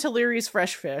go then to Leary's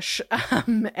Fresh Fish,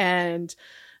 and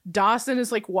Dawson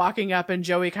is like walking up and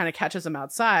Joey kind of catches him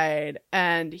outside,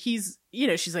 and he's, you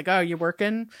know, she's like, oh, you working?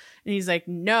 And he's like,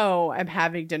 no, I'm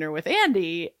having dinner with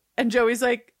Andy. And Joey's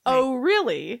like, oh,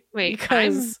 really? Wait,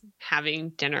 because I'm having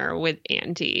dinner with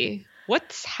Andy.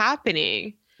 What's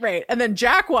happening? Right. And then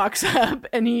Jack walks up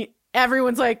and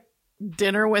everyone's like,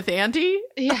 dinner with Andy?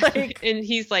 Yeah. Like, and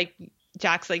he's like,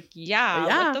 Jack's like, yeah,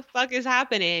 what the fuck is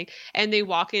happening? And they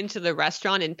walk into the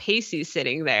restaurant and Pacey's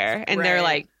sitting there, and they're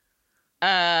like,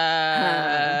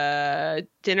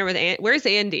 dinner with Andy. Where's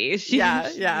Andy? She's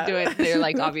doing. They're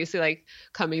like obviously like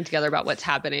coming together about what's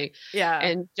happening. Yeah.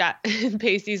 And and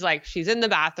Pacey's like, she's in the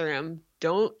bathroom.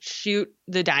 Don't shoot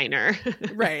the diner.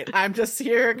 Right. I'm just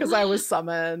here because I was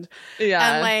summoned.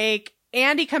 Yeah. And like,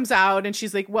 Andy comes out and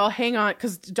she's like, well, hang on.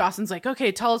 Because Dawson's like,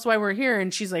 okay, tell us why we're here.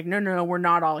 And she's like, no, we're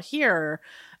not all here.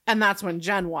 And that's when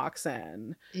Jen walks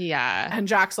in. Yeah. And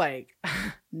Jack's like,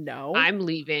 no. I'm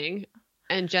leaving.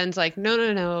 And Jen's like,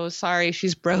 no, sorry,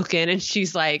 she's broken. And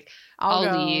she's like,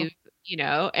 I'll leave, you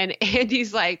know? And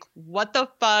Andy's like, what the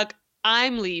fuck?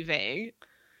 I'm leaving.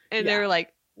 And they're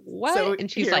like, what? So and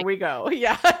she's here like, we go.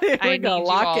 Yeah. Here we go. Need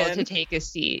Lock you all in. to take a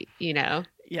seat, you know?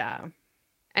 Yeah.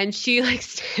 And she like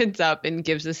stands up and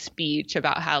gives a speech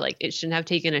about how like it shouldn't have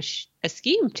taken a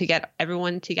scheme to get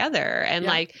everyone together. And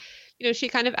like, you know, she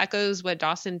kind of echoes what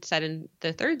Dawson said in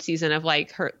the 3rd season of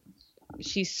like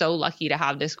she's so lucky to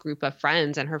have this group of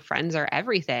friends and her friends are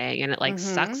everything. And it like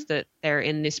sucks that they're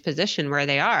in this position where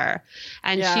they are.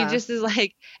 And she just is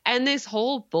like, and this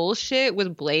whole bullshit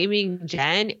with blaming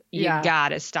Jen, you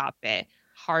gotta stop it.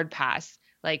 Hard pass.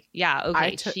 Like, yeah,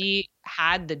 okay, she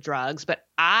had the drugs, but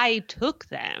I took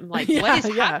them. Like, what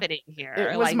is happening here?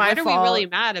 It was like, my what fault. are we really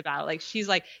mad about? Like, she's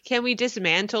like, can we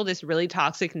dismantle this really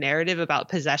toxic narrative about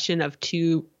possession of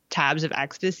 2 tabs of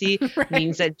ecstasy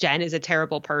means that Jen is a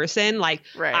terrible person? Like,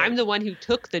 I'm the one who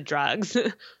took the drugs.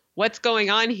 What's going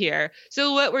on here?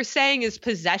 So what we're saying is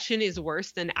possession is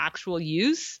worse than actual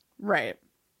use? Right.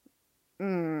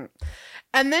 And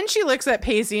then she looks at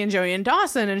Pacey and Joey and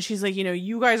Dawson and she's like, you know,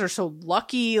 you guys are so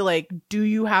lucky. Like, do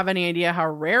you have any idea how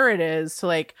rare it is to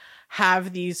like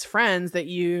have these friends that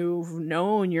you've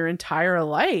known your entire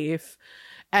life?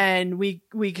 And we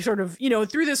sort of, you know,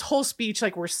 through this whole speech,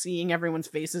 like we're seeing everyone's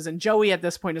faces and Joey at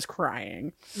this point is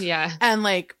crying. Yeah. And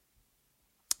like,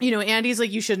 you know, Andy's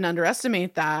like, you shouldn't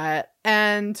underestimate that.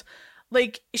 And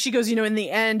like, she goes, you know, in the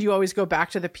end, you always go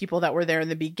back to the people that were there in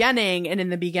the beginning. And in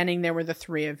the beginning, there were the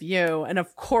 3 of you. And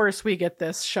of course, we get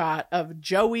this shot of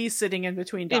Joey sitting in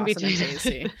between Dawson and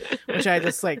Pacey, which I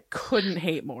just like couldn't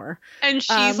hate more. And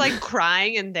she's like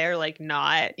crying and they're like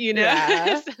not, you know?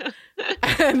 Yeah.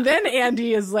 And then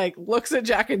Andy is like, looks at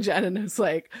Jack and Jen and is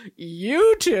like,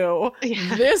 you two,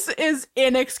 this is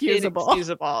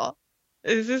inexcusable.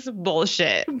 This is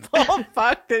bullshit. Oh,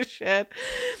 fuck this shit.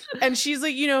 And she's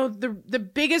like, you know, the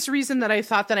biggest reason that I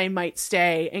thought that I might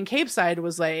stay in Capeside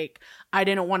was like, I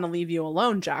didn't want to leave you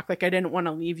alone, Jack. Like, I didn't want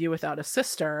to leave you without a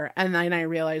sister. And then I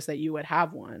realized that you would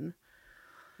have one.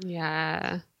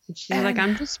 Yeah. She's like,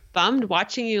 I'm just bummed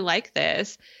watching you like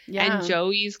this. Yeah. And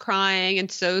Joey's crying and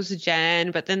so's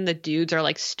Jen, but then the dudes are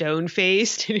like stone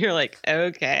faced and you're like,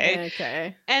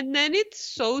 okay. And then it's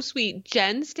so sweet.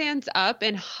 Jen stands up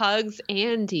and hugs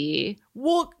Andy.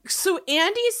 Well, so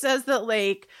Andy says that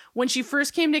like when she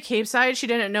first came to Capeside, she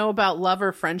didn't know about love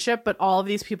or friendship, but all of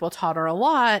these people taught her a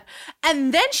lot.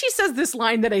 And then she says this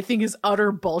line that I think is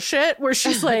utter bullshit, where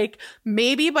she's like,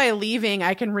 maybe by leaving,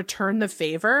 I can return the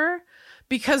favor.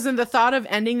 Because in the thought of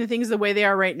ending the things the way they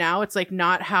are right now, it's like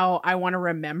not how I want to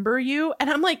remember you. And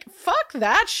I'm like, fuck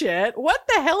that shit. What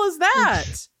the hell is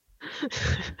that?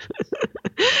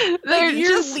 Like,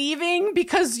 you're leaving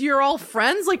because you're all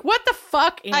friends? Like, what the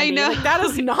fuck, Andy? I know. Like, that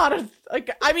is not a...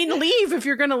 Like, I mean, leave if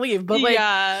you're gonna leave, but like...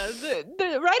 Yeah,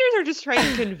 the writers are just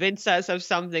trying to convince us of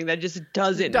something that just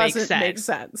doesn't make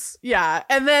sense. Yeah,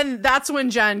 and then that's when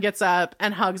Jen gets up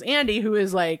and hugs Andy, who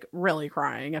is like really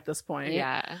crying at this point.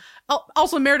 Yeah.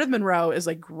 Also, Meredith Monroe is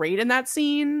like great in that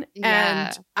scene. Yeah.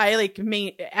 And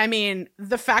I mean,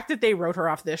 the fact that they wrote her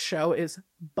off this show is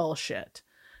bullshit.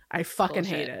 I fucking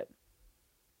hate it.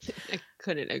 I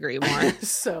couldn't agree more.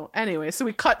 So anyway, so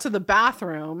we cut to the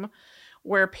bathroom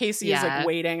where Pacey is like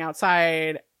waiting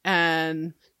outside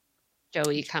and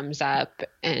Joey comes up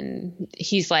and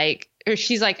he's like, or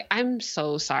she's like, I'm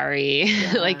so sorry.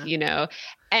 Yeah. Like, you know,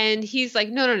 and he's like,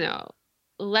 no.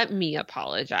 Let me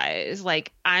apologize.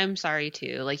 Like, I'm sorry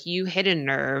too. Like, you hit a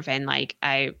nerve and like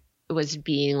I was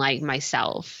being like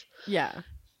myself. Yeah.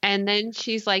 And then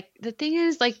she's like, the thing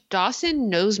is, like,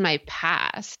 Dawson knows my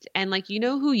past. And, like, you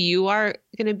know who you are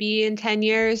going to be in 10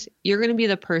 years? You're going to be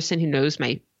the person who knows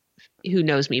me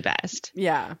best.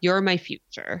 Yeah. You're my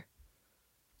future.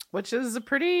 Which is a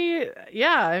pretty,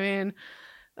 I mean,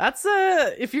 that's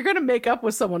if you're going to make up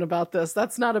with someone about this,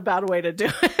 that's not a bad way to do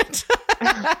it.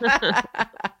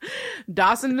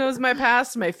 Dawson knows my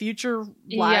past. My future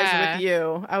lies with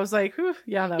you. I was like, whew,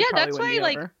 that's why,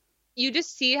 like, you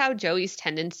just see how Joey's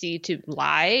tendency to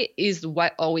lie is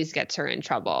what always gets her in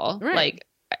trouble. Right.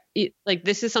 Like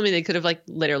this is something they could have like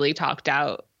literally talked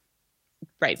out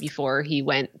right before he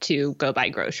went to go buy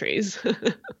groceries.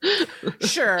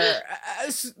 Sure.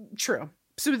 True.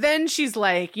 So then she's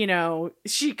like, you know,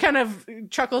 she kind of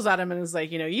chuckles at him and is like,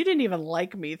 you know, you didn't even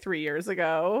like me 3 years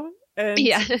ago. And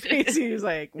Pacey's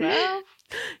like, well,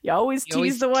 you always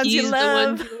tease the ones you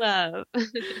love.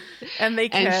 And they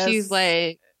kiss. And she's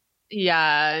like,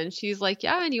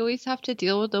 and you always have to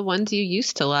deal with the ones you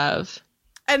used to love.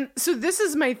 And so this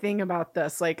is my thing about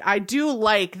this. Like, I do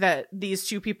like that these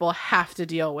two people have to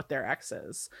deal with their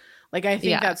exes. Like, I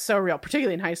think that's so real,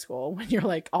 particularly in high school when you're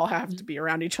like, all have to be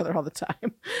around each other all the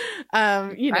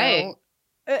time. You know,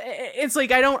 it's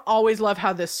like, I don't always love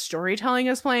how this storytelling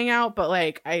is playing out, but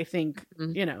like, I think,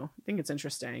 you know, I think it's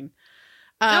interesting.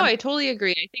 No, I totally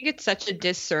agree. I think it's such a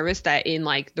disservice that in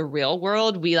like the real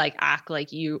world, we like act like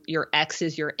your ex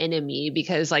is your enemy,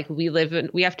 because like we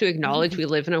have to acknowledge we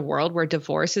live in a world where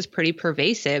divorce is pretty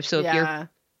pervasive. So if you're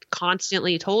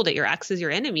constantly told that your ex is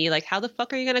your enemy, like how the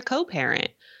fuck are you going to co-parent?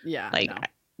 Yeah. Like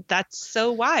that's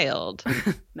so wild.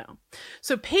 No.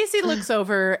 So Pacey looks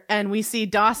over and we see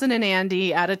Dawson and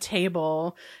Andy at a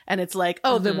table, and it's like,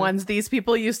 oh, the ones these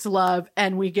people used to love.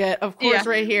 And we get, of course,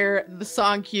 right here, the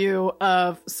song cue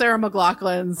of Sarah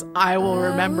McLachlan's I Will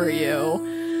Remember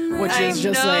You, which is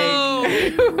just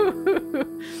like,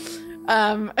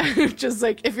 just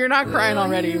like, if you're not crying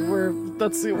already, we're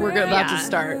about to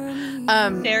start.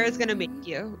 Sarah's gonna make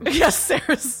you. Yes,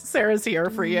 Sarah's here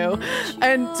for you.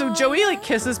 And so Joey like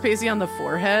kisses Pacey on the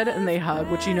forehead and they hug,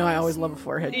 which, you know, I always love a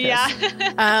forehead kiss. Yeah.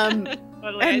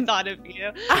 Totally, I thought of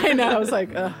you. I know. I was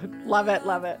like, love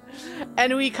it.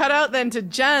 And we cut out then to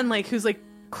Jen, like, who's like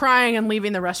crying and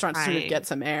leaving the restaurant to sort of get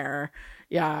some air.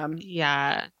 Yeah.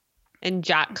 Yeah. And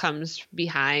Jack comes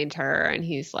behind her and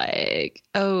he's like,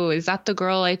 oh, is that the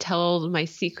girl I tell my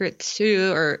secrets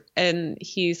to? And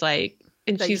he's like,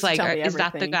 and that she's like, is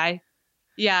that the guy?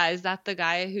 Yeah, is that the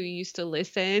guy who used to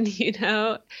listen, you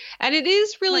know? And it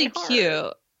is really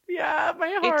cute. Yeah,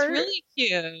 my heart. It's really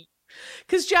cute.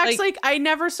 Because Jack's like, I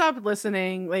never stopped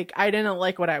listening. Like, I didn't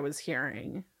like what I was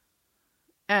hearing.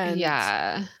 And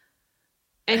yeah.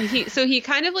 And he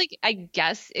kind of like, I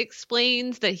guess,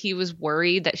 explains that he was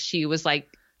worried that she was like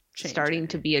starting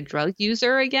to be a drug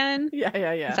user again.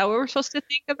 Yeah. Is that what we're supposed to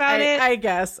think about it? I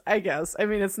guess. I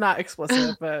mean, it's not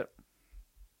explicit, but.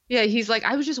 Yeah, he's like,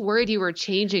 I was just worried you were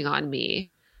changing on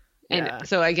me. And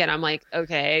so again, I'm like,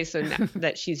 okay, so now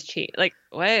that she's changed, like,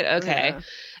 what? Okay. Yeah.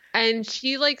 And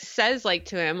she like says like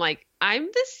to him, like, I'm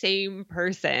the same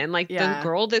person, like the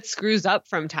girl that screws up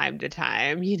from time to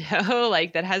time, you know,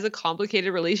 like that has a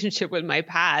complicated relationship with my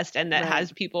past and that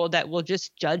has people that will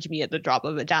just judge me at the drop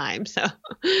of a dime. So,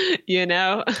 you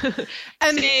know,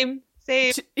 and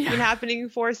same. Been happening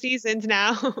 4 seasons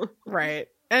now. Right.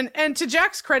 And to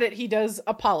Jack's credit, he does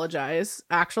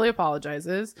actually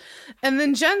apologizes. And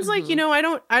then Jen's like, you know, I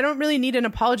don't really need an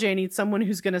apology. I need someone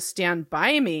who's going to stand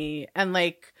by me. And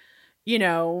like, you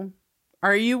know,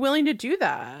 are you willing to do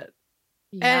that?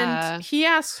 Yeah. And he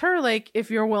asks her, like, if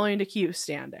you're willing to keep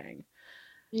standing.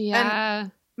 Yeah.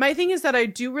 And my thing is that I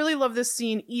do really love this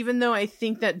scene, even though I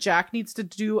think that Jack needs to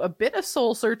do a bit of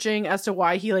soul searching as to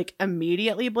why he like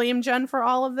immediately blamed Jen for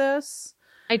all of this.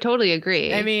 I totally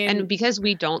agree. I mean, and because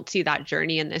we don't see that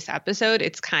journey in this episode,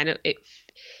 it's kind of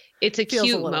it's a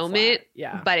cute moment,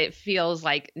 but it feels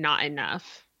like not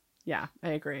enough. Yeah,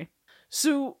 I agree.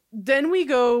 So then we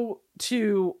go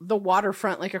to the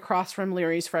waterfront, like across from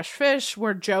Leary's Fresh Fish,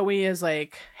 where Joey is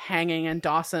like hanging and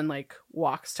Dawson like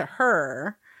walks to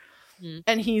her.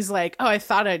 And he's like, oh, I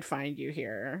thought I'd find you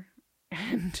here.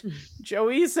 And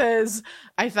Joey says,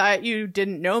 I thought you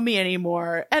didn't know me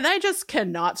anymore. And I just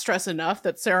cannot stress enough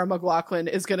that Sarah McLachlan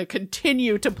is going to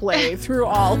continue to play through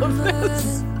all of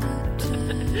this.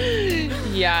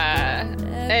 Yeah.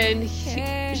 And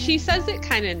she says it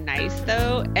kind of nice,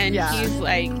 though. And he's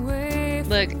like,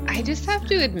 look, I just have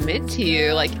to admit to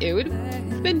you, like, it would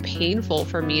have been painful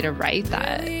for me to write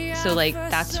that. So, like,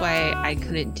 that's why I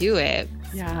couldn't do it.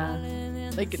 Yeah.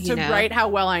 Like, to write how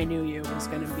well I knew you was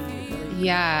going to be.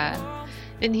 Yeah.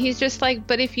 And he's just like,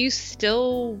 but if you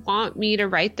still want me to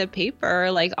write the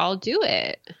paper, like, I'll do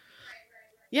it.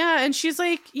 Yeah. And she's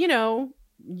like, you know,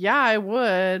 yeah, I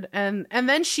would. And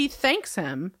then she thanks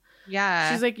him.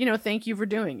 Yeah. She's like, you know, thank you for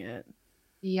doing it.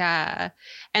 Yeah.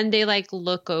 And they like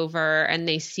look over and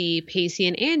they see Pacey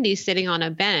and Andy sitting on a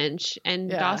bench.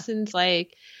 And Dawson's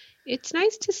like, it's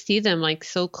nice to see them like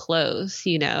so close,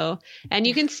 you know, and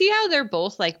you can see how they're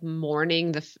both like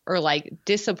mourning or like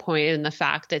disappointed in the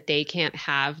fact that they can't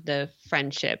have the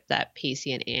friendship that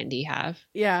Pacey and Andy have.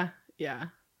 Yeah. Yeah.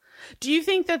 Do you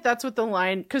think that that's what the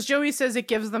line, because Joey says it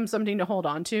gives them something to hold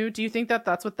on to. Do you think that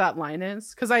that's what that line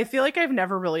is? Because I feel like I've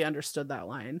never really understood that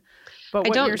line. But I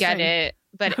don't get it.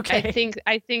 But okay.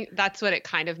 I think that's what it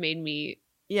kind of made me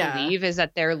believe, is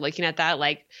that they're looking at that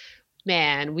like,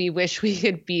 man, we wish we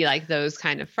could be like those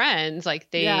kind of friends. Like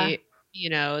they,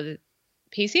 you know,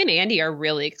 Pacey and Andy are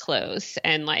really close.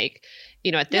 And like,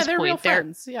 you know, at this point,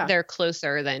 they're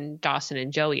closer than Dawson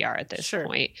and Joey are at this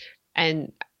point.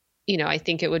 And, you know, I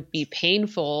think it would be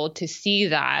painful to see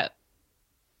that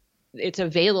it's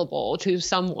available to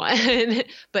someone,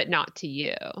 but not to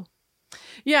you.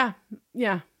 Yeah.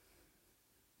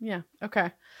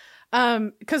 Okay.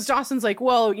 Because Dawson's like,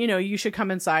 well, you know, you should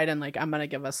come inside and like, I'm going to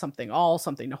give us something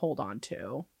to hold on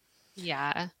to.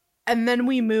 Yeah. And then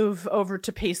we move over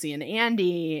to Pacey and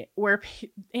Andy, where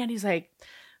Andy's like,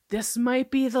 this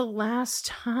might be the last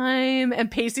time.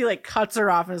 And Pacey like cuts her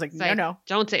off and is like, no.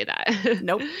 Don't say that.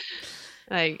 Nope.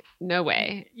 Like, no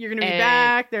way. You're going to be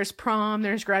back. There's prom.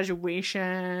 There's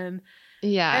graduation.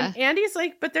 Yeah. And Andy's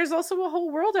like, but there's also a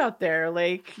whole world out there.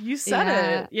 Like, you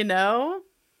said it, you know?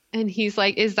 And he's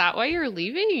like, is that why you're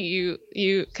leaving? You,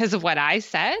 because of what I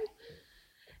said?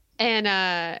 And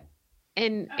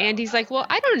Andy's like, well,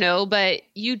 I don't know, but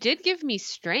you did give me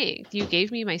strength. You gave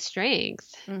me my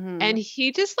strength. Mm-hmm. And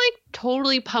he just like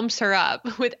totally pumps her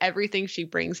up with everything she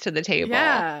brings to the table.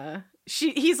 Yeah.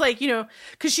 He's like, you know,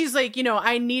 because she's like, you know,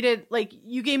 I needed, like,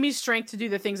 you gave me strength to do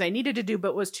the things I needed to do,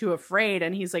 but was too afraid.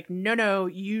 And he's like, no,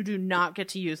 you do not get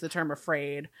to use the term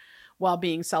afraid while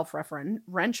being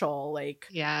self-referential. Like,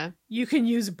 yeah, you can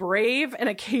use brave and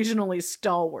occasionally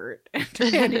stalwart.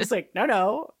 And he's like,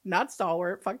 no, not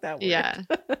stalwart. Fuck that word. Yeah.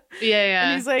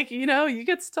 And he's like, you know, you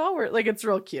get stalwart. Like, it's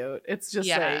real cute. It's just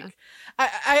like,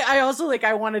 I also like,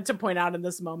 I wanted to point out in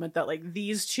this moment that like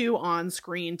these two on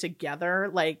screen together,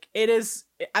 like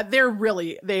they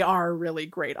are really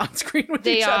great on screen with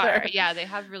each other. Yeah, they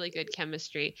have really good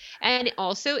chemistry. And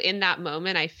also in that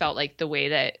moment, I felt like the way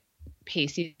that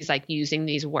Pacey's like using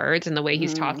these words and the way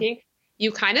he's talking,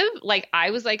 you kind of like,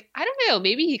 I was like, I don't know,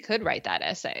 maybe he could write that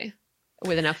essay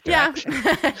with enough direction.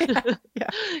 Yeah.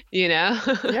 You know?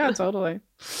 Yeah, totally.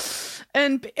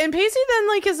 And Pacey then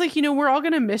like is like, you know, we're all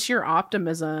gonna miss your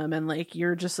optimism and like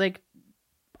you're just like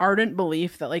ardent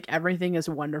belief that like everything is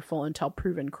wonderful until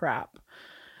proven crap.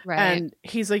 Right. And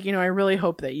he's like, you know, I really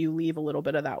hope that you leave a little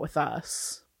bit of that with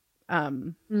us.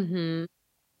 Mm-hmm.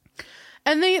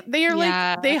 And they are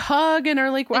like, they hug and are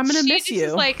like, well, I'm going to miss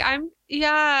you. Like,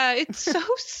 it's so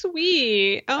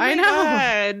sweet. Oh my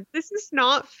God. This is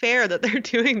not fair that they're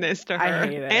doing this to her. I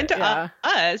hate it. And to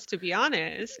us, to be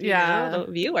honest. You know,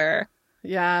 the viewer.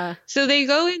 Yeah. So they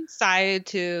go inside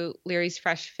to Larry's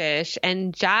Fresh Fish,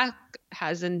 and Jack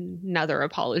has another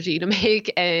apology to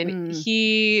make. And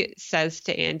he says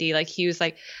to Andy, like, he was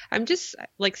like, I'm just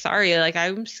like, sorry, like,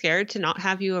 I'm scared to not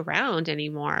have you around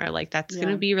anymore. Like, that's going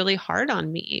to be really hard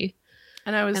on me.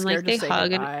 And I was scared to say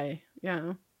goodbye.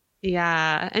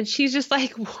 Yeah. And she's just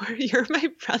like, you're my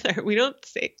brother. We don't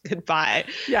say goodbye.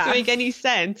 Yeah. Doesn't make any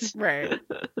sense. Right.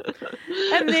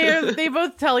 And they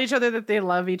both tell each other that they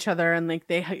love each other and like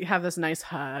they have this nice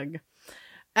hug.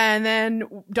 And then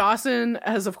Dawson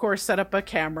has, of course, set up a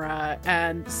camera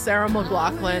and Sarah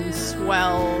McLachlan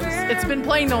swells. It's been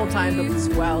playing the whole time, but it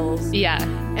swells. Yeah.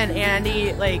 And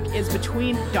Andy, like, is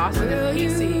between Dawson and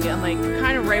Pacey. And, like,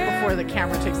 kind of right before the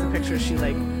camera takes the picture, she,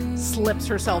 like, slips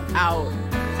herself out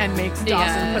and makes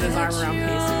Dawson put his arm around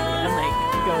Pacey and,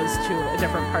 like, goes to a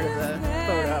different part of the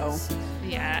photo.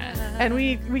 Yeah. And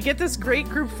we get this great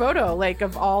group photo, like,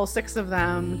 of all 6 of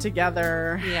them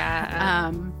together.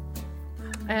 Yeah.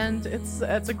 And it's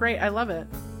a great, I love it.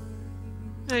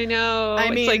 I know.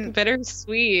 I mean, it's like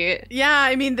bittersweet. Yeah,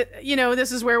 I mean, you know,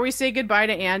 this is where we say goodbye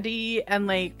to Andy, and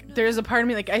like, there's a part of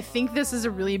me, like, I think this is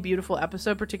a really beautiful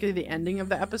episode, particularly the ending of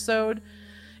the episode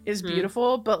is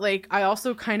beautiful, but like, I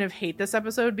also kind of hate this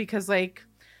episode because like,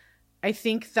 I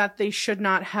think that they should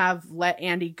not have let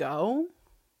Andy go.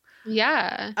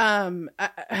 Yeah.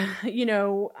 You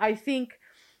know, I think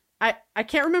I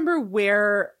can't remember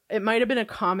where. It might have been a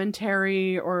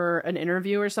commentary or an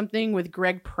interview or something with not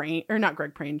Greg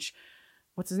Prange.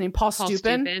 What's his name? Paul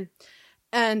Stupin.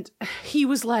 And he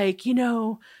was like, you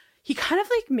know, he kind of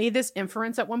like made this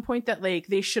inference at one point that like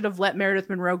they should have let Meredith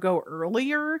Monroe go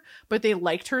earlier, but they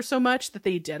liked her so much that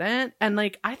they didn't. And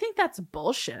like, I think that's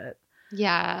bullshit.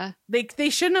 Yeah. They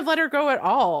shouldn't have let her go at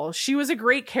all. She was a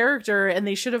great character and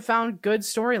they should have found good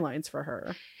storylines for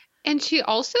her. And she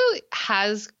also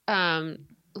has,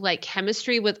 like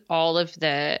chemistry with all of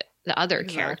the other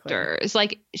characters.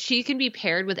 Like she can be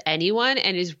paired with anyone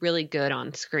and is really good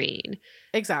on screen.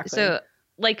 Exactly. So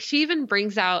like she even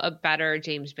brings out a better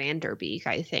James Van Der Beek,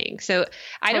 I think. So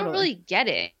I don't really get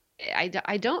it.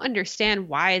 I don't understand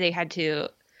why they had to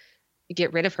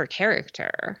get rid of her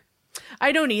character.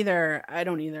 I don't either.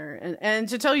 And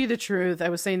to tell you the truth, I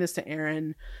was saying this to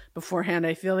Aaron beforehand,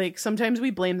 I feel like sometimes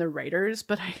we blame the writers,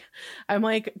 but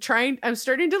I'm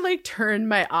starting to like turn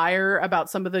my ire about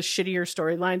some of the shittier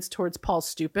storylines towards Paul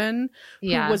Stupin, who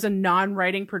was a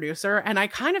non-writing producer, and I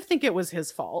kind of think it was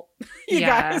his fault. You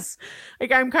guys,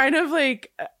 like, I'm kind of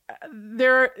like,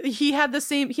 he had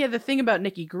the thing about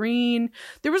Nikki Green.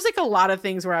 There was like a lot of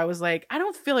things where I was like, I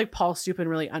don't feel like Paul Stupin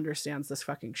really understands this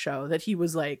fucking show, that he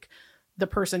was like the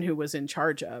person who was in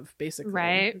charge of, basically.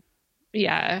 Right.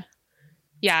 Yeah.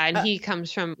 Yeah. And he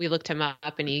comes from, we looked him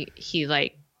up, and he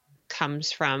like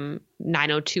comes from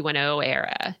 90210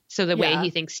 era. So the way he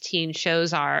thinks teen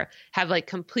shows have like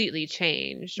completely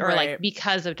changed, or like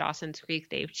because of Dawson's Creek,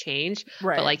 they've changed.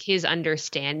 Right. But like his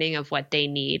understanding of what they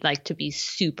need, like to be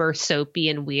super soapy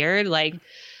and weird, like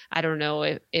I don't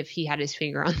know if he had his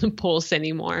finger on the pulse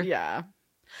anymore. Yeah.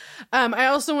 I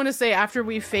also want to say, after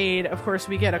we fade, of course,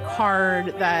 we get a card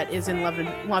that is in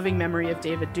loving memory of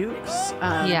David Dukes.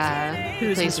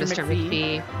 Who plays Mr.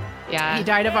 McPhee. Yeah. He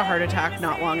died of a heart attack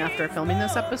not long after filming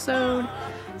this episode.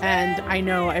 And I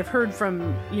know I've heard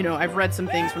from, I've read some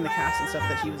things from the cast and stuff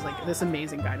that he was like this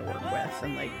amazing guy to work with,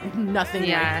 and like nothing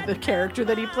like the character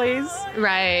that he plays.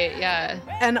 Right. Yeah.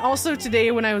 And also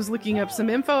today, when I was looking up some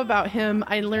info about him,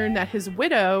 I learned that his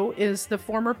widow is the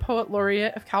former poet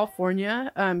laureate of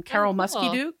California, Carol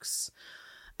Muskie Dukes.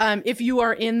 If you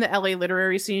are in the LA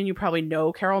literary scene, you probably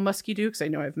know Carol Muskie Dukes. I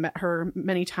know I've met her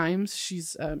many times. She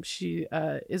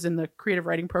is in the creative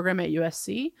writing program at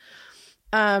USC.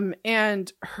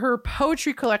 And her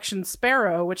poetry collection,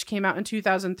 Sparrow, which came out in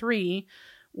 2003,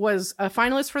 was a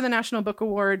finalist for the National Book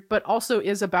Award, but also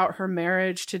is about her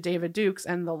marriage to David Dukes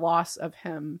and the loss of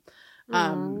him.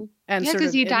 And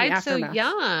because he died so young.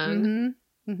 Mm-hmm.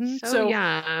 Mm-hmm. So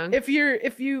young. If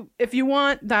you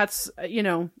want, that's I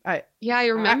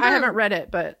remember. I haven't read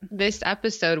it, but this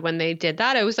episode when they did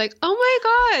that, I was like, oh my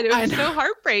god, it was so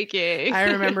heartbreaking. I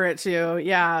remember it too.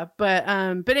 Yeah, but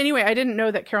anyway, I didn't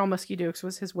know that Carol Muskie Dukes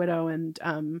was his widow, and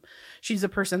she's a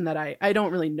person that I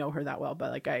don't really know her that well,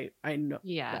 but like I know.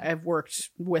 Yeah, I've worked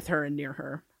with her and near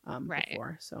her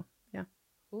before, so yeah.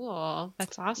 Cool,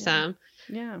 that's awesome.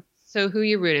 Yeah. So who are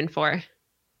you rooting for?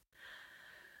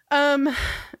 I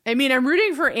mean, I'm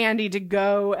rooting for Andy to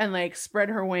go and like spread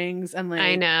her wings and like,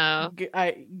 I know,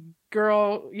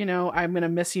 girl, I'm gonna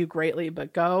miss you greatly,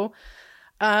 but go.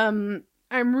 I'm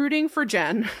rooting for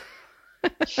Jen.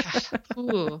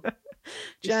 Ooh.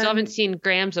 You still haven't seen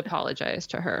Grams apologize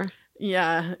to her.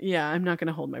 Yeah, I'm not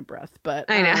gonna hold my breath,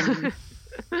 but I know.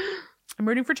 I'm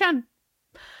rooting for Jen.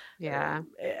 Yeah,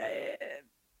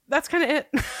 that's kind of it.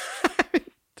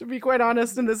 To be quite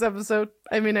honest, in this episode,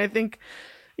 I mean, I think.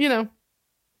 Yeah,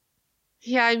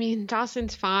 I mean,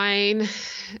 Dawson's fine.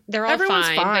 They're all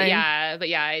fine. But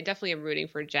yeah, I definitely am rooting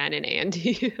for Jen and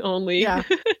Andy only. Yeah,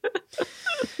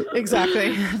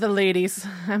 exactly. The ladies.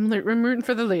 I'm rooting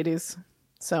for the ladies.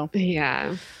 So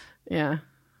yeah.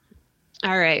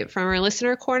 All right, from our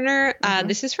listener corner,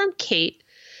 this is from Kate.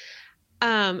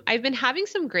 I've been having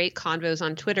some great convos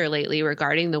on Twitter lately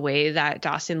regarding the way that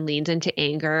Dawson leans into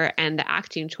anger and the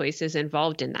acting choices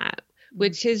involved in that,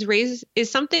 which is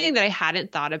something that I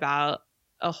hadn't thought about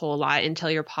a whole lot until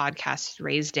your podcast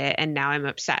raised it, and now I'm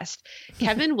obsessed.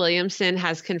 Kevin Williamson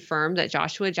has confirmed that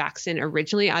Joshua Jackson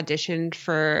originally auditioned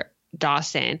for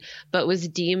Dawson, but was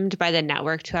deemed by the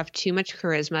network to have too much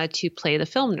charisma to play the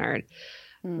film nerd.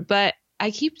 But I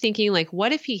keep thinking, like,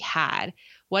 what if he had?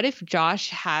 What if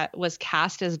Josh was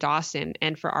cast as Dawson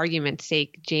and, for argument's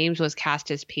sake, James was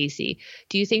cast as Pacey?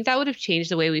 Do you think that would have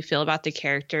changed the way we feel about the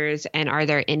characters? And are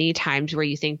there any times where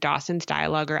you think Dawson's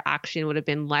dialogue or action would have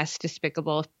been less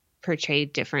despicable,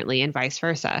 portrayed differently, and vice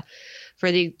versa?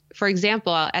 For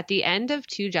example, at the end of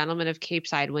Two Gentlemen of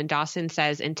Capeside, when Dawson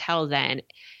says, "Until then,"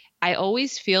 I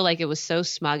always feel like it was so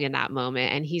smug in that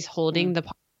moment, and he's holding the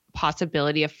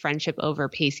possibility of friendship over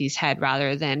Pacey's head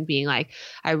rather than being like,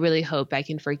 I really hope I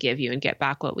can forgive you and get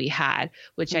back what we had,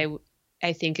 which I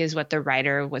think is what the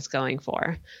writer was going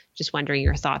for. Just wondering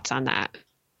your thoughts on that.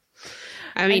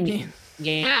 I mean,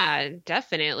 yeah,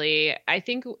 definitely. I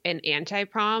think in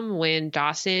Anti-Prom, when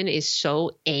Dawson is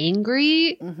so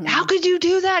angry, how could you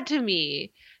do that to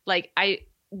me? That's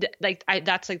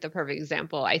like the perfect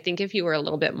example. I think if you were a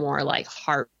little bit more like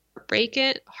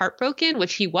heartbroken,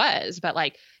 which he was, but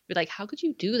like, how could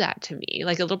you do that to me?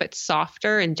 Like a little bit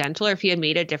softer and gentler if he had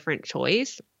made a different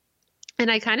choice.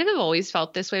 And I kind of have always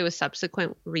felt this way with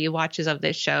subsequent rewatches of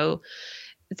this show,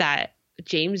 that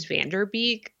James Van Der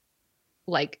Beek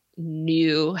like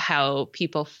knew how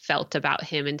people felt about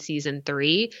him in season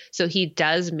 3. So he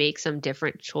does make some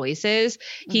different choices.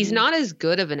 He's not as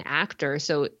good of an actor.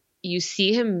 So you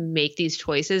see him make these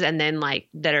choices and then like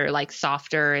that are like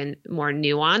softer and more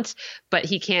nuanced, but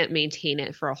he can't maintain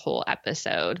it for a whole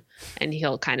episode, and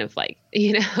he'll kind of like,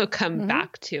 you know, come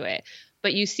back to it.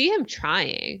 But you see him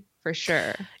trying for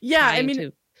sure. Yeah. I mean,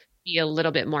 to be a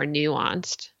little bit more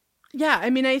nuanced. Yeah. I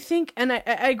mean, I think, and I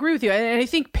agree with you. And I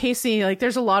think Pacey, like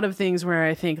there's a lot of things where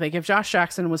I think like if Josh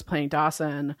Jackson was playing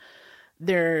Dawson,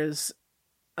 there's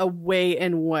a way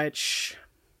in which,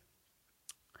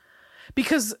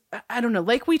 because I don't know,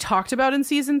 like we talked about in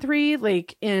season 3,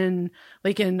 like in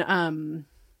The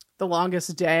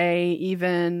Longest Day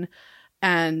even,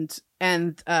 and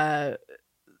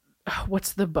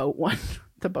what's the boat one?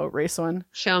 The boat race one?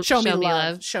 Show Me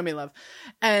Love. Show Me Love.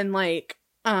 And like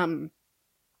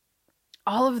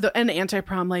all of the, and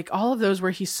Anti-Prom, like all of those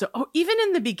where he's so, even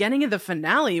in the beginning of the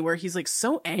finale where he's like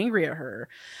so angry at her,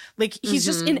 like he's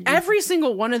just in every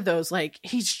single one of those, like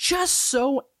he's just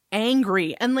so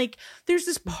angry. And like there's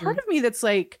this part of me that's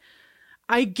like,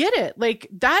 I get it, like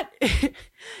that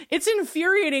it's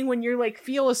infuriating when you're like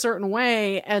feel a certain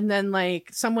way and then like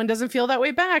someone doesn't feel that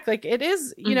way back. Like it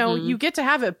is, you know, you get to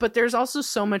have it, but there's also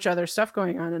so much other stuff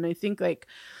going on. And I think like,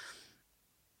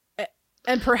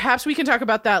 and perhaps we can talk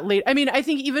about that later. I mean, I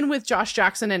think even with Josh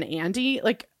Jackson and Andy,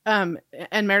 like and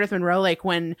Meredith Monroe, like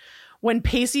when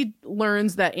Pacey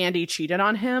learns that Andy cheated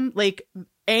on him, like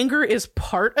anger is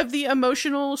part of the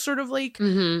emotional sort of like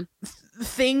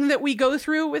thing that we go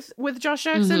through with Josh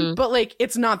Jackson, but like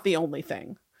it's not the only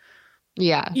thing.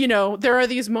 Yeah. You know, there are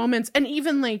these moments, and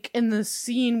even like in the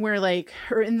scene where like,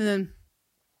 or in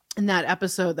that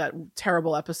episode, that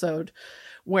terrible episode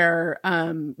where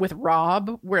with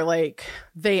Rob, where like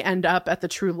they end up at the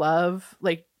True Love,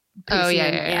 like Pacey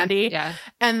and Andy. Yeah.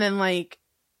 And then like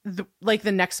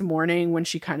the next morning when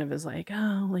she kind of is like,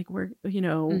 oh, like we're, you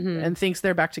know, and thinks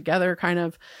they're back together kind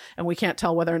of, and we can't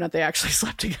tell whether or not they actually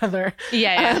slept together.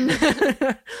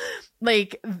 Yeah.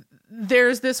 Like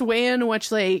there's this way in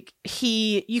which like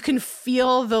you can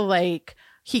feel the like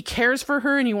he cares for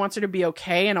her and he wants her to be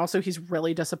okay, and also he's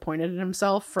really disappointed in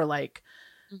himself for like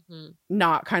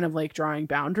not kind of like drawing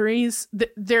boundaries.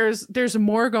 There's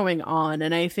more going on,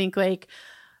 and I think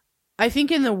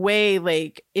in the way,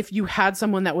 like if you had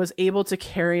someone that was able to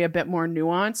carry a bit more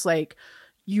nuance, like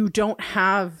you don't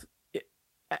have,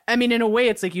 I mean, in a way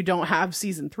it's like you don't have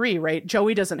season 3, right?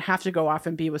 Joey doesn't have to go off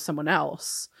and be with someone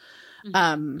else.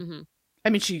 I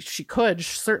mean, she could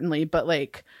certainly, but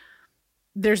like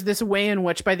there's this way in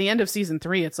which by the end of season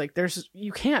 3, it's like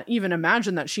you can't even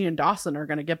imagine that she and Dawson are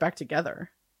going to get back together.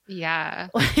 Yeah.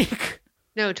 Like,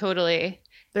 no, totally.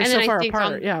 They're and so then far I think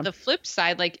apart. On the flip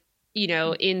side, like, you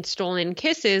know, in Stolen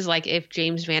Kisses, like if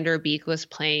James Van Der Beek was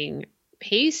playing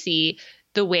Pacey,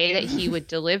 the way that he would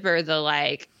deliver the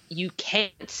like, you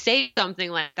can't say something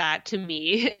like that to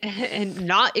me and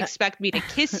not expect me to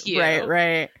kiss you.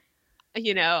 Right.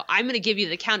 You know, I'm going to give you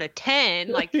the count of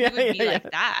 10. Like, he would be like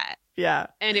that. Yeah.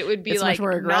 And it would be it's like much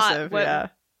more aggressive. Not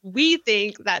what we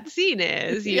think that scene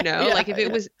is, you know, like if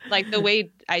it was like the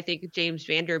way I think James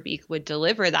Van Der Beek would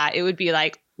deliver that, it would be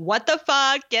like, what the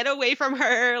fuck? Get away from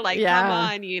her. Like, come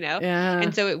on, you know? Yeah.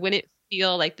 And so it wouldn't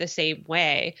feel like the same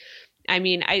way. I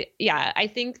mean, I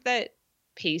think that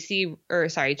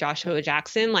Joshua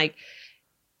Jackson, like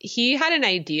he had an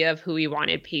idea of who he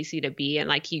wanted Pacey to be. And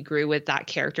like, he grew with that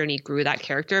character and he grew that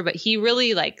character, but he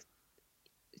really like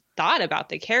thought about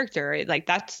the character. Like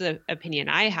that's the opinion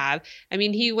I have. I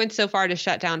mean, he went so far to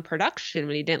shut down production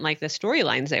when he didn't like the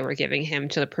storylines they were giving him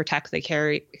to protect the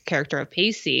character of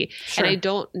Pacey. Sure. And I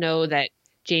don't know that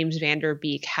James Van Der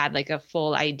Beek had like a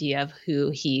full idea of who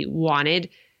he wanted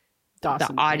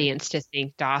Dawson the audience to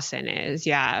think Dawson is.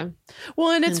 Yeah. Well,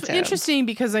 and it's interesting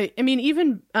because I mean,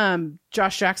 even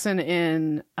Josh Jackson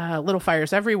in Little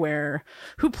Fires Everywhere,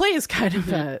 who plays kind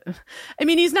of I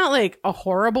mean, he's not like a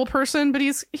horrible person, but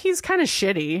he's kind of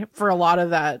shitty for a lot of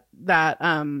that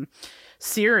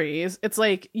series. It's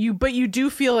like you do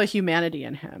feel a humanity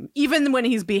in him, even when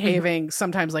he's behaving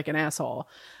sometimes like an asshole.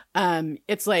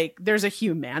 It's like there's a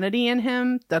humanity in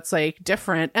him that's like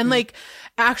different, and like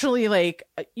actually, like,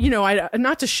 you know, I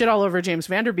not to shit all over James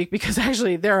Van Der Beek, because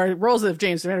actually there are roles of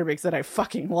James Van Der Beek that I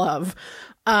fucking love,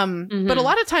 but a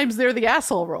lot of times they're the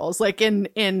asshole roles, like in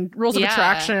Rules of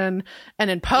Attraction and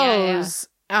in Pose.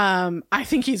 I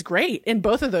think he's great in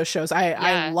both of those shows.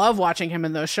 I love watching him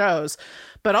in those shows,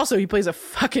 but also he plays a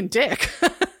fucking dick.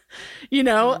 You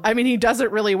know, I mean, he does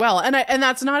it really well. And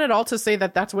that's not at all to say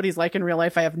that that's what he's like in real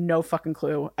life. I have no fucking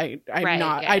clue. I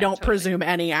don't presume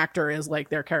any actor is like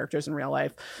their characters in real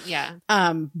life. Yeah.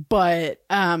 But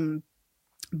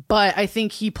I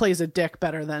think he plays a dick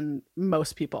better than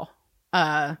most people.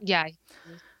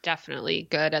 definitely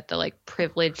good at the like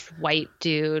privileged white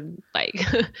dude, like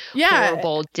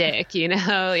horrible dick, you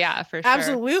know? Yeah, for sure.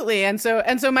 Absolutely. And so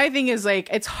my thing is like,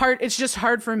 it's just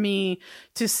hard for me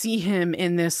to see him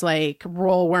in this like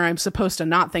role where I'm supposed to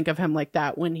not think of him like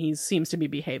that when he seems to be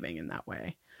behaving in that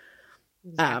way.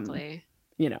 Exactly.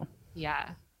 You know?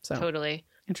 Yeah, so totally.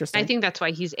 Interesting. I think that's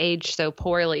why he's aged so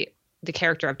poorly, the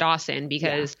character of Dawson,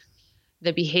 because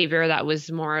the behavior that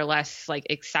was more or less like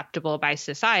acceptable by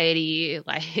society,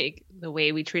 like the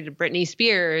way we treated Britney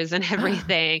Spears and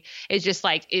everything, is just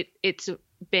like it's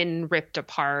been ripped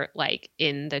apart like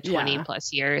in the 20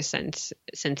 plus years since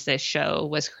this show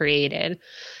was created,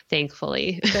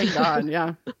 thankfully. Thank God.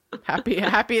 Yeah.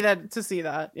 Happy that to see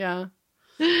that. Yeah.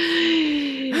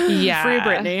 Yeah. Free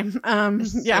Britney.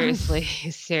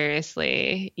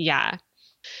 Seriously. Yeah.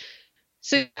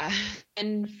 So,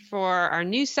 and for our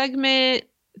new segment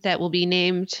that will be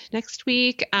named next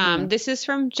week, this is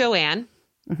from Joanne.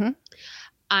 Mm-hmm.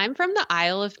 I'm from the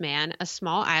Isle of Man, a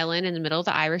small island in the middle of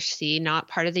the Irish Sea, not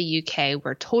part of the UK.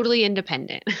 We're totally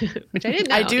independent, which I didn't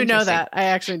know. I do know that. I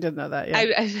actually did know that.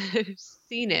 Yeah. I've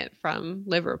seen it from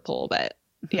Liverpool, but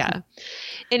yeah.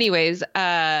 Anyways,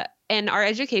 and our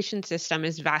education system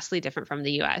is vastly different from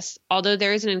the U.S. Although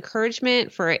there is an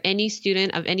encouragement for any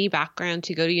student of any background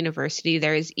to go to university,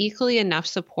 there is equally enough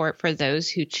support for those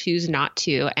who choose not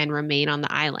to and remain on the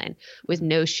island with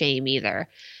no shame either.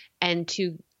 And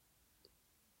to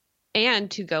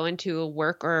go into a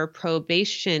work or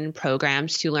probation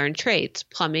programs to learn trades,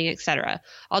 plumbing, etc.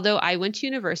 Although I went to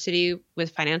university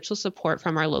with financial support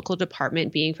from our local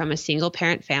department, being from a single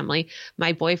parent family,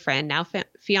 my boyfriend, now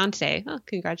fiance,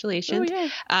 congratulations,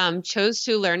 chose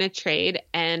to learn a trade,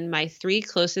 and my 3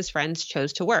 closest friends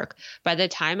chose to work. By the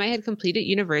time I had completed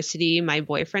university, my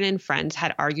boyfriend and friends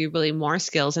had arguably more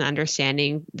skills and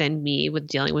understanding than me with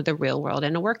dealing with the real world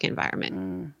in a work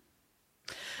environment.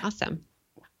 Awesome.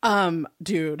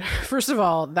 Dude, first of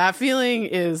all, that feeling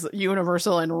is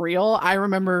universal and real. I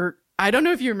remember, I don't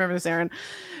know if you remember this, Aaron,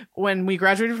 when we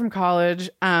graduated from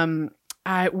college,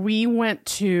 we went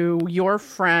to your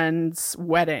friend's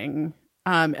wedding,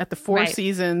 at the Four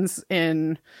Seasons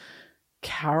in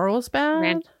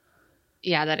Carlsbad.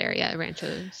 That area,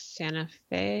 Rancho Santa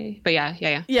Fe. But yeah.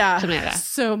 Something like that.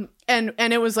 So, and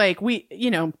it was like,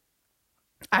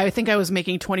 I think I was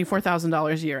making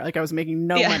 $24,000 a year. Like I was making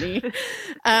no money.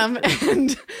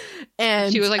 And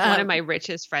she was like one of my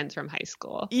richest friends from high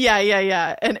school.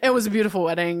 Yeah. And it was a beautiful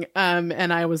wedding.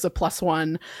 And I was a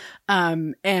 +1.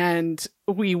 And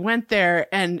we went there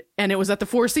and it was at the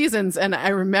Four Seasons. And I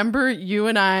remember you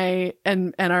and I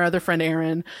and our other friend,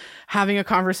 Aaron, having a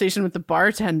conversation with the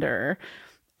bartender.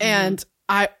 And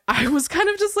I was kind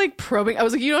of just like probing. I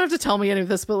was like, you don't have to tell me any of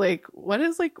this, but like,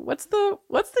 what's the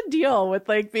deal with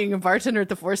like being a bartender at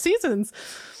the Four Seasons?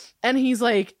 And he's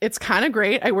like, it's kind of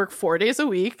great. I work 4 days a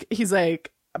week. He's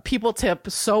like, people tip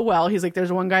so well. He's like,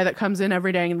 there's one guy that comes in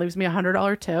every day and leaves me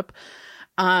 $100 tip.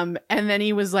 And then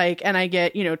he was like, and I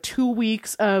get, 2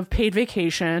 weeks of paid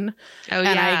vacation. And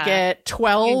I get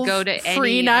 12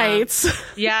 free nights.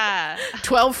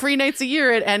 12 free nights a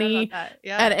year at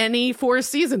any Four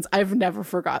Seasons. I've never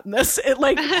forgotten this. It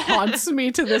like haunts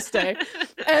me to this day.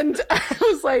 And I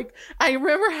was like, I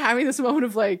remember having this moment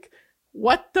of like,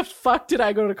 what the fuck did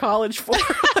I go to college for?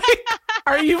 Like,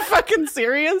 are you fucking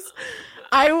serious?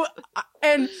 And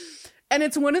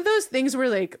it's one of those things where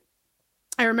like,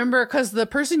 I remember because the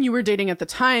person you were dating at the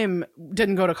time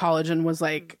didn't go to college and was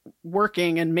like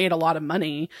working and made a lot of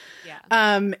money.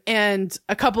 And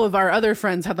a couple of our other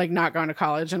friends had like not gone to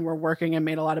college and were working and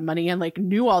made a lot of money and like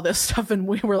knew all this stuff. And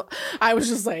I was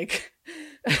just like,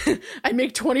 I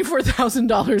make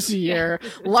 $24,000 a year.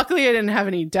 Luckily, I didn't have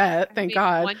any debt. Thank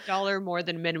God. $1 more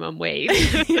than minimum wage.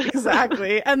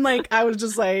 Exactly. And like, I was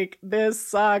just like, this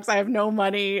sucks. I have no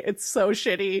money. It's so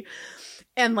shitty.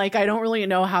 And like, I don't really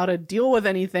know how to deal with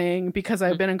anything because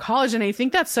I've been in college. And I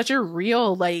think that's such a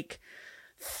real like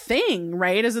thing,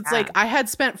 right? Is it's like, I had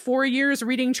spent 4 years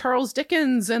reading Charles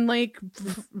Dickens and like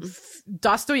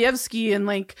Dostoevsky and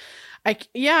like,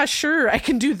 sure, I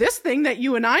can do this thing that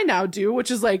you and I now do, which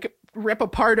is like rip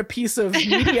apart a piece of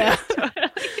media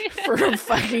for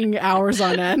fucking hours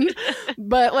on end.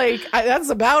 But like, that's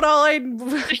about all I'm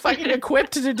fucking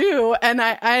equipped to do. And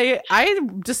I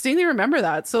distinctly remember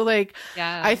that. So like,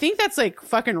 I think that's like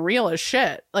fucking real as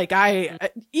shit. Like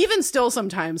even still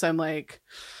sometimes I'm like,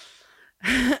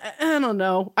 I don't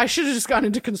know. I should have just gone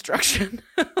into construction.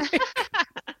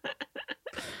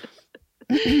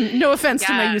 No offense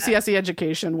to my UCSC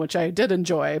education, which I did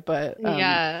enjoy, but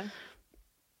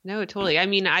no, totally. I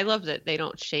mean, I love that they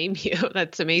don't shame you.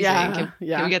 That's amazing. Can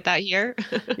we get that here?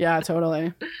 Yeah,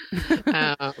 totally.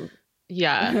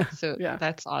 Yeah. So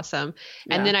that's awesome.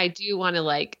 And then I do want to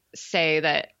like say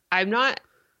that I'm not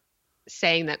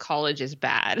saying that college is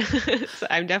bad. So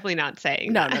I'm definitely not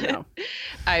saying that. No.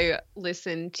 I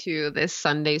listen to this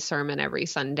Sunday sermon every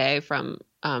Sunday from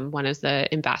one of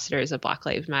the ambassadors of Black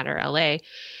Lives Matter LA.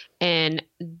 And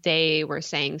they were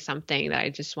saying something that I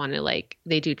just want to like,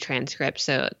 they do transcripts.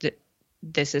 So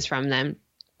this is from them.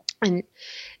 And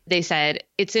they said,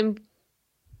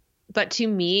 but to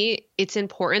me, it's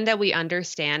important that we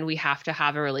understand we have to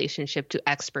have a relationship to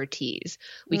expertise.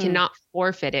 We cannot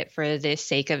forfeit it for the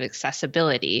sake of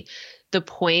accessibility. The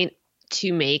point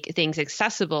to make things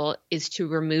accessible is to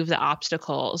remove the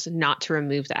obstacles, not to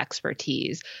remove the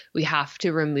expertise. We have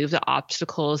to remove the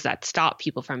obstacles that stop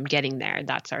people from getting there.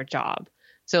 That's our job.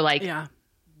 So like,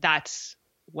 that's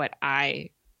what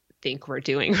I think we're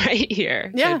doing right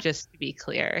here. So just to be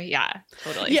clear. Yeah,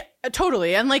 totally. Yeah,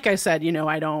 totally. And like I said, you know,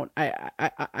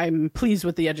 I'm pleased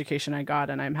with the education I got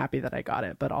and I'm happy that I got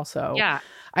it. But also,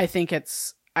 I think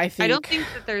I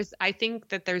think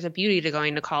that there's a beauty to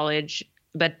going to college,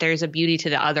 but there's a beauty to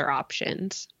the other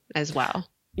options as well.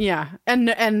 Yeah.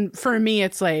 And for me,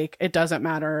 it's like, it doesn't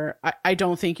matter. I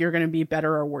don't think you're going to be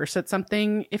better or worse at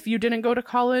something if you didn't go to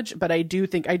college. But I do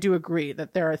agree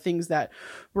that there are things that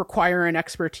require an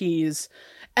expertise.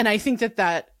 And I think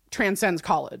that transcends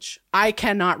college. I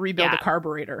cannot rebuild a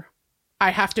carburetor. I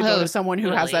have to go to someone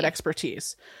who has that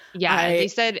expertise. Yeah. They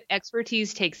said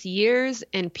expertise takes years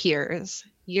and peers.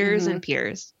 And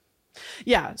peers.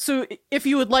 Yeah. So if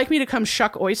you would like me to come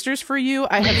shuck oysters for you,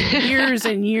 I have years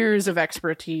and years of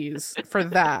expertise for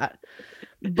that.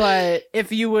 But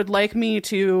if you would like me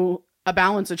to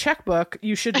balance a checkbook,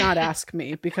 you should not ask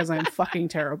me because I'm fucking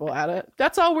terrible at it.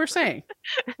 That's all we're saying.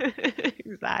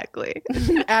 Exactly.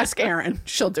 Ask Erin.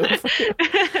 She'll do it for you.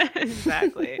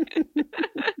 Exactly.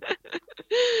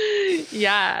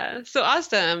 Yeah. So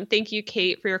awesome. Thank you,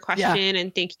 Kate, for your question.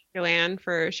 And thank you, Joanne,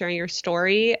 for sharing your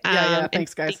story.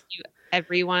 Thanks, guys. Thank you,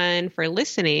 everyone, for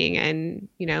listening and,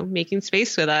 you know, making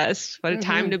space with us. What a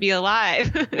time to be alive.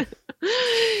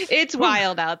 It's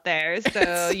wild out there.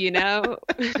 So, you know,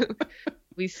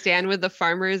 we stand with the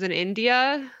farmers in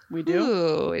India. We do.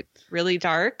 Ooh, it's really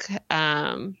dark.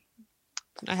 I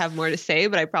have more to say,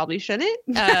 but I probably shouldn't.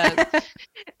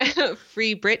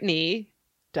 Free Britney.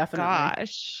 Definitely.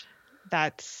 Gosh,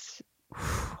 that's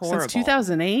horrible. Since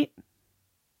 2008?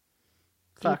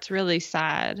 It's really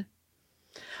sad.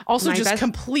 Also, just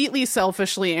completely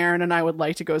selfishly, Erin and I would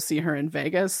like to go see her in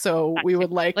Vegas. So we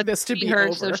would like this to be her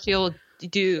over. So she'll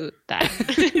do that.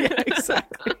 Yeah,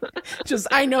 exactly. Just,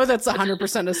 I know that's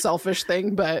 100% a selfish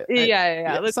thing, but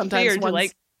let's sometimes to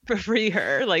like free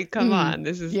her. Like, come on,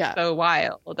 this is so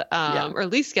wild. Or at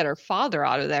least get her father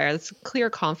out of there. It's a clear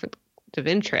conflict of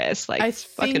interest. Like, I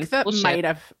think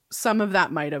that some of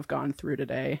that might have gone through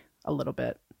today a little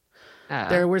bit.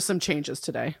 There were some changes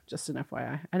today, just an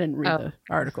FYI. I didn't read the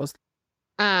articles.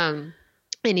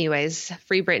 Anyways,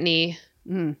 Free Britney.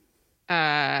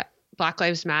 Black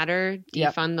Lives Matter.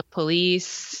 Defund the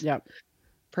police.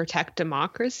 Protect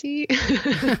democracy.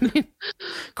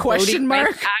 Question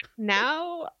mark. Act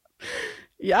now.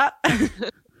 Yeah.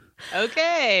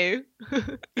 Okay.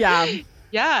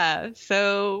 Yeah.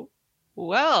 So,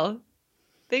 well,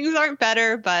 things aren't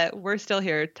better, but we're still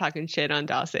here talking shit on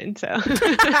Dawson. So,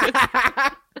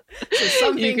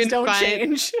 some things don't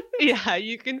change. Yeah,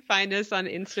 you can find us on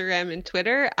Instagram and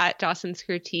Twitter at Dawson's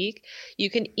Critique. You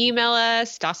can email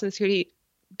us,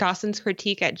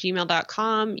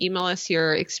 Dawson'sCritique@gmail.com. Email us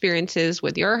your experiences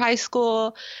with your high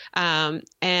school. And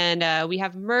we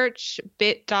have merch,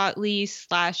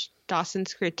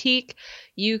 bit.ly/Dawson's Critique.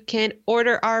 You can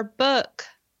order our book.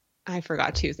 I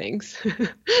forgot 2 things.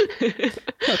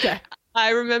 Okay.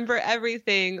 I remember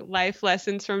everything. Life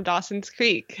lessons from Dawson's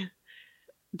Creek.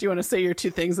 Do you want to say your 2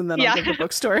 things and then I'll give the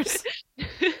bookstores?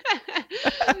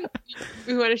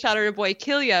 We want to shout out our boy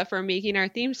Killia for making our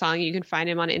theme song. You can find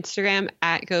him on Instagram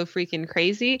at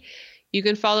GoFreakinCrazy. You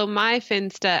can follow my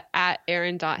Finsta at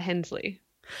Erin.Hensley.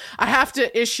 I have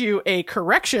to issue a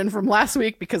correction from last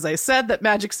week because I said that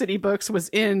Magic City Books was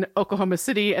in Oklahoma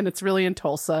City and it's really in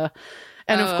Tulsa.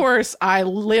 And of course, I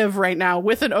live right now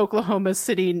with an Oklahoma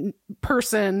City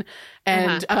person,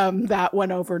 and that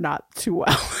went over not too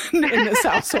well in this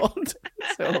household.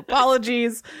 So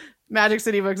apologies. Magic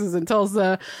City Books is in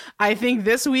Tulsa. I think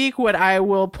this week what I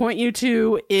will point you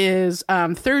to is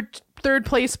Third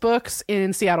Place Books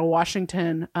in Seattle,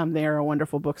 Washington. They are a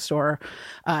wonderful bookstore.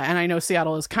 And I know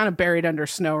Seattle is kind of buried under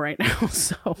snow right now.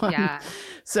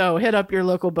 So hit up your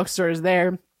local bookstores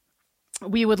there.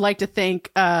 We would like to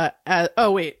thank,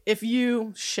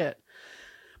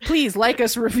 Please like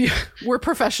us, review. We're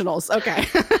professionals. Okay.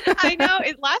 I know.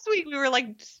 Last week we were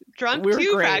like drunk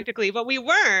too, practically, but we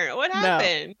weren't. What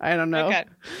happened? No, I don't know. Okay.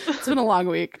 It's been a long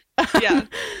week. Yeah.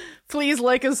 Please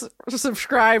like us,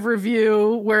 subscribe,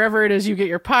 review, wherever it is you get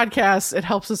your podcasts. It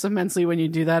helps us immensely when you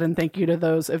do that. And thank you to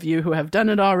those of you who have done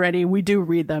it already. We do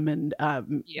read them and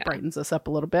brightens us up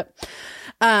a little bit.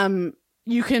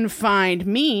 You can find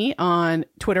me on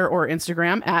Twitter or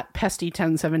Instagram at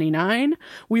Pesty1079.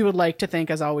 We would like to thank,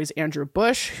 as always, Andrew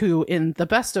Bush, who in the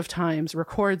best of times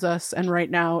records us. And right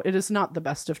now it is not the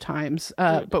best of times,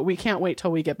 but we can't wait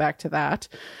till we get back to that.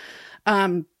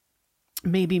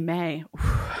 Maybe May.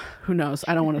 Who knows?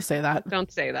 I don't want to say that.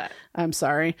 Don't say that. I'm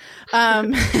sorry.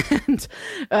 And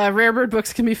Rarebird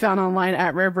Books can be found online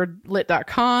at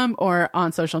rarebirdlit.com or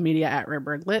on social media at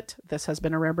rarebirdlit. This has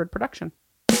been a Rarebird production.